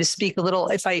love for you to speak a little,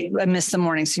 if I missed the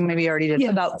morning, so you maybe already did,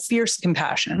 about fierce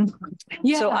compassion.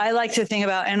 Yeah. So I like to think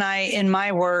about, and in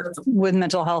my work with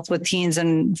mental health with teens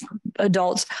and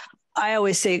adults, I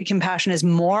always say compassion is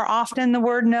more often the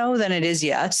word no than it is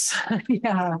yes.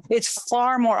 Yeah. It's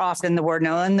far more often the word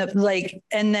no. And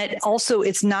that also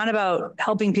it's not about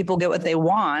helping people get what they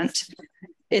want.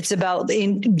 It's about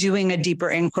doing a deeper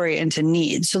inquiry into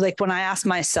needs. So like when I ask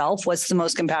myself, what's the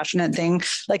most compassionate thing?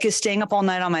 Like, is staying up all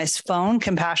night on my phone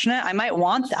compassionate? I might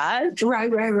want that.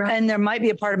 Right. And there might be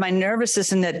a part of my nervous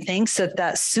system that thinks that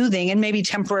that's soothing, and maybe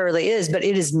temporarily is, but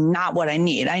it is not what I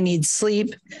need. I need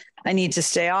sleep. I need to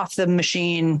stay off the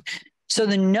machine. So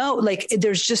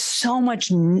there's just so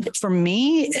much for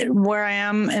me where I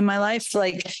am in my life.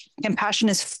 Like, compassion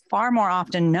is far more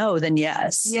often no than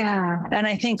yes. Yeah. And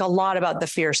I think a lot about the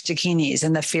fierce dakinis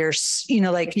and the fierce,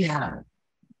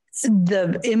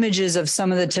 the images of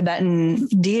some of the Tibetan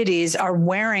deities are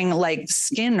wearing like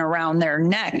skin around their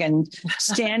neck and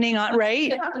standing on,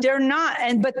 right? They're not,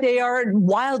 but they are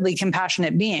wildly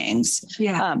compassionate beings.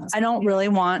 Yeah. I don't really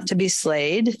want to be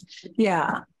slayed.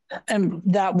 Yeah. And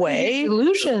that way.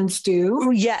 Delusions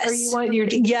do. Yes. Or you want your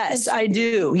yes, I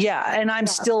do. Yeah. And I'm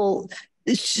still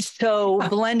so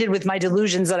blended with my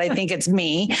delusions that I think it's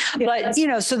me. But,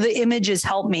 so the images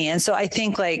help me. And so I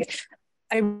think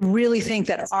I really think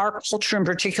that our culture in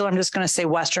particular, I'm just going to say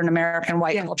Western American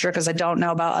white culture, because I don't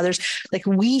know about others. Like,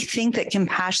 we think that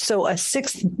compassion. So a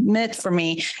sixth myth for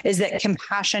me is that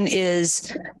compassion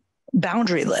is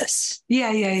boundaryless.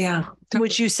 Yeah.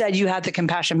 Which you said you had the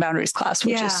compassion boundaries class,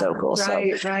 which is so cool.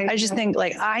 Right, so I just think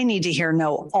I need to hear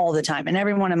no all the time. And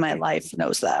everyone in my life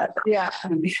knows that. Yeah.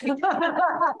 And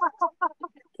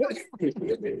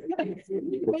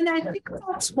I think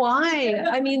that's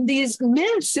why, these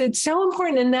myths, it's so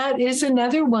important. And that is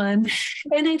another one.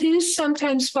 And it is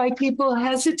sometimes why people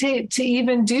hesitate to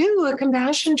even do a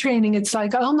compassion training. It's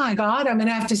like, oh my God, I'm going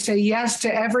to have to say yes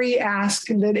to every ask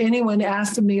that anyone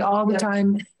asks of me all the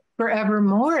time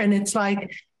forevermore. And it's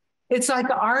like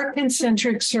our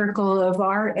concentric circle of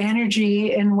our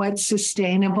energy and what's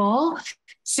sustainable.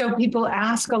 So people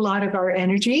ask a lot of our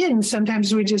energy, and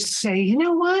sometimes we just say, you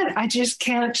know what, I just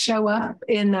can't show up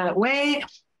in that way,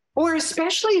 or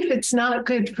especially if it's not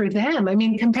good for them.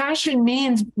 Compassion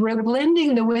means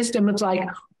blending the wisdom of like,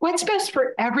 what's best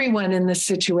for everyone in this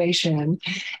situation,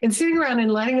 and sitting around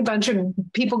and letting a bunch of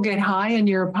people get high in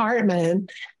your apartment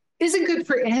isn't good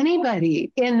for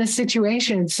anybody in the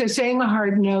situation. So saying a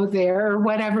hard no there, or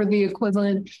whatever the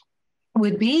equivalent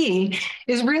would be,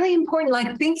 is really important.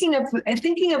 Like thinking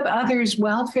of others'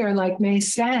 welfare, like May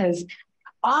says,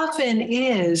 often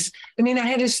is. I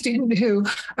had a student who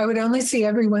I would only see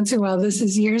every once in a while. This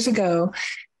is years ago,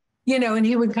 and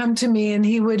he would come to me and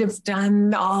he would have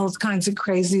done all kinds of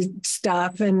crazy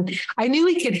stuff. And I knew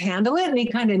he could handle it and he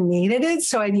kind of needed it.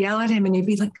 So I'd yell at him and he'd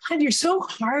be like, God, you're so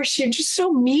harsh. You're just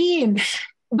so mean.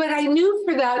 But I knew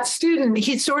for that student,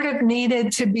 he sort of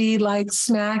needed to be like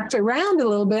smacked around a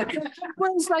little bit.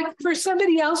 Whereas like for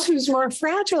somebody else who's more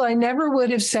fragile, I never would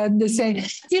have said the same,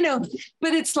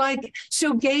 but it's like,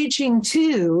 so gauging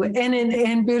too. And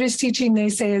in Buddhist teaching, they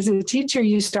say as a teacher,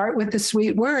 you start with the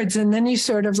sweet words and then you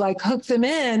sort of like hook them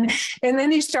in and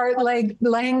then you start like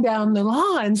laying down the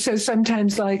law. And so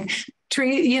sometimes like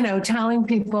telling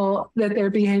people that their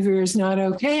behavior is not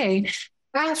okay.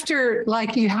 After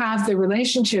like you have the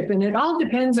relationship, and it all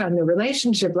depends on the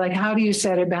relationship. Like, how do you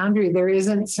set a boundary? There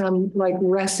isn't some like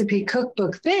recipe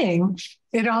cookbook thing.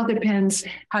 It all depends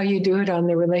how you do it on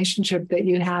the relationship that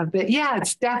you have. But yeah,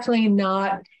 it's definitely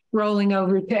not rolling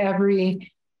over to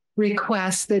every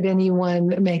request that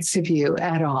anyone makes of you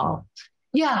at all.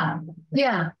 Yeah.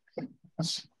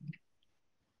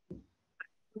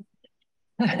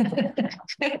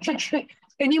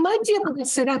 And you might be able to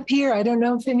sit up here. I don't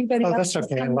know if anybody else.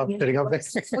 That's okay. I love sitting up there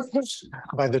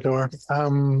by the door.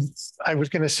 I was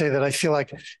going to say that I feel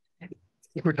like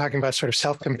we're talking about sort of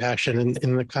self-compassion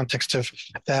in the context of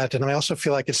that. And I also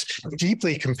feel like it's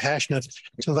deeply compassionate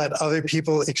to let other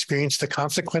people experience the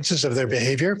consequences of their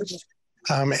behavior.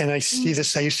 And I see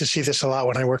this, I used to see this a lot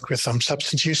when I worked with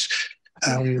substance use.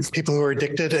 People who are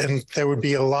addicted, and there would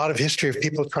be a lot of history of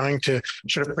people trying to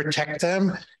sort of protect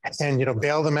them and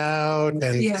bail them out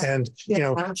and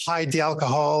hide the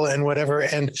alcohol and whatever,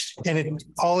 and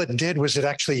all it did was it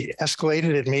actually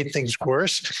escalated. It made things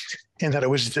worse, and that it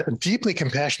was a deeply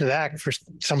compassionate act for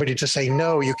somebody to say,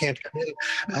 no, you can't come in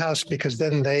the house, because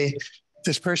then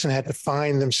this person had to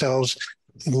find themselves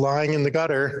lying in the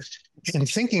gutter and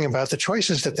thinking about the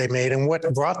choices that they made and what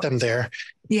brought them there,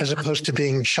 as opposed to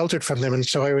being sheltered from them. And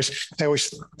so I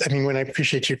when I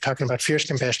appreciate you talking about fierce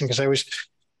compassion, because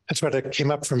that's what it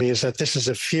came up for me, is that this is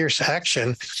a fierce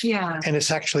action. Yeah. And it's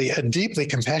actually a deeply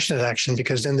compassionate action,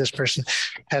 because then this person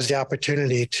has the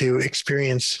opportunity to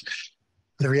experience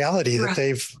the reality that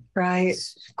they've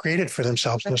created for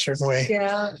themselves in a certain way.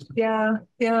 Yeah.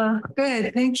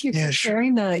 Good. Thank you for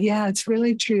sharing that. Yeah, it's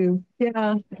really true.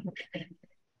 Yeah.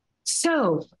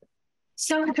 So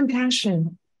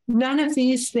self-compassion, none of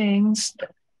these things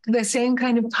the same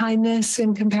kind of kindness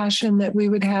and compassion that we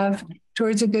would have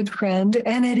towards a good friend.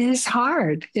 And it is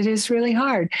hard. It is really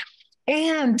hard.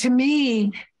 And to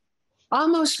me,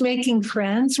 almost making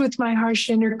friends with my harsh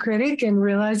inner critic and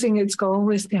realizing its goal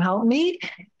was to help me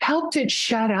helped it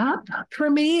shut up for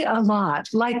me a lot.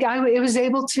 Like it was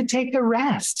able to take a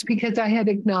rest because I had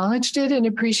acknowledged it and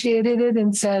appreciated it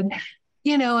and said,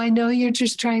 you know, I know you're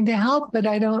just trying to help, but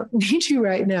I don't need you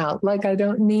right now. Like I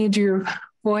don't need your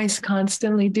voice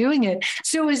constantly doing it.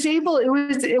 So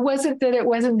it wasn't that it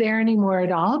wasn't there anymore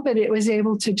at all, but it was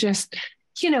able to just,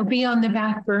 you know, be on the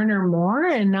back burner more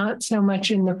and not so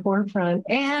much in the forefront.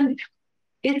 And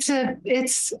it's a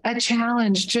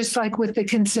challenge, just like with the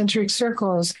concentric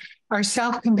circles. Our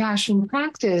self-compassion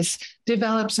practice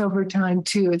develops over time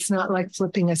too. It's not like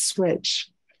flipping a switch.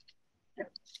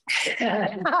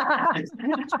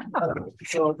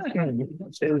 So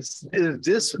is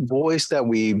this voice that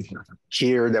we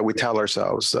hear, that we tell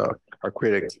ourselves, our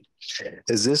critic,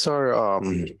 is this our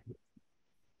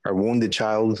wounded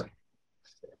child?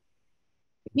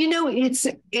 You know,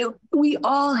 we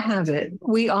all have it.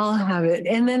 We all have it.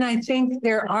 And then I think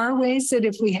there are ways that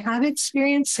if we have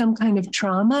experienced some kind of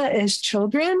trauma as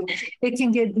children, it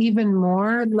can get even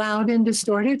more loud and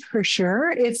distorted for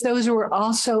sure. If those were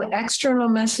also external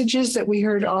messages that we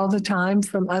heard all the time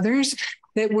from others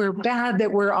that were bad,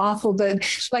 that were awful, that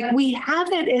like we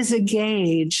have it as a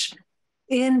gauge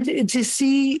and to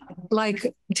see,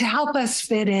 like, to help us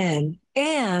fit in.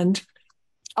 And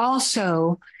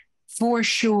also, for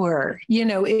sure, you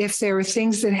know, if there were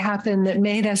things that happened that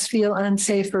made us feel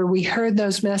unsafe, or we heard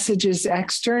those messages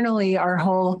externally our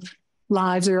whole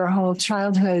lives or our whole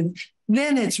childhood,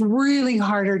 then it's really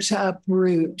harder to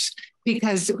uproot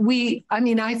because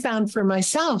I found for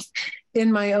myself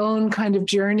in my own kind of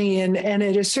journey. And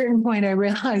at a certain point, I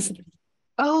realized,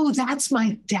 oh, that's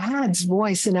my dad's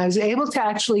voice. And I was able to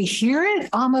actually hear it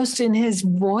almost in his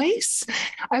voice.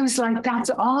 I was like, that's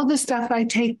all the stuff I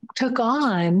took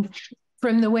on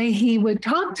from the way he would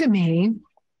talk to me.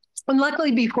 And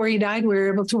luckily, before he died, we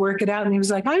were able to work it out. And he was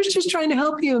like, I was just trying to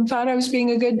help you and thought I was being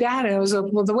a good dad. And I was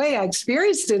like, well, the way I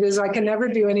experienced it is I can never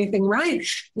do anything right.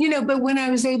 You know, but when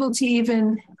I was able to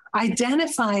even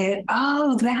identify it,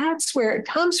 oh, that's where it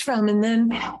comes from, and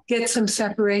then get some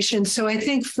separation. So I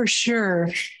think for sure,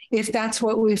 if that's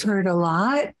what we've heard a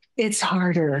lot, it's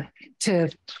harder to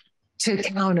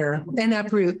counter and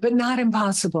uproot, but not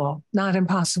impossible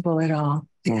at all.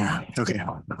 Yeah. Okay.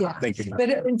 Yeah. Thank you. But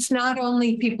it's not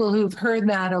only people who've heard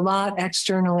that a lot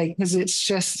externally, because it's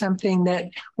just something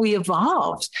that we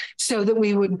evolved so that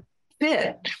we would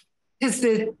fit. Because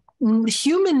the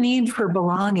human need for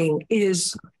belonging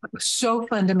is so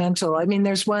fundamental. I mean,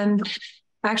 there's one,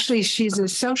 actually, she's a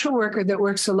social worker that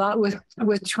works a lot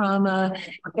with trauma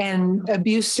and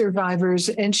abuse survivors.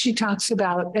 And she talks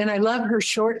about, and I love her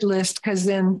short list, because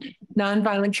in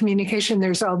nonviolent communication,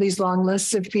 there's all these long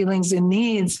lists of feelings and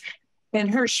needs.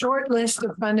 And her short list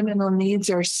of fundamental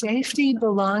needs are safety,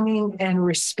 belonging, and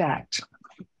respect.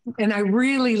 And I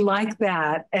really like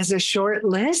that as a short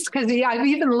list, because I've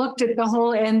even looked at the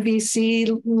whole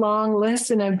NVC long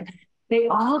list, and they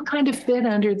all kind of fit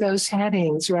under those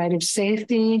headings, right? Of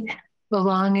safety,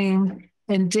 belonging,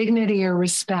 and dignity or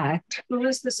respect. Who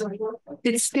is this?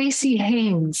 It's Stacey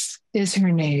Haynes is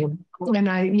her name. And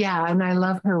I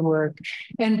love her work.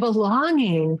 And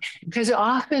belonging, because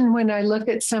often when I look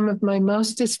at some of my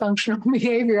most dysfunctional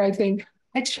behavior, I think,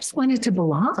 I just wanted to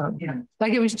belong. Yeah.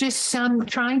 Like it was just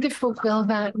trying to fulfill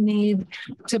that need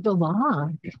to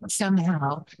belong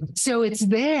somehow. So it's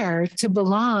there to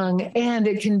belong. And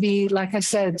it can be, like I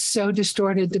said, so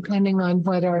distorted depending on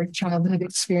what our childhood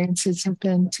experiences have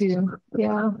been too.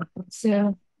 Yeah.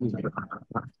 Yeah.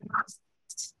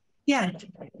 Yeah.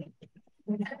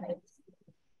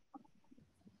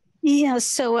 Yeah,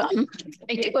 so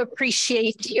I do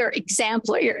appreciate your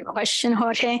example or your question,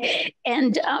 Jorge.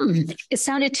 And it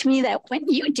sounded to me that when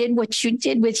you did what you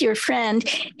did with your friend,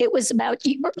 it was about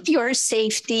your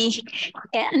safety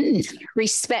and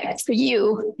respect for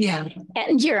you, yeah,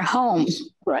 and your home,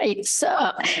 right? So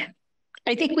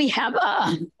I think we have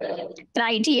an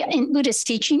idea in Buddhist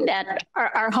teaching that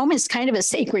our home is kind of a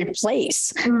sacred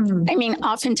place. I mean,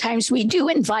 oftentimes we do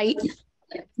invite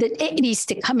the deities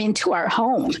to come into our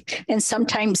home, and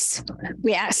sometimes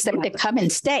we ask them to come and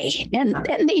stay, and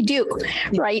they do,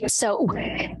 right? So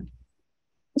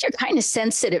you're kind of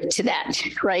sensitive to that,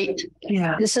 right?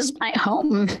 Yeah. This is my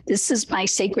home. This is my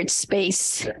sacred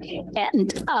space,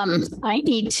 and I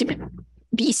need to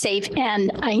be safe,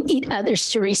 and I need others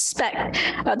to respect.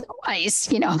 Otherwise,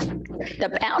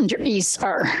 the boundaries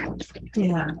are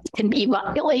can be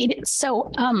violated.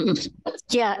 So,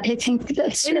 yeah, I think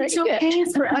that's and it's okay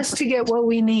for us to get what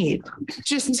we need.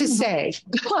 Just to say,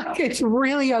 like, it's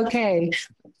really okay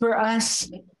for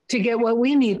us to get what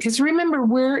we need. Because remember,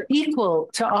 we're equal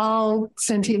to all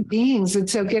sentient beings. And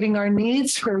so getting our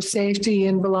needs for safety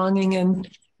and belonging and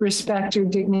respect or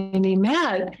dignity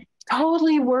met,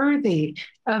 totally worthy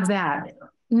of that.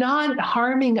 Not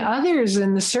harming others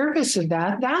in the service of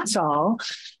that. That's all.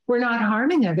 We're not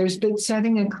harming others, but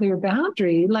setting a clear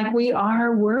boundary. Like, we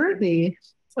are worthy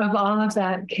of all of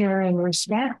that care and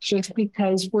respect just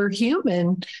because we're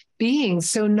human beings.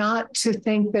 So not to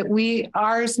think that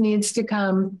ours needs to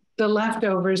come the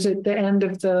leftovers at the end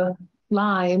of the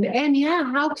line. And yeah,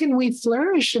 how can we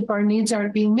flourish if our needs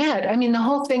aren't being met? I mean, the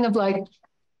whole thing of like,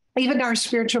 even our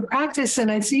spiritual practice,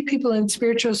 and I see people in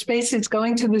spiritual spaces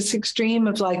going to this extreme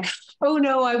of like, oh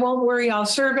no, I won't worry, I'll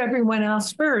serve everyone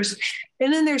else first.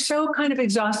 And then they're so kind of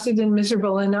exhausted and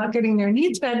miserable and not getting their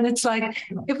needs met. And it's like,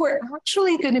 if we're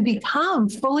actually going to become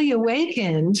fully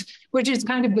awakened, which is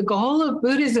kind of the goal of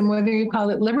Buddhism, whether you call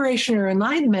it liberation or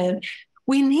enlightenment,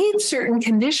 we need certain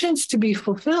conditions to be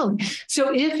fulfilled.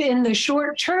 So if in the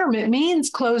short term, it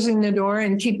means closing the door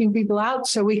and keeping people out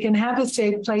so we can have a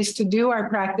safe place to do our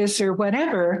practice or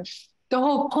whatever, the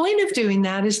whole point of doing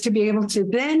that is to be able to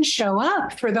then show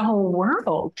up for the whole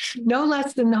world, no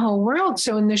less than the whole world.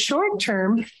 So in the short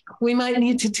term, we might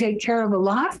need to take care of a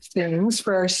lot of things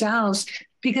for ourselves,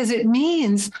 because it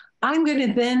means I'm going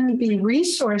to then be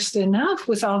resourced enough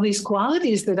with all these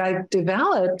qualities that I've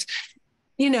developed,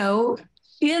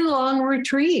 in long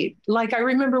retreat. Like, I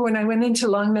remember when I went into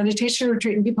long meditation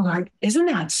retreat and people were like, isn't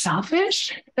that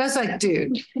selfish? I was like,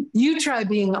 dude, you try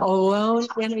being alone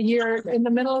in a year in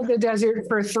the middle of the desert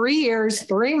for 3 years,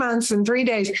 3 months and 3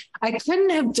 days. I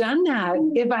couldn't have done that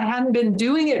if I hadn't been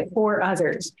doing it for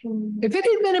others. If it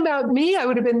had been about me, I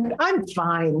would have been, I'm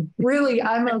fine. Really,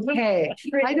 I'm okay.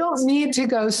 I don't need to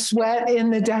go sweat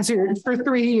in the desert for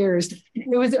 3 years.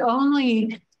 It was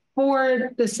only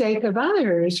for the sake of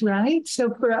others, right?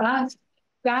 So for us,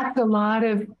 that's a lot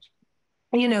of,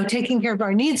 taking care of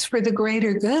our needs for the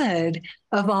greater good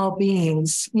of all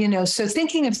beings, so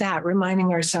thinking of that,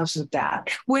 reminding ourselves of that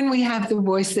when we have the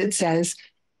voice that says,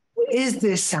 is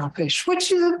this selfish?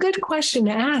 Which is a good question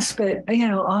to ask, but,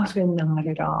 often not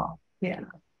at all. Yeah.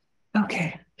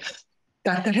 Okay.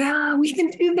 We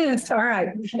can do this. All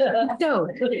right. So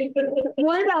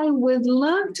what I would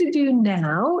love to do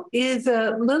now is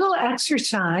a little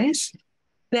exercise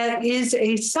that is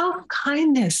a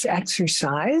self-kindness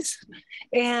exercise.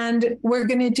 And we're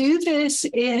going to do this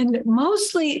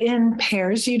mostly in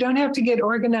pairs. You don't have to get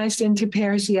organized into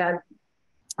pairs yet.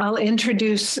 I'll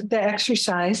introduce the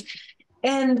exercise.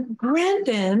 And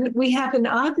Brendan, we have an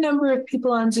odd number of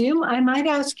people on Zoom. I might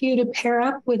ask you to pair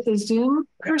up with a Zoom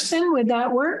person. Would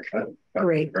that work?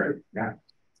 Great. Yeah.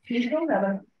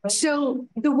 So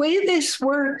the way this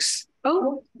works,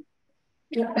 no,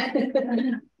 you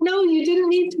didn't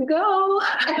need to go.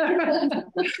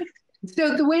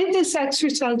 So the way this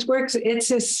exercise works,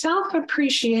 it's a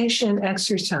self-appreciation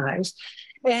exercise.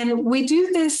 And we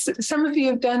do this, some of you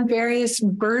have done various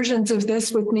versions of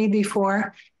this with me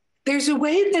before. There's a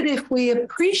way that if we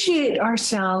appreciate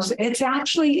ourselves, it's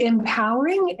actually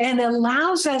empowering and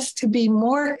allows us to be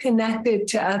more connected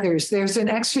to others. There's an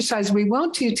exercise we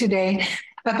won't do today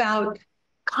about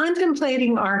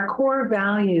contemplating our core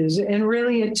values and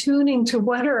really attuning to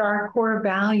what are our core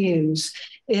values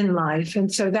in life.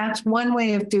 And so that's one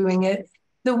way of doing it.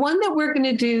 The one that we're going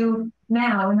to do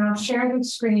now, and I'll share the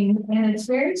screen, and it's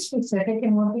very specific,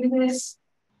 and we'll do this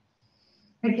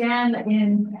again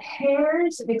in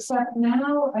pairs, except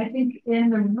now I think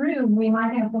in the room we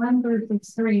might have one group of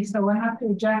 3, so we'll have to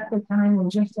adjust the time in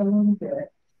just a little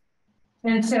bit.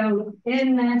 And so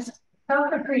in this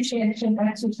self-appreciation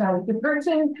exercise, the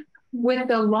person with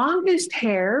the longest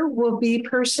hair will be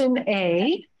person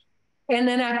A. And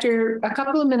then after a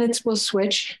couple of minutes, we'll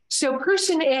switch. So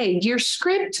person A, your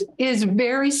script is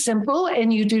very simple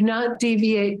and you do not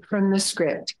deviate from the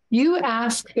script. You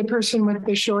ask the person with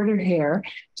the shorter hair,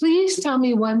 please tell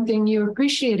me one thing you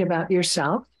appreciate about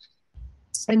yourself.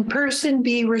 And person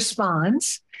B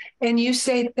responds, and you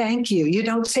say, thank you. You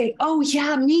don't say, oh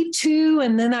yeah, me too.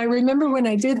 And then I remember when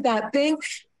I did that thing.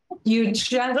 You just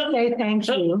say thank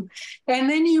you. And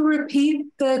then you repeat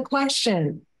the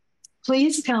question.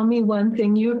 Please tell me one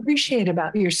thing you appreciate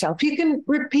about yourself. You can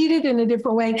repeat it in a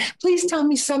different way. Please tell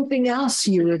me something else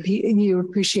you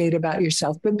appreciate about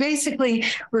yourself. But basically,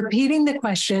 repeating the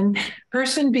question,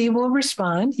 person B will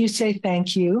respond. You say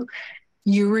thank you.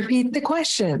 You repeat the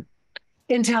question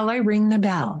until I ring the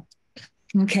bell.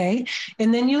 Okay.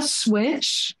 And then you'll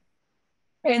switch.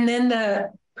 And then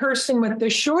the person with the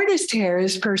shortest hair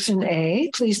is person A.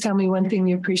 Please tell me one thing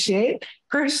you appreciate.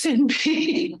 Person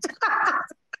B.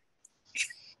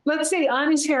 Let's say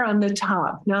on his hair on the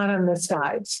top, not on the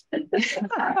sides.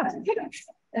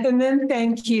 And then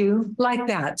thank you, like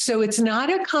that. So it's not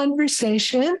a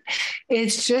conversation.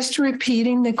 It's just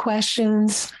repeating the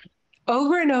questions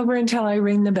over and over until I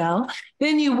ring the bell.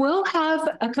 Then you will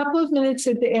have a couple of minutes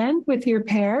at the end with your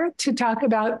pair to talk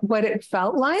about what it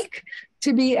felt like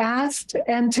to be asked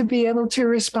and to be able to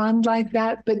respond like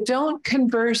that. But don't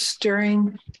converse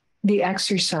during the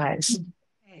exercise.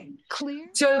 Clear?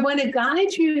 So I want to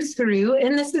guide you through,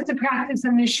 and this is a practice.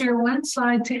 I'm going to share one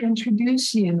slide to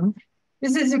introduce you.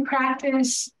 This is a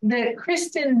practice that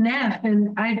Kristen Neff,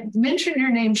 and I mentioned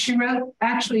her name, she wrote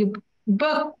actually a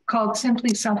book called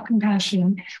Simply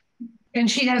Self-Compassion. And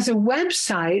she has a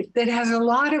website that has a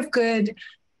lot of good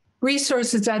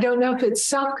resources. I don't know if it's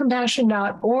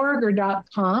selfcompassion.org or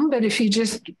 .com, but if you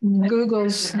just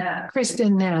Googles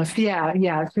Kristen Neff,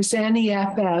 Kristen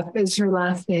Neff is her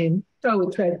last name. Oh,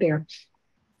 it's right there.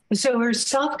 So her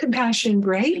self-compassion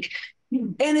break,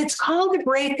 and it's called a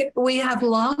break. We have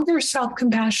longer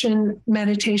self-compassion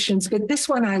meditations, but this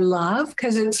one I love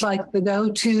because it's like the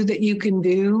go-to that you can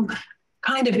do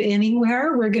kind of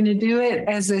anywhere. We're going to do it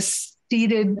as a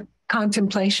seated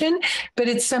contemplation, but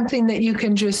it's something that you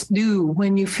can just do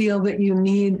when you feel that you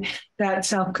need that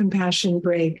self-compassion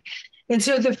break. And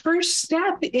so the first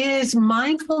step is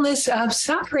mindfulness of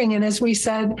suffering. And as we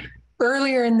said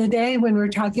earlier in the day, when we're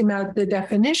talking about the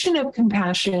definition of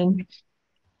compassion,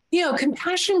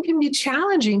 compassion can be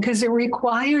challenging because it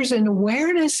requires an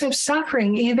awareness of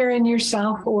suffering, either in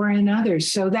yourself or in others.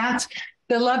 So that's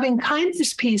the loving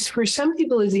kindness piece. For some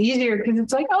people is easier because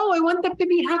it's like, oh, I want them to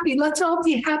be happy. Let's all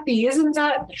be happy. Isn't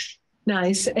that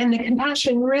nice? And the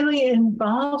compassion really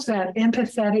involves that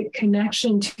empathetic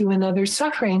connection to another's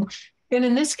suffering. And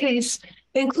in this case,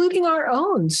 including our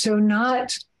own. So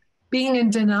not being in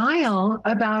denial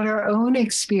about our own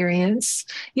experience,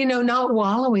 not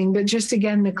wallowing, but just,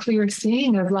 again, the clear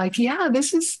seeing of like, yeah,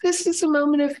 this is a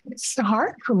moment of, it's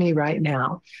hard for me right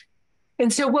now.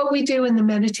 And so what we do in the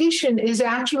meditation is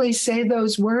actually say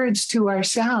those words to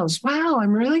ourselves. Wow,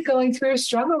 I'm really going through a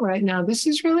struggle right now. This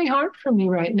is really hard for me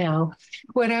right now.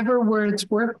 Whatever words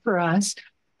work for us.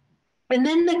 And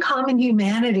then the common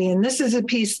humanity, and this is a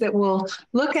piece that we'll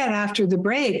look at after the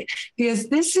break, because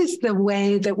this is the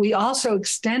way that we also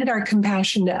extend our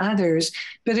compassion to others.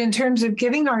 But in terms of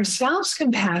giving ourselves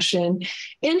compassion,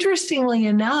 interestingly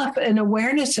enough, an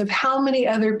awareness of how many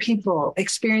other people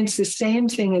experience the same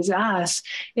thing as us,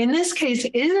 in this case,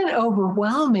 isn't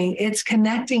overwhelming, it's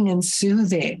connecting and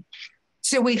soothing.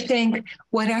 So we think,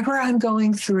 whatever I'm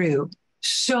going through,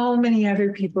 so many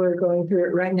other people are going through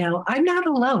it right now. I'm not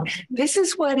alone. This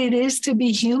is what it is to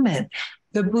be human.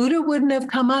 The Buddha wouldn't have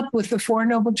come up with the Four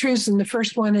Noble Truths. And the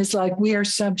first one is like, we are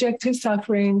subject to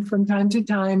suffering from time to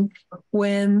time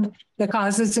when the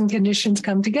causes and conditions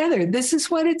come together. This is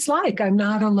what it's like. I'm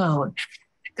not alone.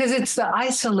 Because it's the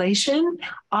isolation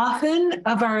often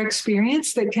of our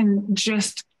experience that can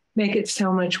just make it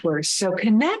so much worse. So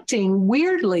connecting,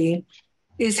 weirdly,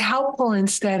 is helpful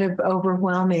instead of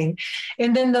overwhelming.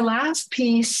 And then the last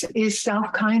piece is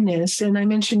self-kindness. And I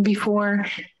mentioned before,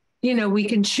 we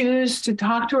can choose to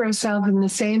talk to ourselves in the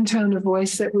same tone of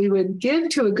voice that we would give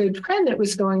to a good friend that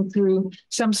was going through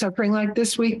some suffering. Like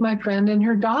this week, my friend and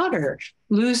her daughter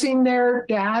losing their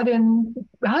dad and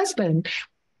husband.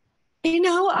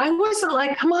 I wasn't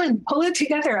like, come on, pull it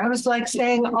together. I was like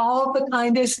saying all the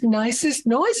kindest, nicest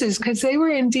noises because they were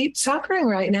in deep suffering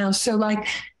right now. So like,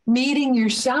 meeting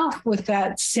yourself with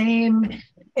that same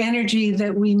energy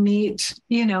that we meet,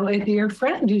 a dear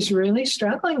friend who's really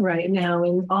struggling right now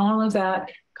in all of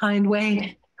that kind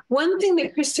way. One thing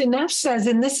that Kristen Neff says,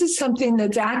 and this is something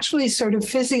that's actually sort of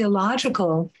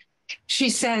physiological, she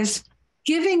says,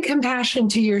 giving compassion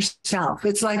to yourself.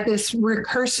 It's like this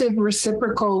recursive,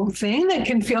 reciprocal thing that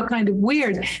can feel kind of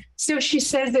weird. So she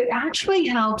says it actually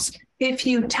helps if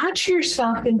you touch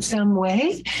yourself in some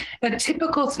way. A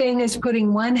typical thing is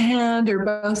putting one hand or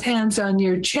both hands on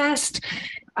your chest.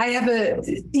 I have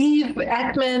Eve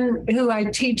Ekman, who I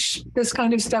teach this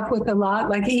kind of stuff with a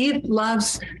lot. Like Eve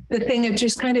loves the thing of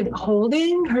just kind of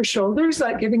holding her shoulders,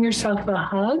 like giving herself a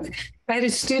hug. I had a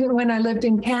student when I lived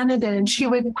in Canada, and she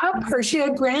would cup her. She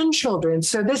had grandchildren.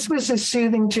 So this was a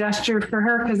soothing gesture for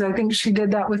her because I think she did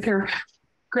that with her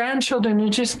grandchildren,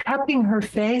 and just cupping her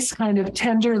face kind of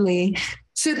tenderly.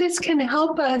 So this can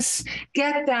help us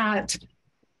get that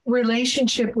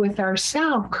relationship with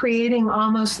ourselves, creating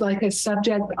almost like a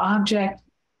subject-object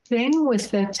thing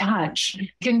with the touch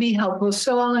can be helpful.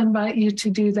 So I'll invite you to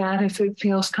do that if it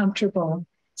feels comfortable.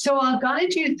 So I'll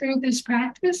guide you through this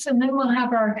practice, and then we'll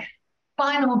have our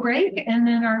final break and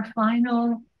then our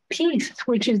final piece,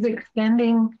 which is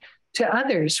extending to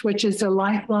others, which is a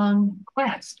lifelong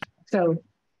quest. So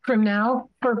from now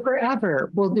for forever,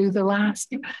 we'll do the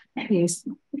last piece.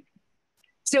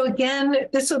 So again,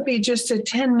 this will be just a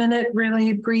 10-minute,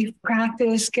 really brief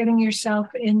practice, getting yourself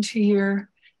into your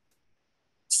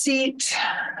seat,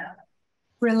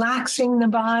 relaxing the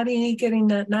body, getting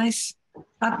that nice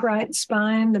upright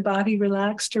spine, the body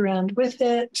relaxed around with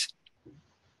it.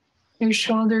 Your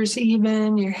shoulders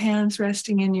even, your hands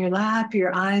resting in your lap.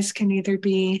 Your eyes can either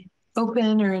be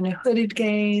open or in a hooded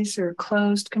gaze or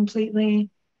closed completely.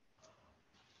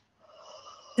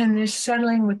 And just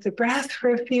settling with the breath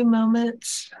for a few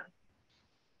moments.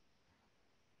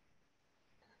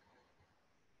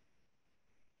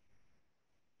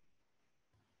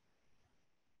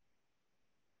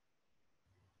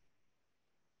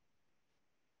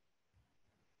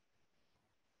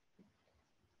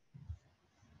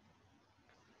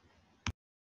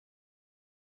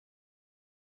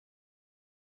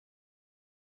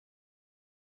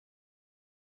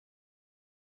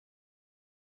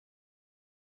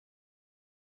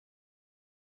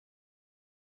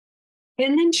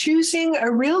 And then choosing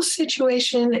a real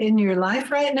situation in your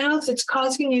life right now that's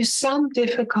causing you some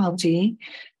difficulty,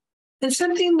 and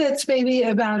something that's maybe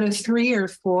about a 3 or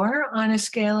 4 on a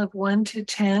scale of 1 to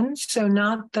 10. So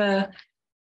not the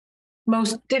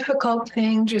most difficult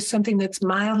thing, just something that's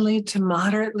mildly to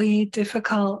moderately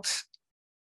difficult.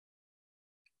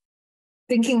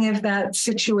 Thinking of that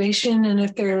situation, and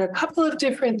if there are a couple of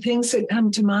different things that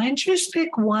come to mind, just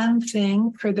pick one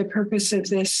thing for the purpose of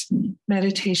this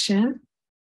meditation.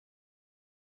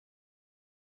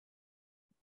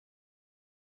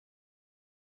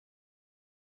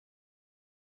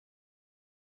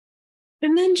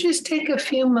 And then just take a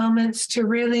few moments to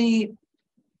really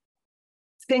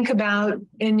think about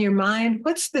in your mind,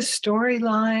 what's the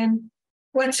storyline?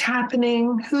 What's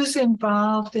happening? Who's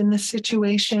involved in the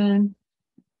situation?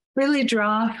 Really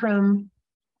draw from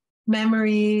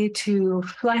memory to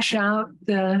flesh out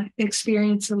the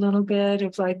experience a little bit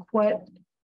of like what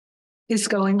is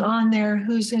going on there,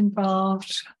 who's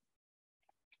involved.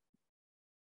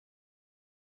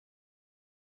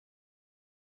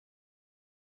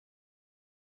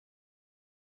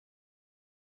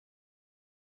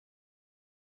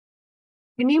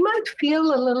 And you might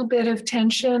feel a little bit of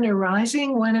tension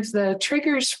arising. One of the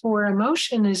triggers for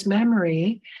emotion is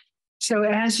memory. So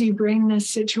as you bring this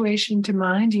situation to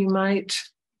mind, you might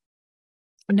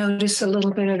notice a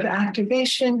little bit of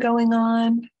activation going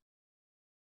on.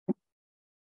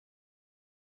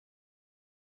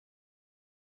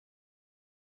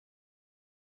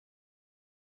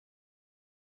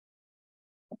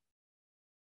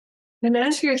 And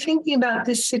as you're thinking about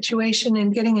this situation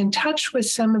and getting in touch with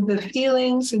some of the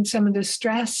feelings and some of the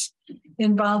stress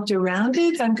involved around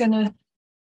it, I'm going to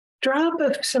drop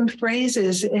some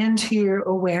phrases into your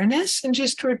awareness and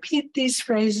just repeat these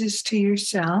phrases to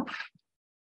yourself.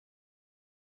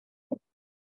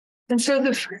 And so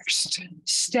the first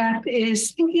step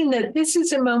is thinking that this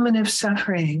is a moment of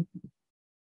suffering.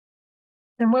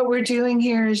 And what we're doing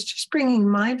here is just bringing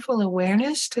mindful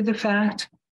awareness to the fact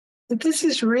that this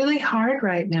is really hard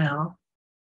right now.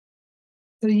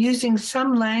 So using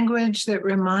some language that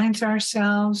reminds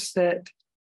ourselves, that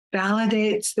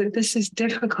validates that this is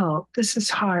difficult, this is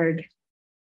hard,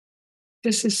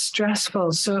 this is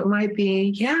stressful. So it might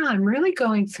be, yeah, I'm really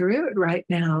going through it right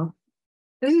now.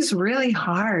 This is really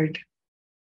hard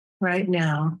right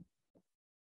now.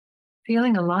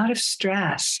 Feeling a lot of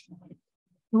stress.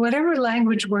 Whatever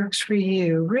language works for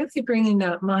you, really bringing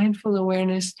that mindful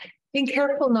awareness. Being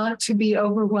careful not to be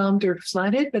overwhelmed or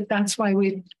flooded, but that's why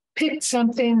we picked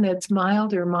something that's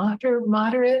mild or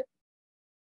moderate.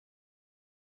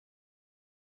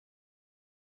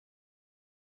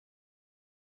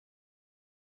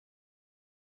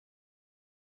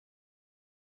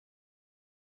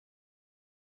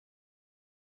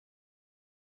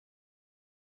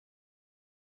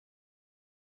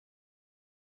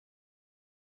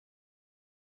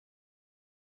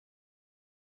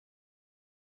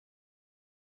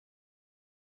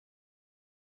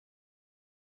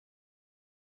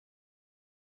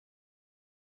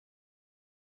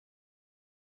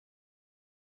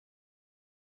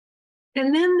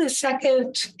 And then the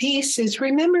second piece is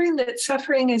remembering that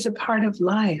suffering is a part of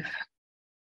life.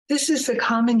 This is the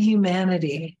common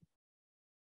humanity.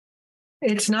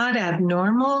 It's not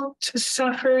abnormal to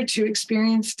suffer, to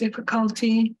experience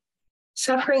difficulty.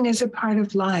 Suffering is a part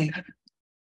of life.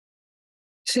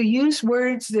 So use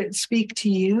words that speak to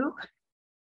you.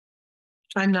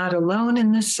 I'm not alone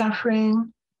in this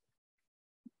suffering.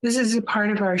 This is a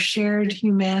part of our shared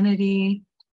humanity.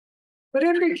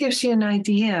 Whatever gives you an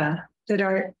idea that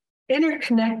our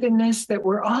interconnectedness, that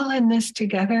we're all in this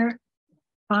together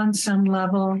on some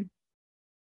level.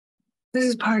 This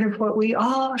is part of what we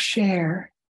all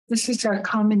share. This is our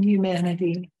common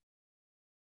humanity.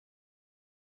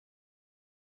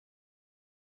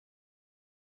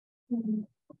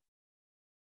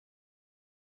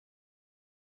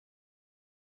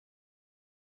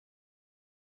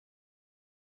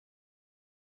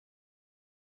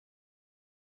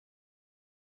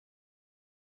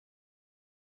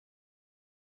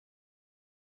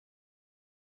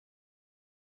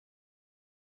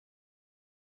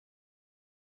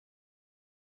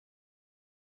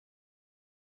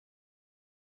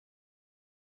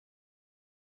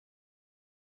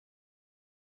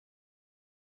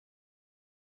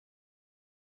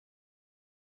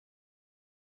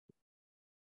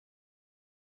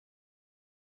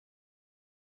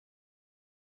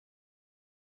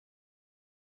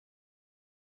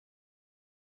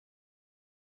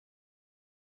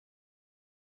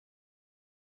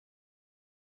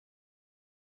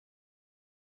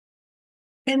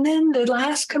 And then the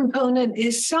last component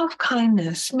is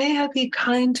self-kindness. May I be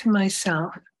kind to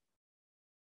myself?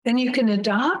 And you can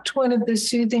adopt one of the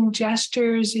soothing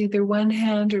gestures, either one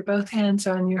hand or both hands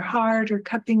on your heart, or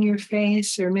cupping your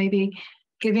face, or maybe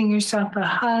giving yourself a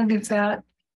hug if that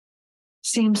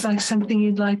seems like something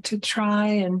you'd like to try,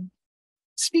 and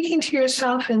speaking to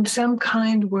yourself in some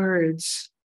kind words.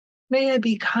 May I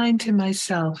be kind to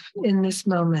myself in this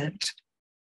moment.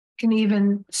 You can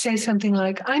even say something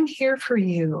like, I'm here for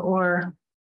you, or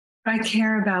I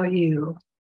care about you.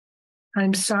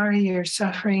 I'm sorry you're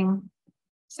suffering.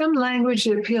 Some language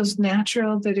that feels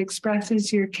natural, that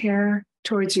expresses your care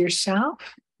towards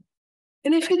yourself.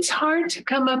 And if it's hard to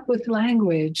come up with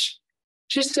language,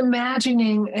 just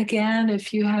imagining again,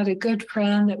 if you had a good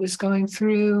friend that was going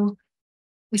through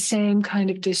the same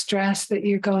kind of distress that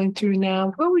you're going through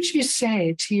now, what would you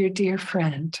say to your dear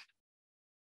friend?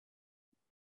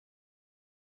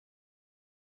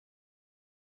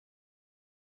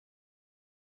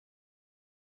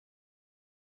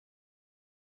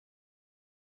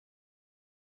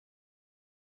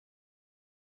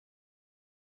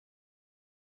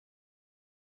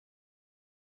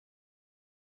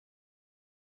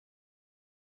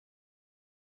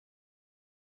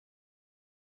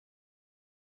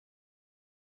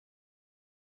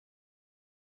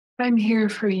 I'm here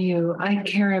for you. I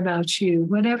care about you.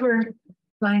 Whatever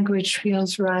language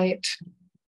feels right.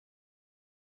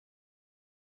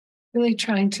 Really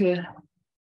trying to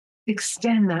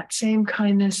extend that same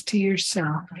kindness to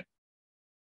yourself.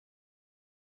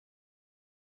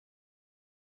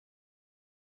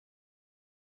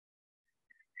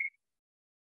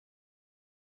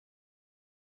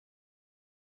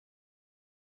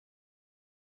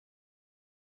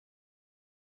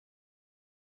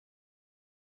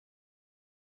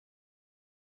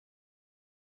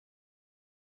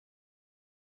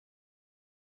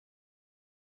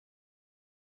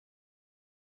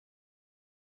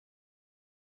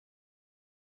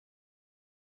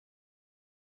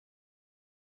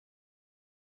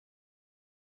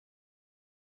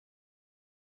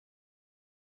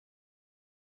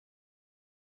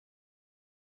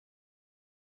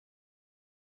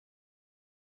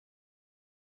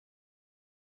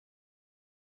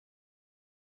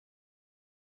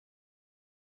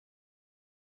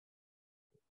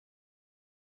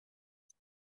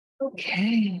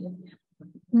 Okay.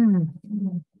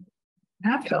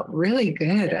 That felt really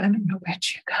good. I don't know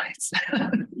about you guys.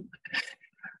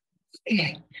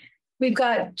 Okay. We've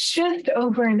got just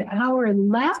over an hour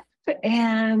left,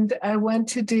 and I want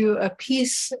to do a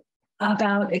piece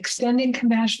about extending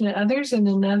compassion to others and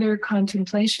another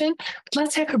contemplation.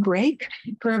 Let's take a break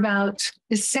for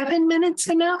is 7 minutes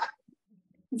enough?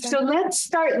 So let's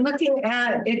start looking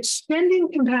at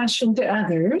extending compassion to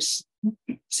others.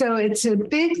 So it's a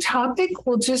big topic.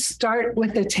 We'll just start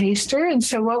with a taster. And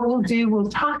so what we'll do, we'll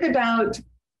talk about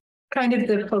kind of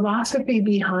the philosophy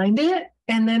behind it.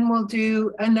 And then we'll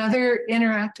do another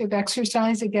interactive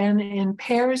exercise again in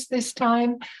pairs this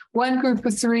time, one group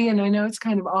of 3. And I know it's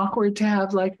kind of awkward to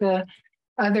have like the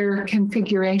other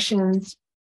configurations,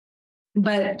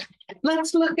 but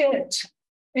let's look at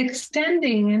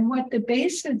extending and what the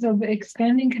basis of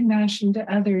extending compassion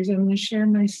to others. I'm going to share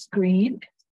my screen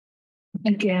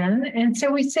again. And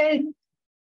so we say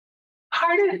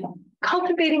part of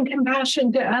cultivating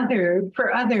compassion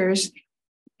for others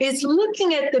is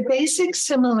looking at the basic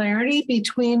similarity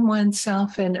between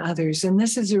oneself and others. And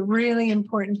this is a really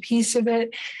important piece of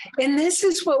it. And this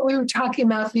is what we were talking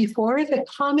about before, the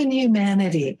common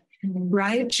humanity.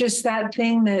 right? Just that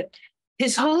thing that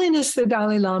His Holiness the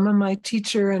Dalai Lama, my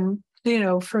teacher, and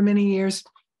for many years,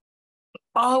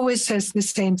 always says the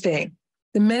same thing.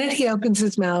 The minute he opens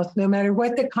his mouth, no matter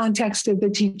what the context of the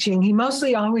teaching, he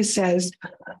mostly always says,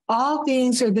 all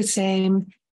beings are the same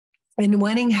in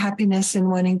wanting happiness and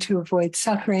wanting to avoid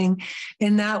suffering,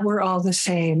 and that we're all the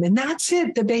same. And that's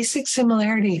it, the basic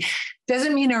similarity.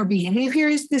 Doesn't mean our behavior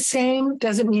is the same,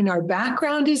 doesn't mean our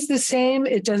background is the same,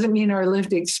 it doesn't mean our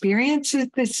lived experience is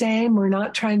the same. We're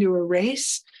not trying to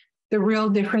erase the real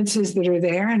differences that are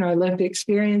there in our lived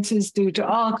experiences due to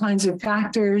all kinds of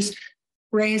factors,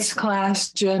 race,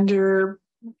 class, gender,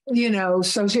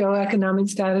 socioeconomic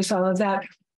status, all of that.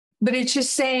 But it's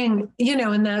just saying,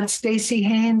 and that's Stacey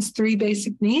Haynes' 3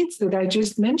 basic needs that I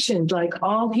just mentioned, like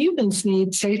all humans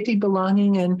need safety,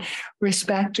 belonging, and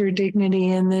respect or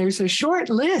dignity. And there's a short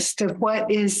list of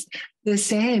what is the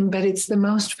same, but it's the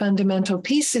most fundamental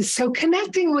pieces. So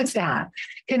connecting with that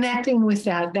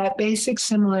basic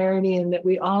similarity, and that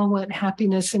we all want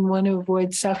happiness and want to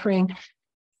avoid suffering.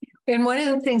 And one of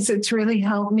the things that's really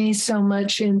helped me so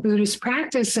much in Buddhist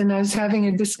practice, and I was having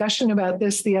a discussion about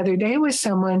this the other day with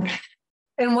someone,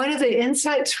 and one of the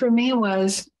insights for me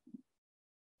was,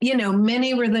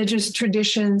 many religious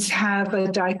traditions have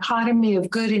a dichotomy of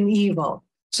good and evil.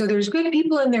 So there's good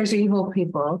people and there's evil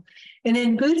people. And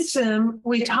in Buddhism,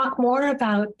 we talk more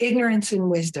about ignorance and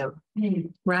wisdom,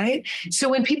 right? So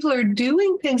when people are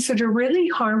doing things that are really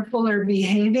harmful or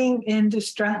behaving in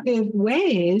destructive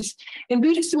ways, in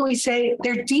Buddhism, we say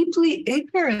they're deeply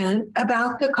ignorant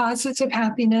about the causes of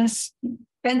happiness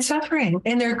and suffering,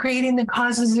 and they're creating the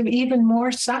causes of even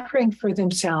more suffering for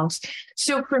themselves.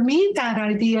 So for me, that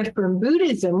idea from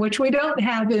Buddhism, which we don't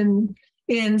have in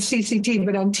CCT,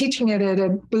 but I'm teaching it at a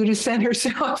Buddhist center,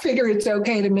 so I figure it's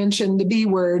okay to mention the B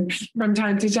word from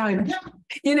time to time.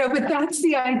 But that's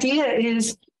the idea,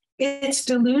 is it's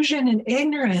delusion and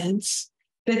ignorance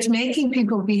that's making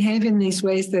people behave in these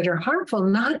ways that are harmful,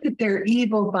 not that they're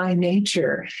evil by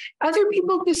nature. Other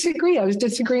people disagree. I was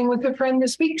disagreeing with a friend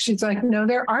this week. She's like, no,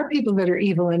 there are people that are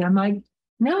evil. And I'm like,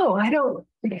 no, I don't.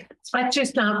 That's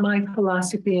just not my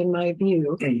philosophy and my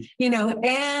view,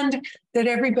 and that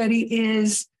everybody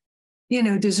is,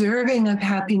 deserving of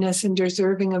happiness and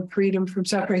deserving of freedom from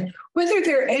suffering. Whether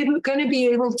they're going to be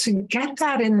able to get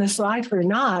that in this life or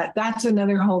not, that's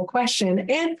another whole question.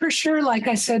 And for sure, like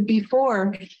I said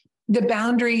before, the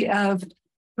boundary of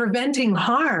preventing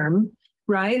harm,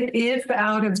 right? If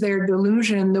out of their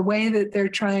delusion, the way that they're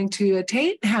trying to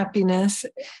attain happiness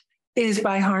is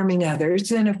by harming others,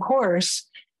 then of course,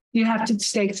 you have to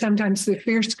take sometimes the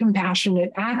fierce,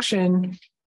 compassionate action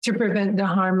to prevent the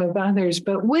harm of others.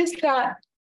 But with that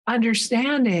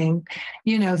understanding,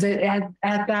 that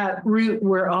at that root,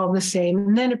 we're all the same.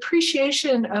 And then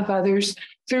appreciation of others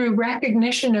through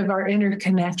recognition of our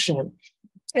interconnection.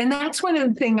 And that's one of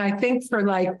the things I think for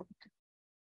like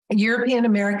European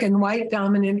American white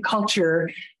dominant culture.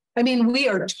 I mean, we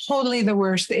are totally the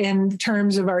worst in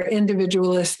terms of our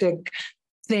individualistic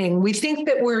thing. We think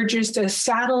that we're just a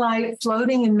satellite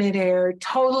floating in midair,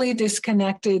 totally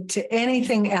disconnected to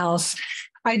anything else.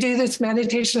 I do this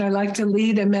meditation. I like to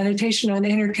lead a meditation on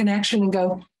interconnection and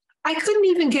go, I couldn't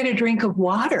even get a drink of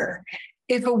water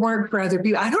if it weren't for other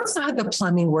people. I don't know how the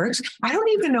plumbing works. I don't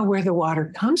even know where the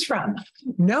water comes from.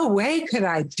 No way could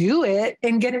I do it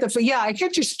and get I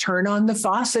could just turn on the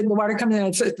faucet and the water comes in.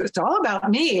 It's all about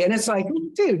me. And it's like,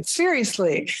 dude,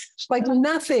 seriously, like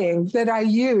nothing that I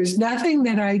use, nothing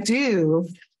that I do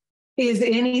is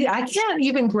I can't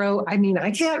even grow. I mean,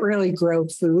 I can't really grow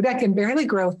food. I can barely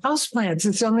grow houseplants.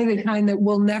 It's only the kind that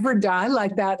will never die,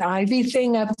 like that ivy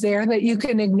thing up there that you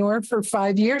can ignore for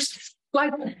 5 years.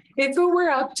 Like if it were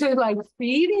up to like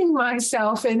feeding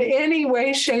myself in any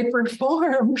way, shape, or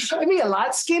form, I'd be a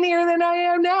lot skinnier than I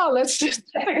am now. Let's just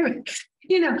say,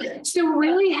 so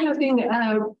really having,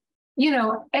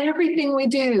 everything we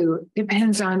do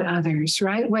depends on others,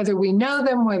 right? Whether we know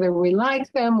them, whether we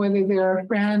like them, whether they're a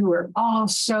friend, we're all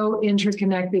so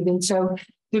interconnected. And so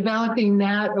developing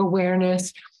that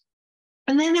awareness.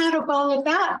 And then out of all of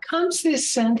that comes this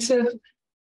sense of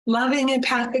loving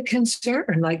empathic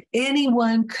concern, like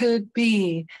anyone could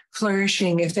be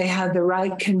flourishing if they had the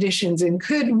right conditions. And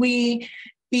could we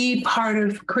be part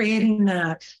of creating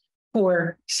that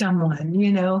for someone,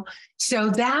 So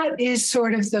that is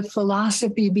sort of the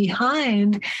philosophy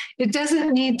behind. It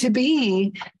doesn't need to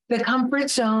be the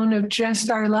comfort zone of just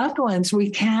our loved ones. We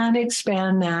can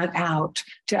expand that out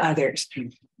to others.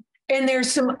 And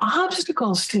there's some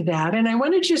obstacles to that. And I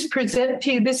want to just present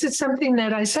to you, this is something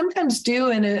that I sometimes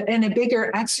do in a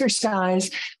bigger exercise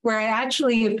where I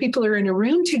actually, if people are in a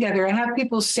room together, I have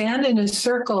people stand in a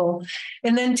circle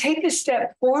and then take a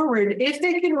step forward if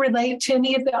they can relate to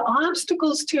any of the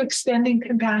obstacles to extending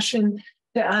compassion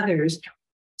to others.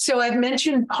 So I've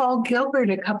mentioned Paul Gilbert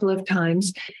a couple of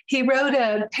times. He wrote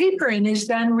a paper and has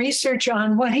done research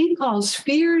on what he calls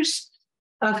fears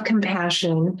of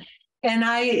compassion. And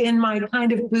I, in my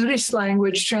kind of Buddhist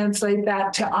language, translate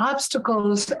that to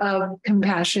obstacles of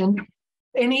compassion.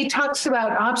 And he talks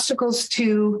about obstacles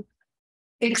to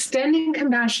extending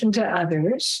compassion to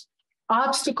others,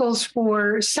 obstacles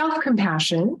for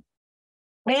self-compassion,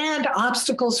 and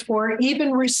obstacles for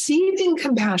even receiving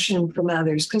compassion from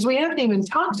others, because we haven't even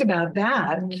talked about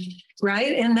that,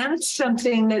 right? And that's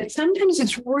something that sometimes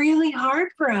it's really hard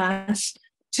for us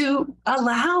to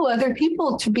allow other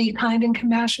people to be kind and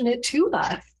compassionate to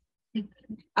us.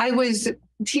 I was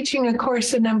teaching a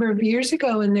course a number of years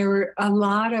ago, and there were a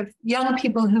lot of young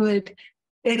people who had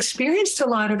experienced a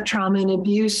lot of trauma and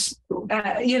abuse,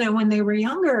 when they were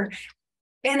younger.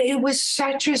 And it was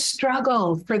such a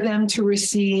struggle for them to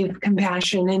receive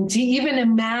compassion and to even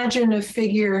imagine a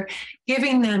figure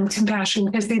giving them compassion,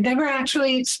 because they never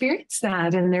actually experienced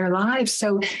that in their lives.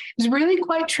 So it was really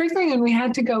quite triggering, and we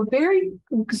had to go very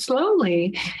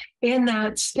slowly in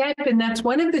that step. And that's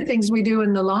one of the things we do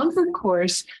in the longer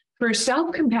course. For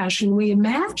self-compassion, we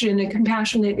imagine a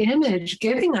compassionate image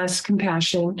giving us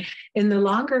compassion in the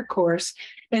longer course.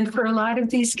 And for a lot of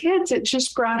these kids, it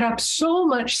just brought up so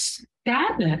much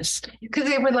sadness, because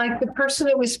they were like, the person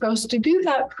that was supposed to do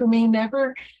that for me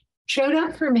never showed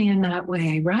up for me in that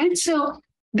way, right? So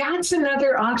that's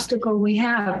another obstacle we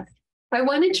have. I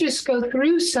want to just go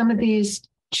through some of these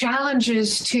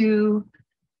challenges to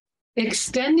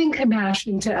extending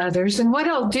compassion to others. And what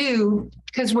I'll do,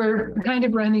 because we're kind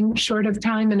of running short of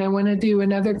time and I want to do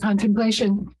another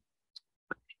contemplation,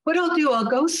 what I'll do, I'll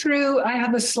go through, I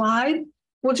have a slide.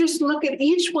 We'll just look at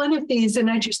each one of these, and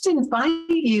I just invite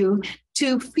you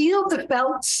to feel the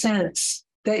felt sense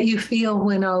that you feel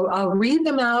when I'll read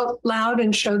them out loud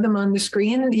and show them on the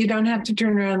screen. You don't have to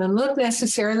turn around and look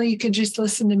necessarily. You could just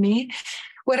listen to me.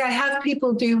 What I have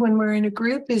people do when we're in a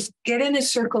group is get in a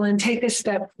circle and take a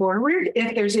step forward.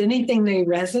 If there's anything they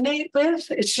resonate with,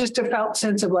 it's just a felt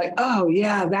sense of like, oh,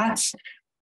 yeah, that's.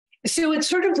 So it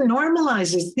sort of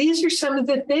normalizes. These are some of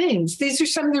the things. These are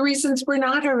some of the reasons we're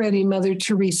not already Mother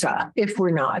Teresa, if we're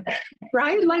not,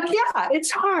 right? Like, yeah, it's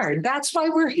hard. That's why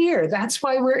we're here. That's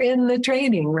why we're in the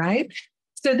training, right?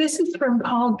 So this is from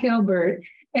Paul Gilbert.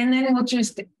 And then we'll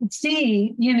just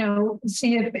see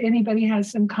if anybody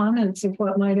has some comments of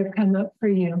what might have come up for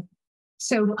you.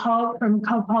 So Paul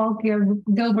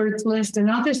Gilbert's list, and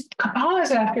I'll just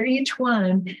pause after each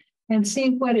one and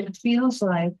see what it feels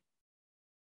like.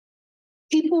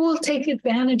 People will take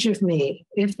advantage of me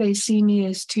if they see me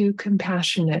as too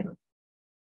compassionate.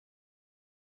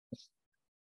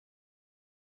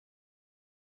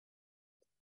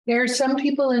 There are some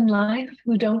people in life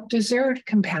who don't deserve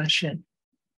compassion.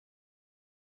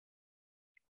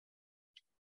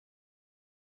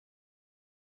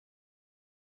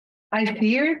 I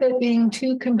fear that being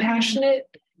too compassionate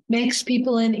makes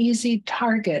people an easy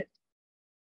target.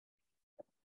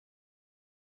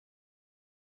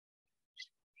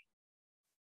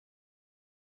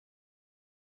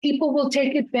 People will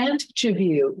take advantage of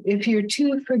you if you're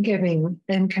too forgiving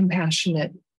and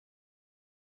compassionate.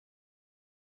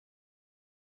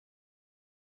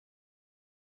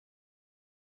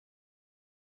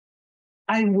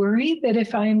 I worry that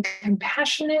if I am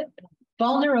compassionate,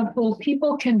 vulnerable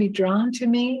people can be drawn to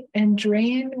me and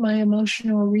drain my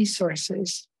emotional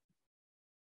resources.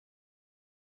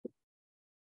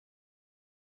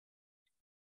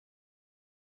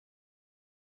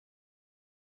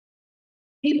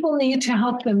 People need to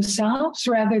help themselves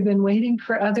rather than waiting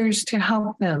for others to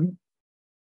help them.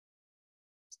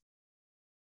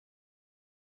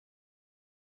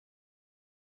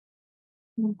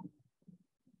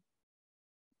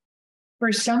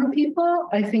 For some people,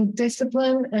 I think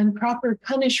discipline and proper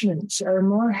punishments are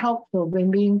more helpful than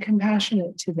being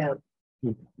compassionate to them.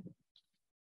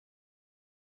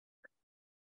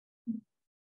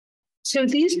 So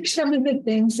these are some of the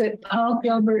things that Paul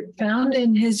Gilbert found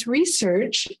in his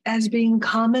research as being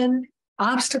common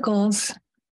obstacles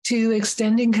to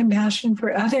extending compassion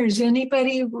for others.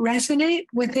 Anybody resonate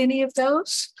with any of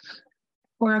those?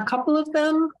 Or a couple of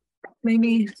them?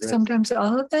 Maybe sometimes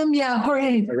all of them? Yeah,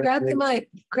 Jorge, grab the mic.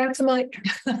 Grab the mic.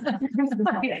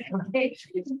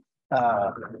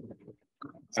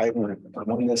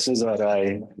 One this is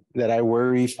that I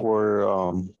worry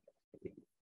for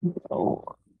Oh,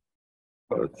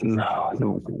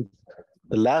 no.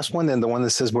 The last one and the one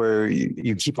that says where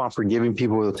you keep on forgiving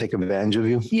people who will take advantage of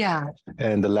you. Yeah.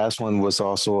 And the last one was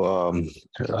also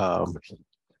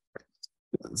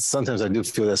sometimes I do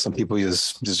feel that some people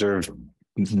just deserve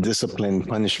discipline,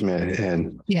 punishment,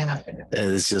 and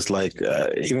it's just like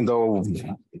even though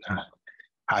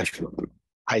I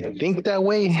think that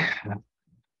way,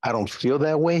 I don't feel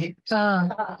that way. Say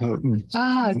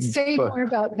more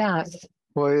about that.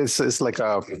 Well, it's like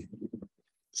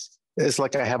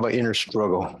I have an inner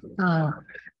struggle.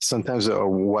 Sometimes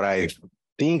what I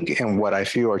think and what I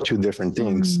feel are two different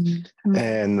things,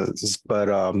 and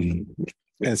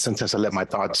sometimes I let my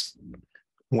thoughts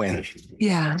win.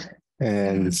 Yeah.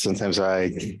 And sometimes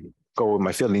I go with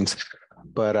my feelings,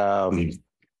 but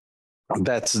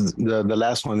that's the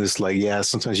last one is like, yeah,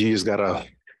 sometimes you just gotta,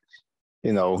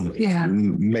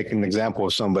 make an example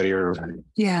of somebody, or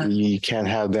you can't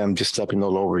have them just stepping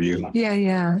all over you.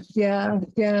 Yeah.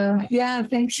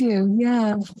 Thank you.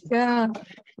 Yeah.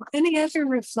 Any other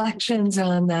reflections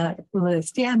on that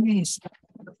list? Yeah, Mace.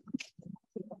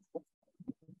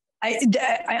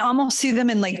 I almost see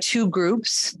them in like two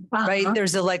groups, right?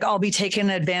 There's the like, I'll be taken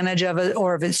advantage of it,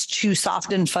 or if it's too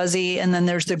soft and fuzzy. And then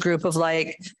there's the group of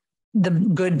like the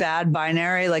good, bad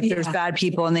binary, like there's bad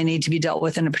people and they need to be dealt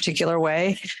with in a particular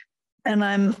way. And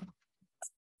I'm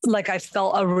like, I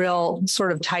felt a real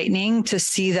sort of tightening to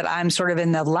see that I'm sort of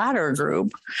in the latter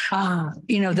group,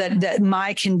 that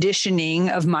my conditioning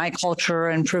of my culture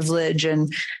and privilege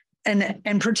and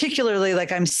particularly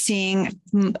like I'm seeing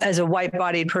as a white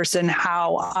bodied person,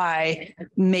 how I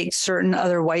make certain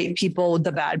other white people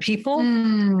the bad people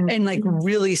and like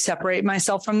really separate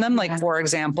myself from them. Like, for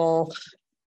example,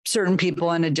 certain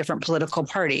people in a different political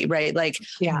party, right? Like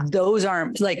those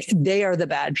aren't like, they are the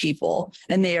bad people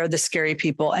and they are the scary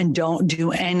people and don't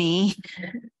do any.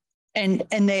 And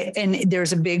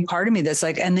there's a big part of me that's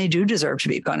like, and they do deserve to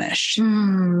be punished.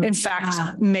 In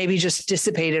fact, maybe just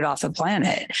dissipated off the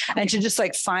planet, and to just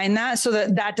like find that so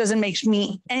that doesn't make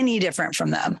me any different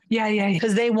from them. Yeah.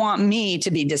 Because they want me to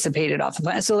be dissipated off the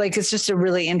planet. So like, it's just a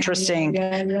really interesting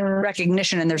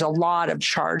recognition, and there's a lot of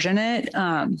charge in it.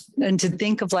 And to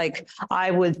think of like,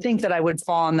 I would think that I would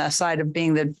fall on the side of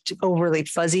being the overly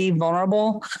fuzzy,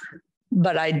 vulnerable,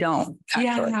 but I don't.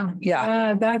 Actually.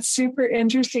 Yeah. That's super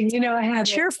interesting. I had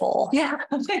cheerful. Yeah.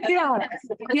 And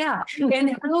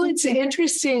how it's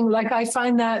interesting. Like I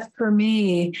find that for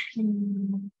me,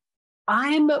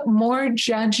 I'm more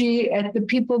judgy at the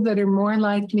people that are more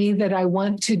like me that I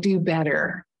want to do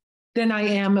better than I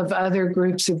am of other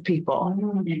groups of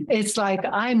people. It's like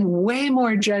I'm way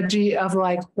more judgy of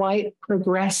like white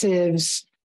progressives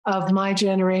of my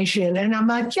generation. And I'm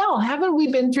like, y'all, haven't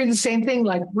we been through the same thing?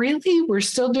 Like, really? We're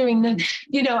still doing that?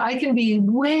 I can be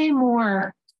way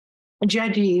more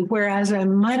judgy, whereas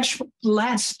I'm much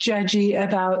less judgy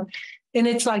about, and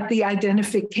it's like the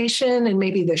identification and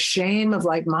maybe the shame of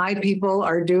like, my people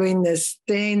are doing this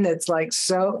thing that's like,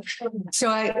 so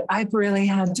I've really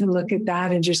had to look at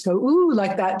that and just go, ooh,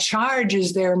 like that charge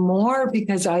is there more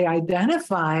because I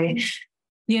identify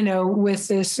with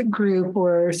this group,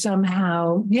 or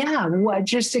somehow,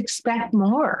 just expect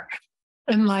more.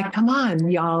 And like, come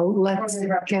on, y'all, let's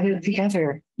get it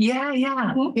together. Yeah.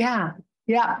 That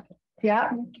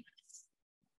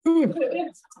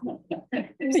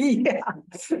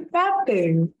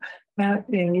thing.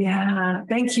 Yeah.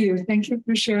 Thank you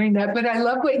for sharing that. But I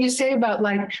love what you say about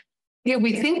like,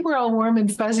 we think we're all warm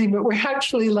and fuzzy, but we're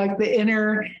actually like the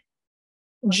inner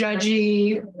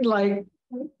judgy, like,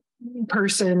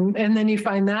 person, and then you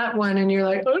find that one and you're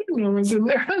like, oh, I didn't know it was in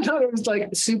there. I thought it was like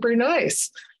super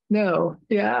nice. No.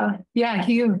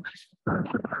 Hugh.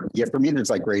 Yeah, for me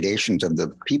there's like gradations of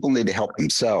the people need to help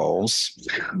themselves,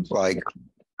 like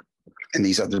in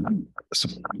these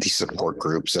support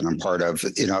groups that I'm part of.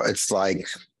 It's like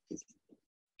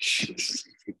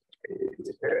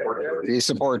these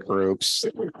support groups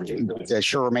that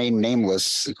sure remain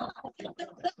nameless.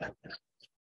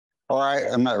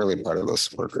 I'm not really part of those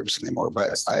support groups anymore,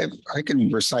 but I can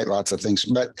recite lots of things.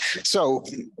 But so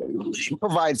it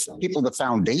provides people the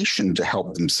foundation to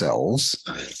help themselves.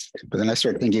 But then I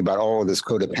start thinking about this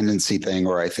codependency thing,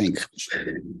 where I think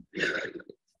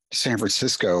San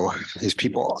Francisco, these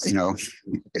people,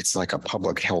 it's like a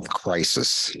public health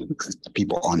crisis.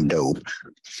 People on dope.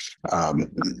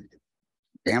 Damn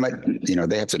it,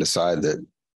 they have to decide that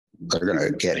they're going to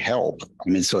get help. I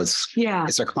mean, so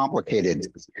it's a complicated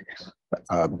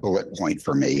bullet point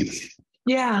for me.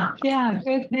 Yeah.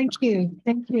 Good. Thank you.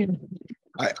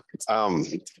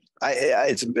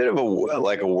 It's a bit of a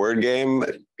word game,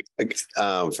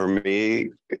 For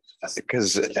me,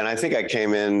 and I think I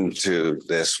came into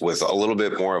this with a little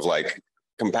bit more of like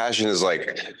compassion is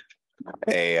like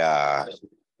a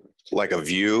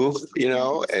view,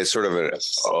 as sort of an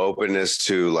openness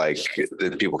to like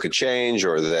that people could change,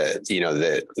 or that,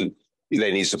 that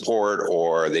they need support,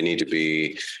 or they need to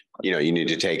be, you need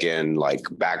to take in like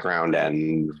background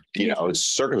and,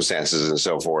 circumstances and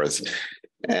so forth.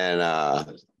 And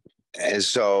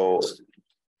so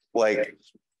like,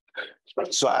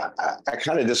 so I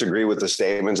kind of disagree with the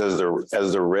statements as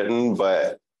they're written,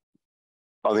 but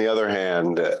on the other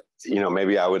hand,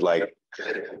 maybe I would like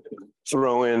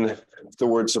throw in the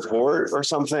word support or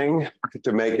something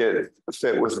to make it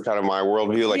fit with kind of my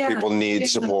worldview. Like people need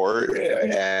support,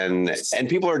 and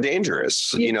people are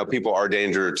dangerous. People are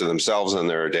dangerous to themselves and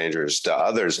they're dangerous to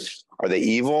others. Are they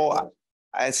evil?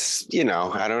 I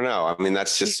don't know. I mean,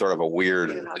 that's just sort of a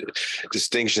weird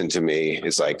distinction to me.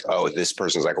 It's like, oh, this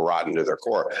person's like rotten to their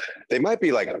core. They might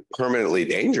be like permanently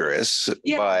dangerous,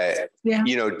 but,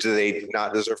 do they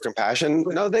not deserve compassion?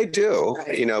 No, they do,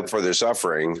 for their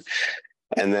suffering.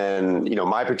 And then,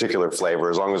 my particular flavor,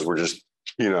 as long as we're just,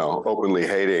 openly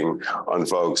hating on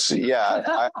folks.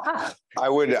 Yeah, I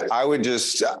would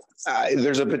just,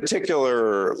 there's a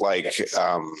particular like,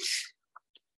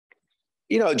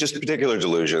 just particular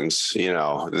delusions,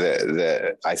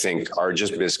 that I think are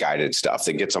just misguided stuff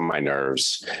that gets on my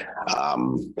nerves,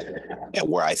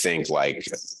 where I think like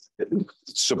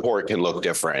support can look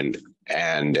different,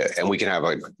 and we can have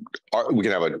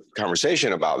a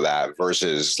conversation about that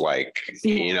versus like,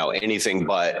 anything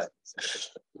but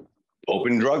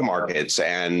open drug markets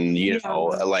and,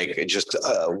 like just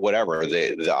whatever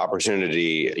the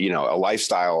opportunity, a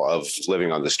lifestyle of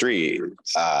living on the street,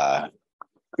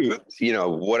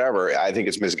 whatever. I think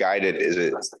it's misguided.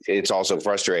 It's also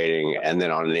frustrating. And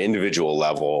then on an individual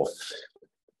level,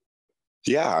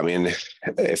 I mean,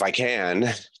 if I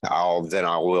can, I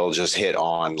will just hit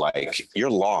on like,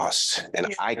 you're lost,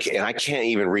 and I can't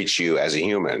even reach you as a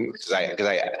human, because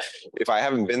if I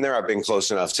haven't been there, I've been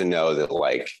close enough to know that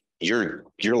like you're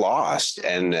lost.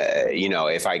 And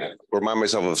if I remind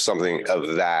myself of something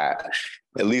of that,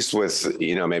 at least with,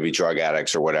 maybe drug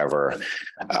addicts or whatever,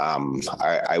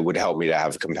 I would help me to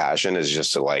have compassion, is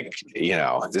just to like,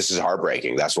 this is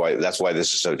heartbreaking. That's why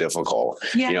this is so difficult.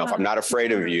 If I'm not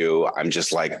afraid of you, I'm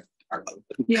just like,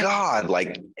 God,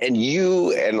 like,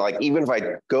 and like, even if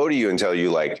I go to you and tell you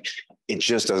like, it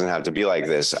just doesn't have to be like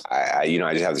this. I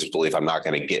just have this belief I'm not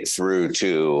going to get through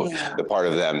to the part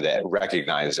of them that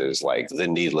recognizes like the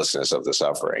needlessness of the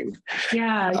suffering.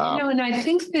 Yeah, and I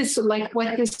think this, like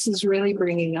what this is really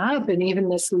bringing up, and even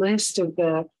this list of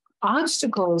the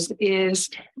obstacles, is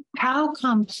how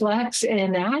complex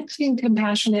enacting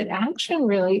compassionate action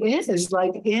really is.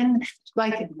 Like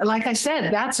I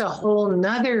said, that's a whole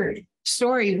nother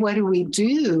story. What do we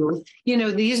do?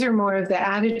 These are more of the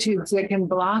attitudes that can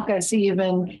block us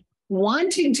even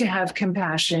wanting to have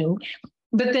compassion.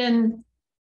 But then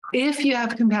if you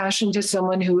have compassion to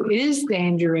someone who is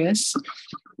dangerous,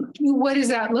 what does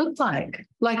that look like?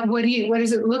 Like, what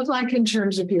does it look like in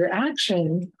terms of your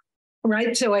action?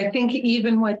 Right. So I think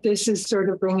even what this is sort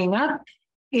of bringing up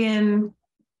in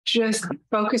just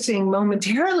focusing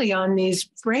momentarily on these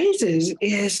phrases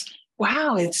is,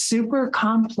 wow, it's super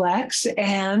complex.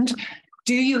 And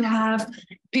do you have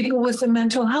people with a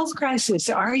mental health crisis?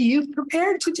 Are you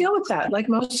prepared to deal with that? Like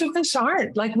most of us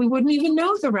aren't. Like we wouldn't even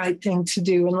know the right thing to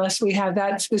do unless we have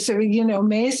that specific,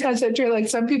 Mace has that training. Like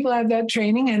some people have that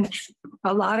training and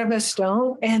a lot of us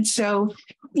don't. And so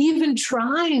even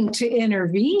trying to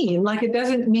intervene, like it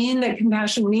doesn't mean that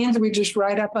compassion means we just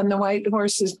ride up on the white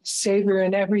horse as savior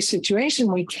in every situation.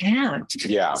 We can't.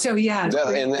 Yeah. So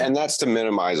and that's to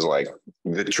minimize like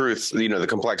the truth, the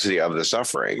complexity of the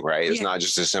suffering, right? It's not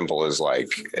just as simple as like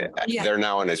they're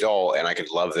now an adult and I could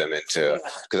love them into,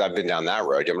 because I've been down that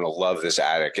road. I'm going to love this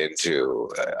addict into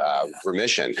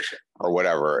remission or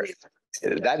whatever.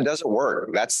 That doesn't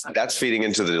work. That's feeding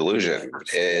into the delusion.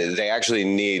 They actually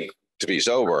need to be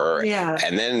sober,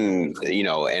 and then and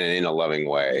in a loving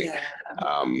way.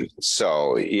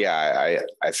 So I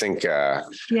think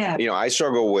I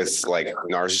struggle with like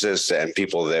narcissists and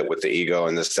people that with the ego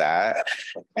and this that,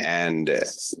 and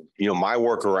my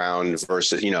workaround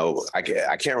versus I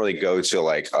can't really go to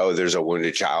like, oh, there's a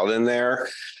wounded child in there,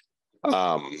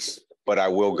 but I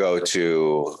will go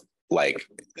to like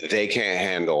they can't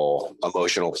handle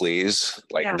emotional pleas,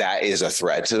 like that is a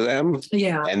threat to them.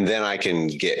 And then I can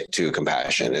get to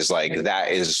compassion. Is like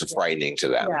that is frightening to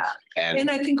them. And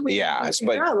I think like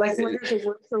what are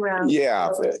the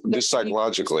workarounds? Just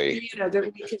psychologically. That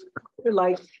we can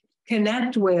like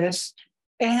connect with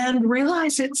and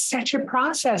realize it's such a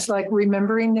process, like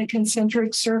remembering the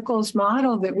concentric circles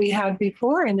model that we had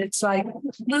before. And it's like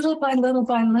little by little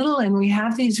by little, and we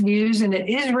have these views, and it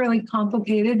is really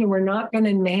complicated, and we're not going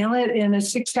to nail it in a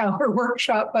 6-hour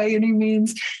workshop by any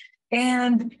means.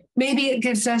 And maybe it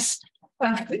gives us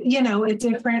a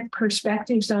different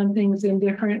perspectives on things and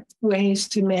different ways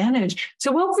to manage.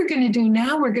 So what we're going to do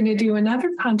now, we're going to do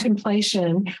another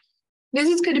contemplation. This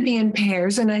is going to be in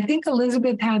pairs. And I think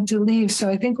Elizabeth had to leave. So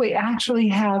I think we actually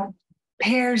have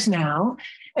pairs now.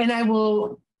 And I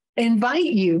will invite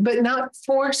you, but not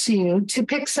force you, to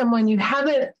pick someone you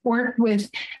haven't worked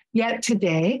with yet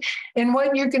today. And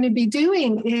what you're going to be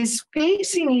doing is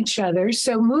facing each other.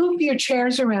 So move your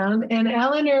chairs around. And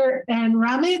Eleanor and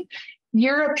Ramit,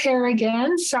 you're a pair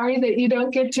again. Sorry that you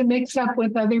don't get to mix up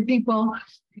with other people.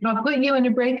 I'll put you in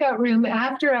a breakout room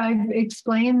after I've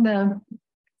explained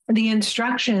the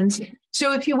instructions.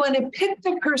 So if you want to pick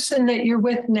the person that you're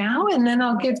with now, and then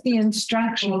I'll give the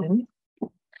instruction.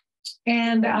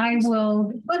 And I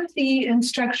will put the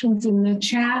instructions in the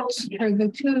chat for the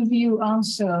two of you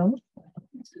also.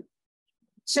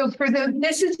 So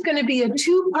this is going to be a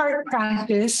 2-part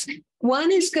practice.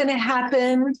 One is going to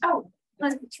happen.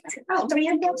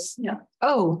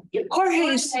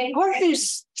 Jorge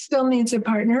still needs a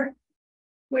partner.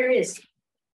 Where is he?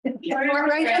 We're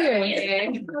right here.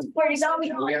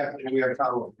 We have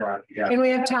Tom up front. Yeah. And we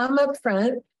have Tom up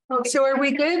front. So are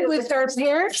we good with our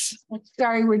pairs?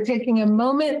 Sorry, we're taking a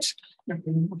moment.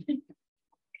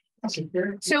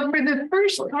 So for the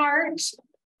first part,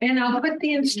 and I'll put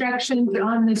the instructions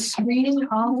on the screen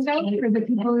also for the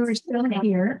people who are still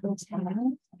here.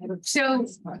 So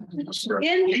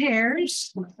in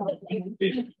pairs,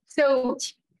 so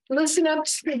listen up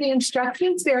to the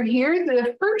instructions. They're here.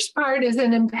 The first part is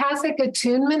an empathic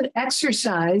attunement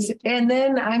exercise. And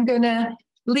then I'm going to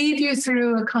lead you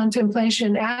through a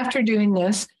contemplation after doing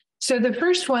this. So the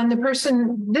first one,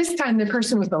 this time the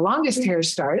person with the longest hair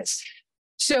starts.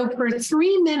 So for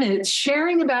 3 minutes,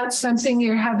 sharing about something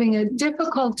you're having a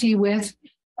difficulty with,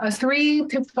 a 3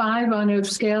 to 5 on a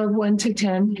scale of 1 to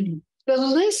 10. The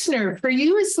listener, for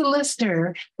you as the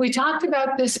listener, we talked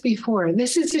about this before.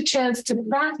 This is a chance to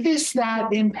practice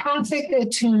that empathic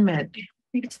attunement,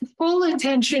 full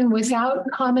attention without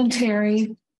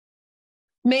commentary,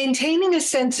 maintaining a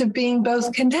sense of being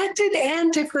both connected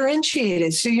and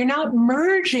differentiated. So you're not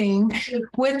merging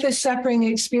with the suffering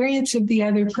experience of the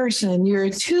other person. You're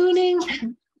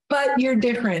attuning, but you're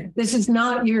different. This is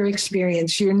not your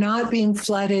experience. You're not being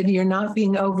flooded. You're not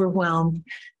being overwhelmed.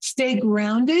 Stay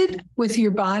grounded with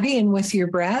your body and with your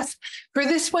breath. For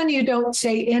this one, you don't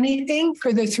say anything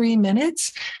for the 3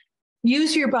 minutes.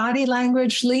 Use your body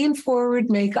language, lean forward,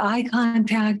 make eye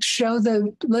contact, show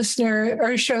the listener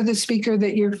or show the speaker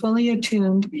that you're fully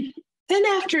attuned. Then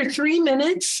after 3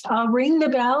 minutes, I'll ring the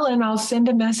bell and I'll send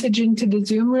a message into the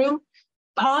Zoom room.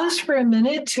 Pause for a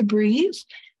minute to breathe.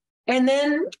 And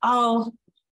then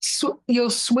you'll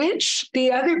switch.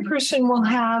 The other person will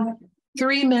have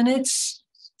 3 minutes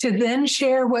to then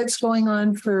share what's going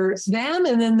on for them.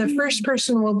 And then the first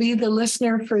person will be the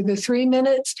listener for the 3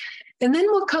 minutes. And then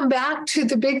we'll come back to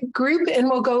the big group and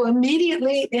we'll go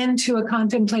immediately into a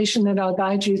contemplation that I'll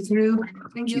guide you through.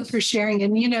 Thank you for sharing.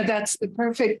 And, that's the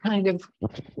perfect kind of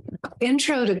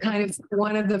intro to kind of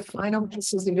one of the final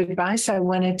pieces of advice I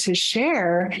wanted to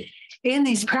share in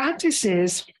these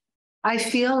practices. I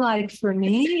feel like for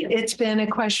me, it's been a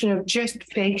question of just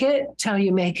fake it till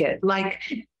you make it. Like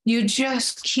you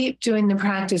just keep doing the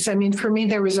practice. I mean, for me,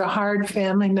 there was a hard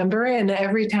family member, and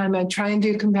every time I try and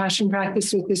do compassion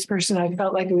practice with this person, I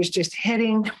felt like it was just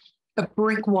hitting a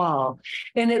brick wall.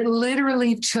 And it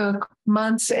literally took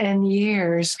months and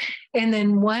years. And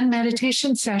then one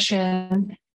meditation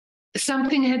session,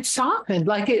 something had softened,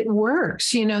 like it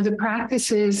works. The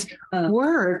practices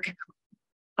work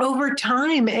over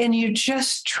time, and you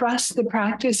just trust the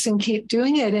practice and keep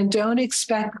doing it, and don't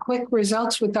expect quick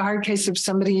results with the hard case of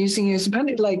somebody using you as a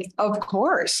penny. Like, of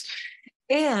course.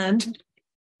 And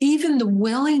even the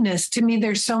willingness, to me,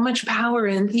 there's so much power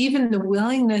in even the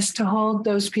willingness to hold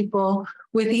those people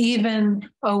with even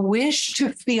a wish to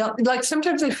feel like,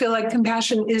 sometimes I feel like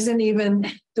compassion isn't even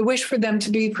the wish for them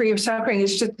to be free of suffering.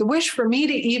 It's just the wish for me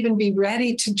to even be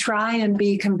ready to try and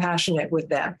be compassionate with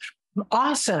them.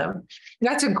 Awesome.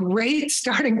 That's a great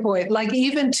starting point. Like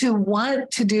even to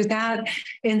want to do that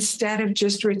instead of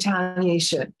just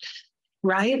retaliation,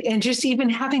 right? And just even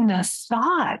having the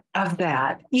thought of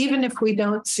that, even if we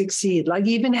don't succeed, like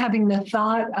even having the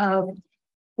thought of,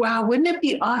 wow, wouldn't it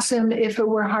be awesome if it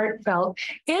were heartfelt,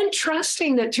 and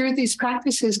trusting that through these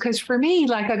practices, because for me,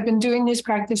 like I've been doing these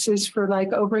practices for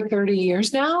like over 30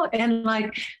 years now. And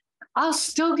like, I'll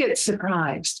still get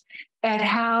surprised at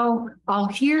how I'll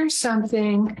hear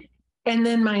something and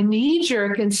then my knee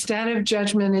jerk, instead of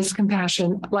judgment, is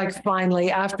compassion, like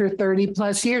finally after 30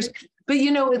 plus years. But,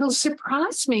 it'll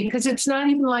surprise me because it's not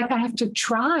even like I have to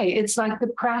try. It's like the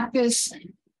practice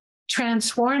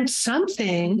transformed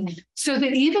something so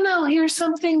that even I'll hear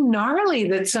something gnarly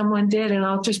that someone did and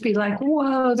I'll just be like,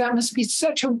 whoa, that must be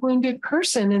such a wounded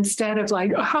person, instead of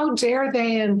like, oh, how dare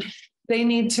they? And they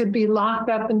need to be locked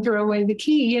up and throw away the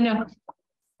key,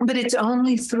 But it's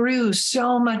only through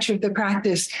so much of the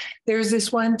practice. There's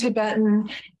this one Tibetan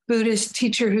Buddhist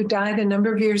teacher who died a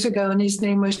number of years ago, and his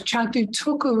name was Chogkyi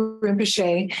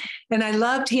Rinpoche. And I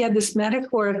loved, he had this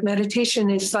metaphor of meditation.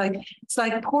 It's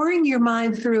like pouring your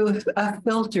mind through a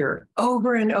filter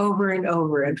over and over and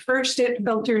over. And first it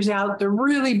filters out the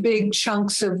really big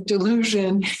chunks of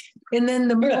delusion. And then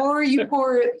the more you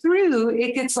pour it through,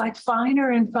 it gets like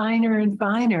finer and finer and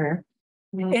finer.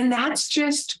 And that's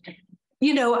just,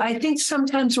 I think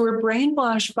sometimes we're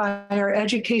brainwashed by our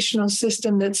educational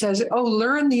system that says, oh,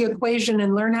 learn the equation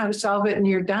and learn how to solve it and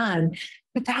you're done.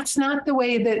 But that's not the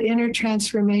way that inner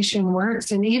transformation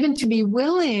works. And even to be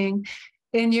willing,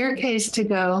 in your case, to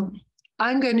go,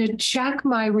 I'm going to check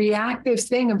my reactive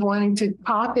thing of wanting to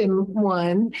pop in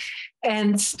one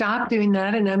and stop doing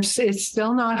that. And it's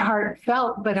still not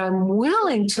heartfelt, but I'm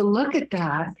willing to look at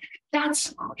that.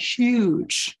 That's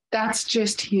huge. That's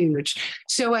just huge.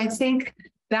 So I think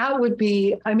that would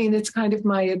be, it's kind of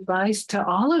my advice to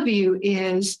all of you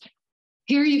is,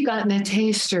 here you've gotten a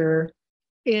taster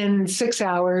in 6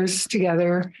 hours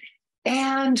together,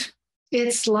 and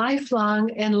it's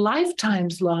lifelong and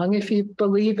lifetimes long, if you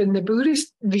believe in the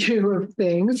Buddhist view of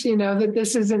things, that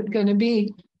this isn't going to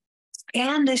be.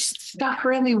 And this stuff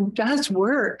really does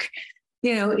work,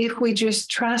 if we just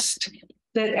trust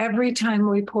that every time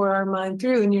we pour our mind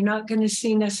through, and you're not going to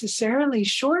see necessarily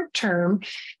short term.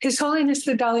 His Holiness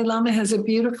the Dalai Lama has a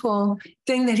beautiful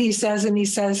thing that he says, and he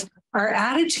says, our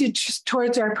attitude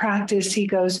towards our practice, he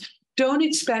goes, don't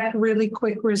expect really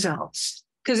quick results,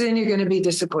 because then you're going to be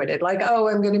disappointed. Like, oh,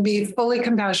 I'm going to be fully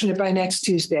compassionate by next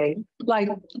Tuesday. Like,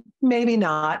 maybe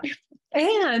not.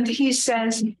 And he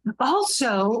says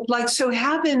also, so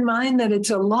have in mind that it's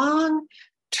a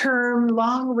long-term,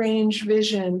 long-range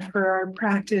vision for our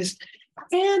practice,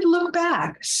 and look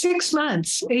back 6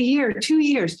 months, a year, 2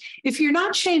 years. If you're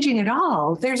not changing at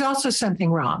all, there's also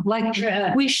something wrong.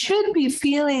 We should be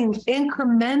feeling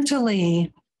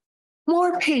incrementally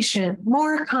more patient,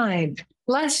 more kind,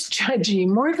 less judgy,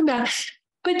 more compassionate,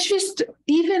 but just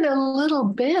even a little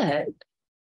bit,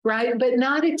 right? But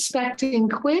not expecting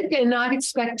quick and not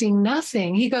expecting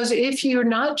nothing. He goes, if you're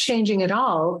not changing at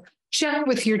all, check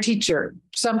with your teacher.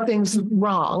 Something's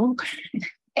wrong.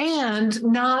 And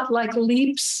not like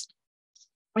leaps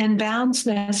and bounds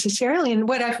necessarily. And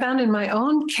what I found in my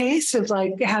own case of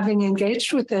having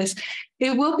engaged with this,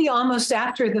 it will be almost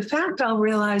after the fact, I'll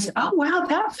realize, oh, wow,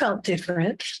 that felt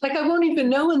different. I won't even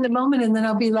know in the moment. And then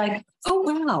I'll be like, oh,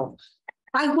 wow,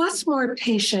 I was more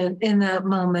patient in that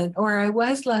moment, or I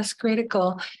was less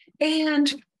critical.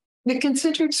 And the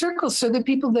concentric circles, so the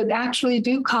people that actually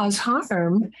do cause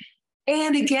harm.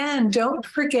 And again, don't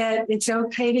forget, it's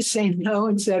okay to say no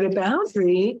and set a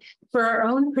boundary. For our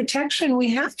own protection,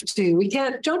 we have to. We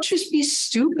can't, don't just be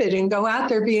stupid and go out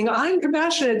there being, I'm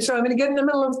compassionate, so I'm going to get in the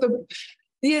middle of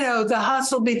the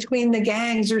hustle between the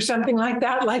gangs or something like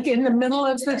that, like in the middle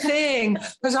of the thing,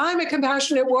 because I'm a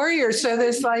compassionate warrior. So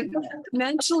this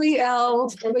mentally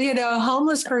ill,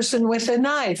 homeless person with a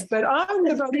knife, but I'm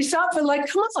the bodhisattva,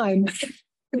 come on.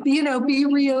 Be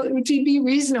real, be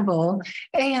reasonable.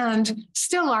 And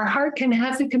still our heart can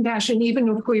have the compassion, even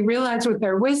if we realize with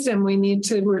our wisdom, we need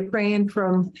to refrain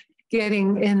from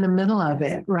getting in the middle of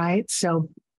it, right? So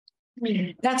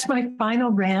that's my final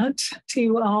rant to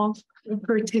you all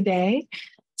for today.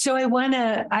 So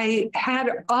I had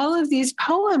all of these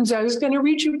poems. I was going to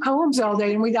read you poems all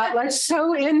day, and we got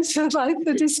so into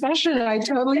the discussion, I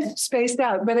totally spaced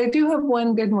out, but I do have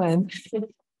one good one.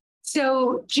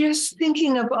 So just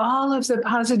thinking of all of the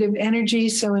positive energy.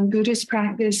 So in Buddhist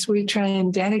practice, we try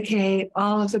and dedicate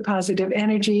all of the positive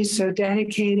energy. So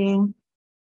dedicating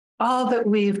all that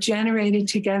we've generated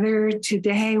together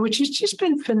today, which has just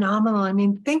been phenomenal.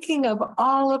 Thinking of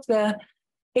all of the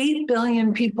 8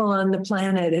 billion people on the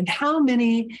planet and how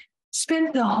many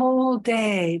spent the whole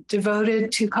day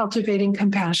devoted to cultivating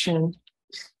compassion.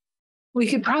 We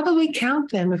could probably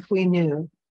count them if we knew.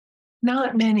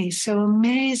 Not many, so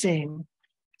amazing.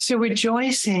 So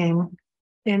rejoicing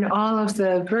in all of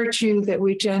the virtue that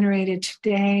we generated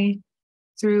today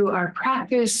through our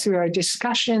practice, through our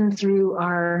discussion, through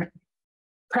our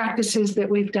practices that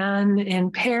we've done in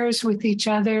pairs with each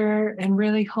other and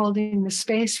really holding the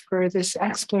space for this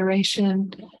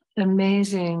exploration,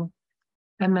 amazing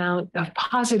amount of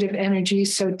positive energy.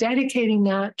 So dedicating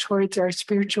that towards our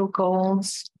spiritual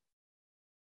goals.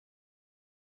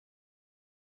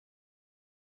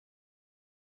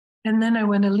 And then I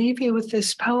want to leave you with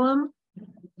this poem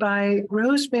by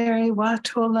Rosemary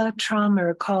Watola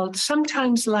Traumer called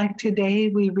Sometimes Like Today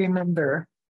We Remember.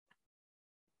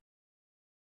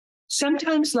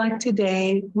 Sometimes like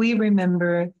today, we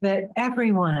remember that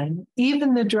everyone,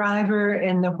 even the driver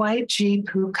in the white Jeep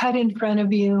who cut in front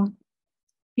of you,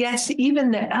 yes,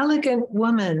 even the elegant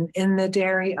woman in the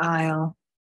dairy aisle,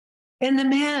 and the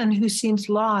man who seems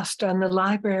lost on the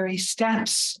library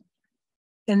steps,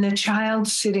 and the child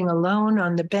sitting alone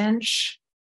on the bench.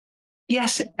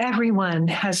 Yes, everyone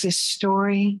has a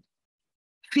story,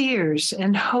 fears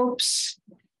and hopes,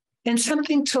 and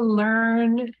something to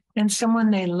learn, and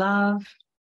someone they love,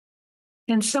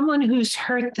 and someone who's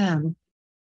hurt them,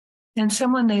 and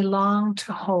someone they long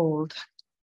to hold.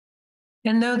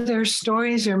 And though their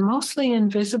stories are mostly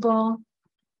invisible,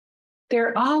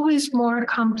 they're always more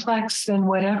complex than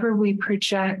whatever we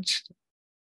project,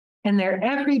 and they're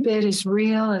every bit as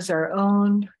real as our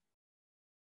own.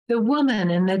 The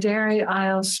woman in the dairy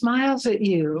aisle smiles at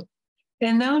you,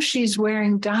 and though she's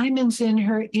wearing diamonds in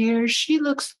her ears, she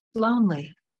looks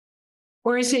lonely.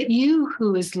 Or is it you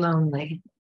who is lonely?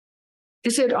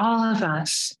 Is it all of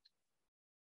us?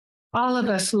 All of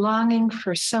us longing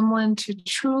for someone to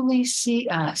truly see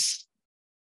us.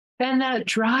 And that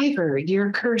driver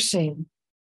you're cursing,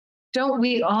 don't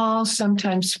we all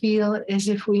sometimes feel as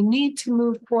if we need to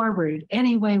move forward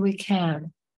any way we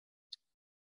can?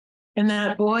 And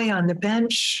that boy on the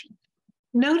bench,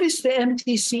 notice the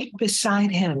empty seat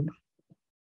beside him.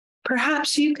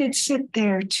 Perhaps you could sit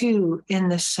there too in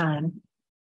the sun.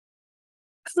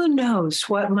 Who knows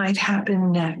what might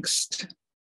happen next?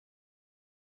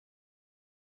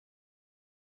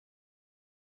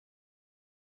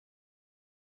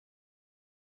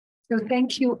 So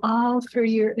thank you all for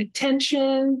your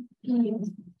attention.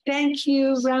 Thank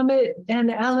you, Ramit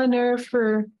and Eleanor,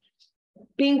 for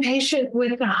being patient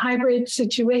with the hybrid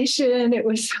situation. It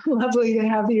was lovely to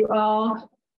have you all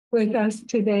with us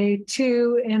today,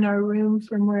 too, in our room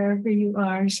from wherever you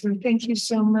are. So thank you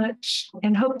so much,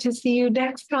 and hope to see you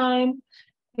next time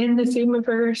in the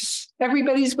Zoomiverse.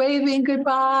 Everybody's waving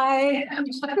goodbye.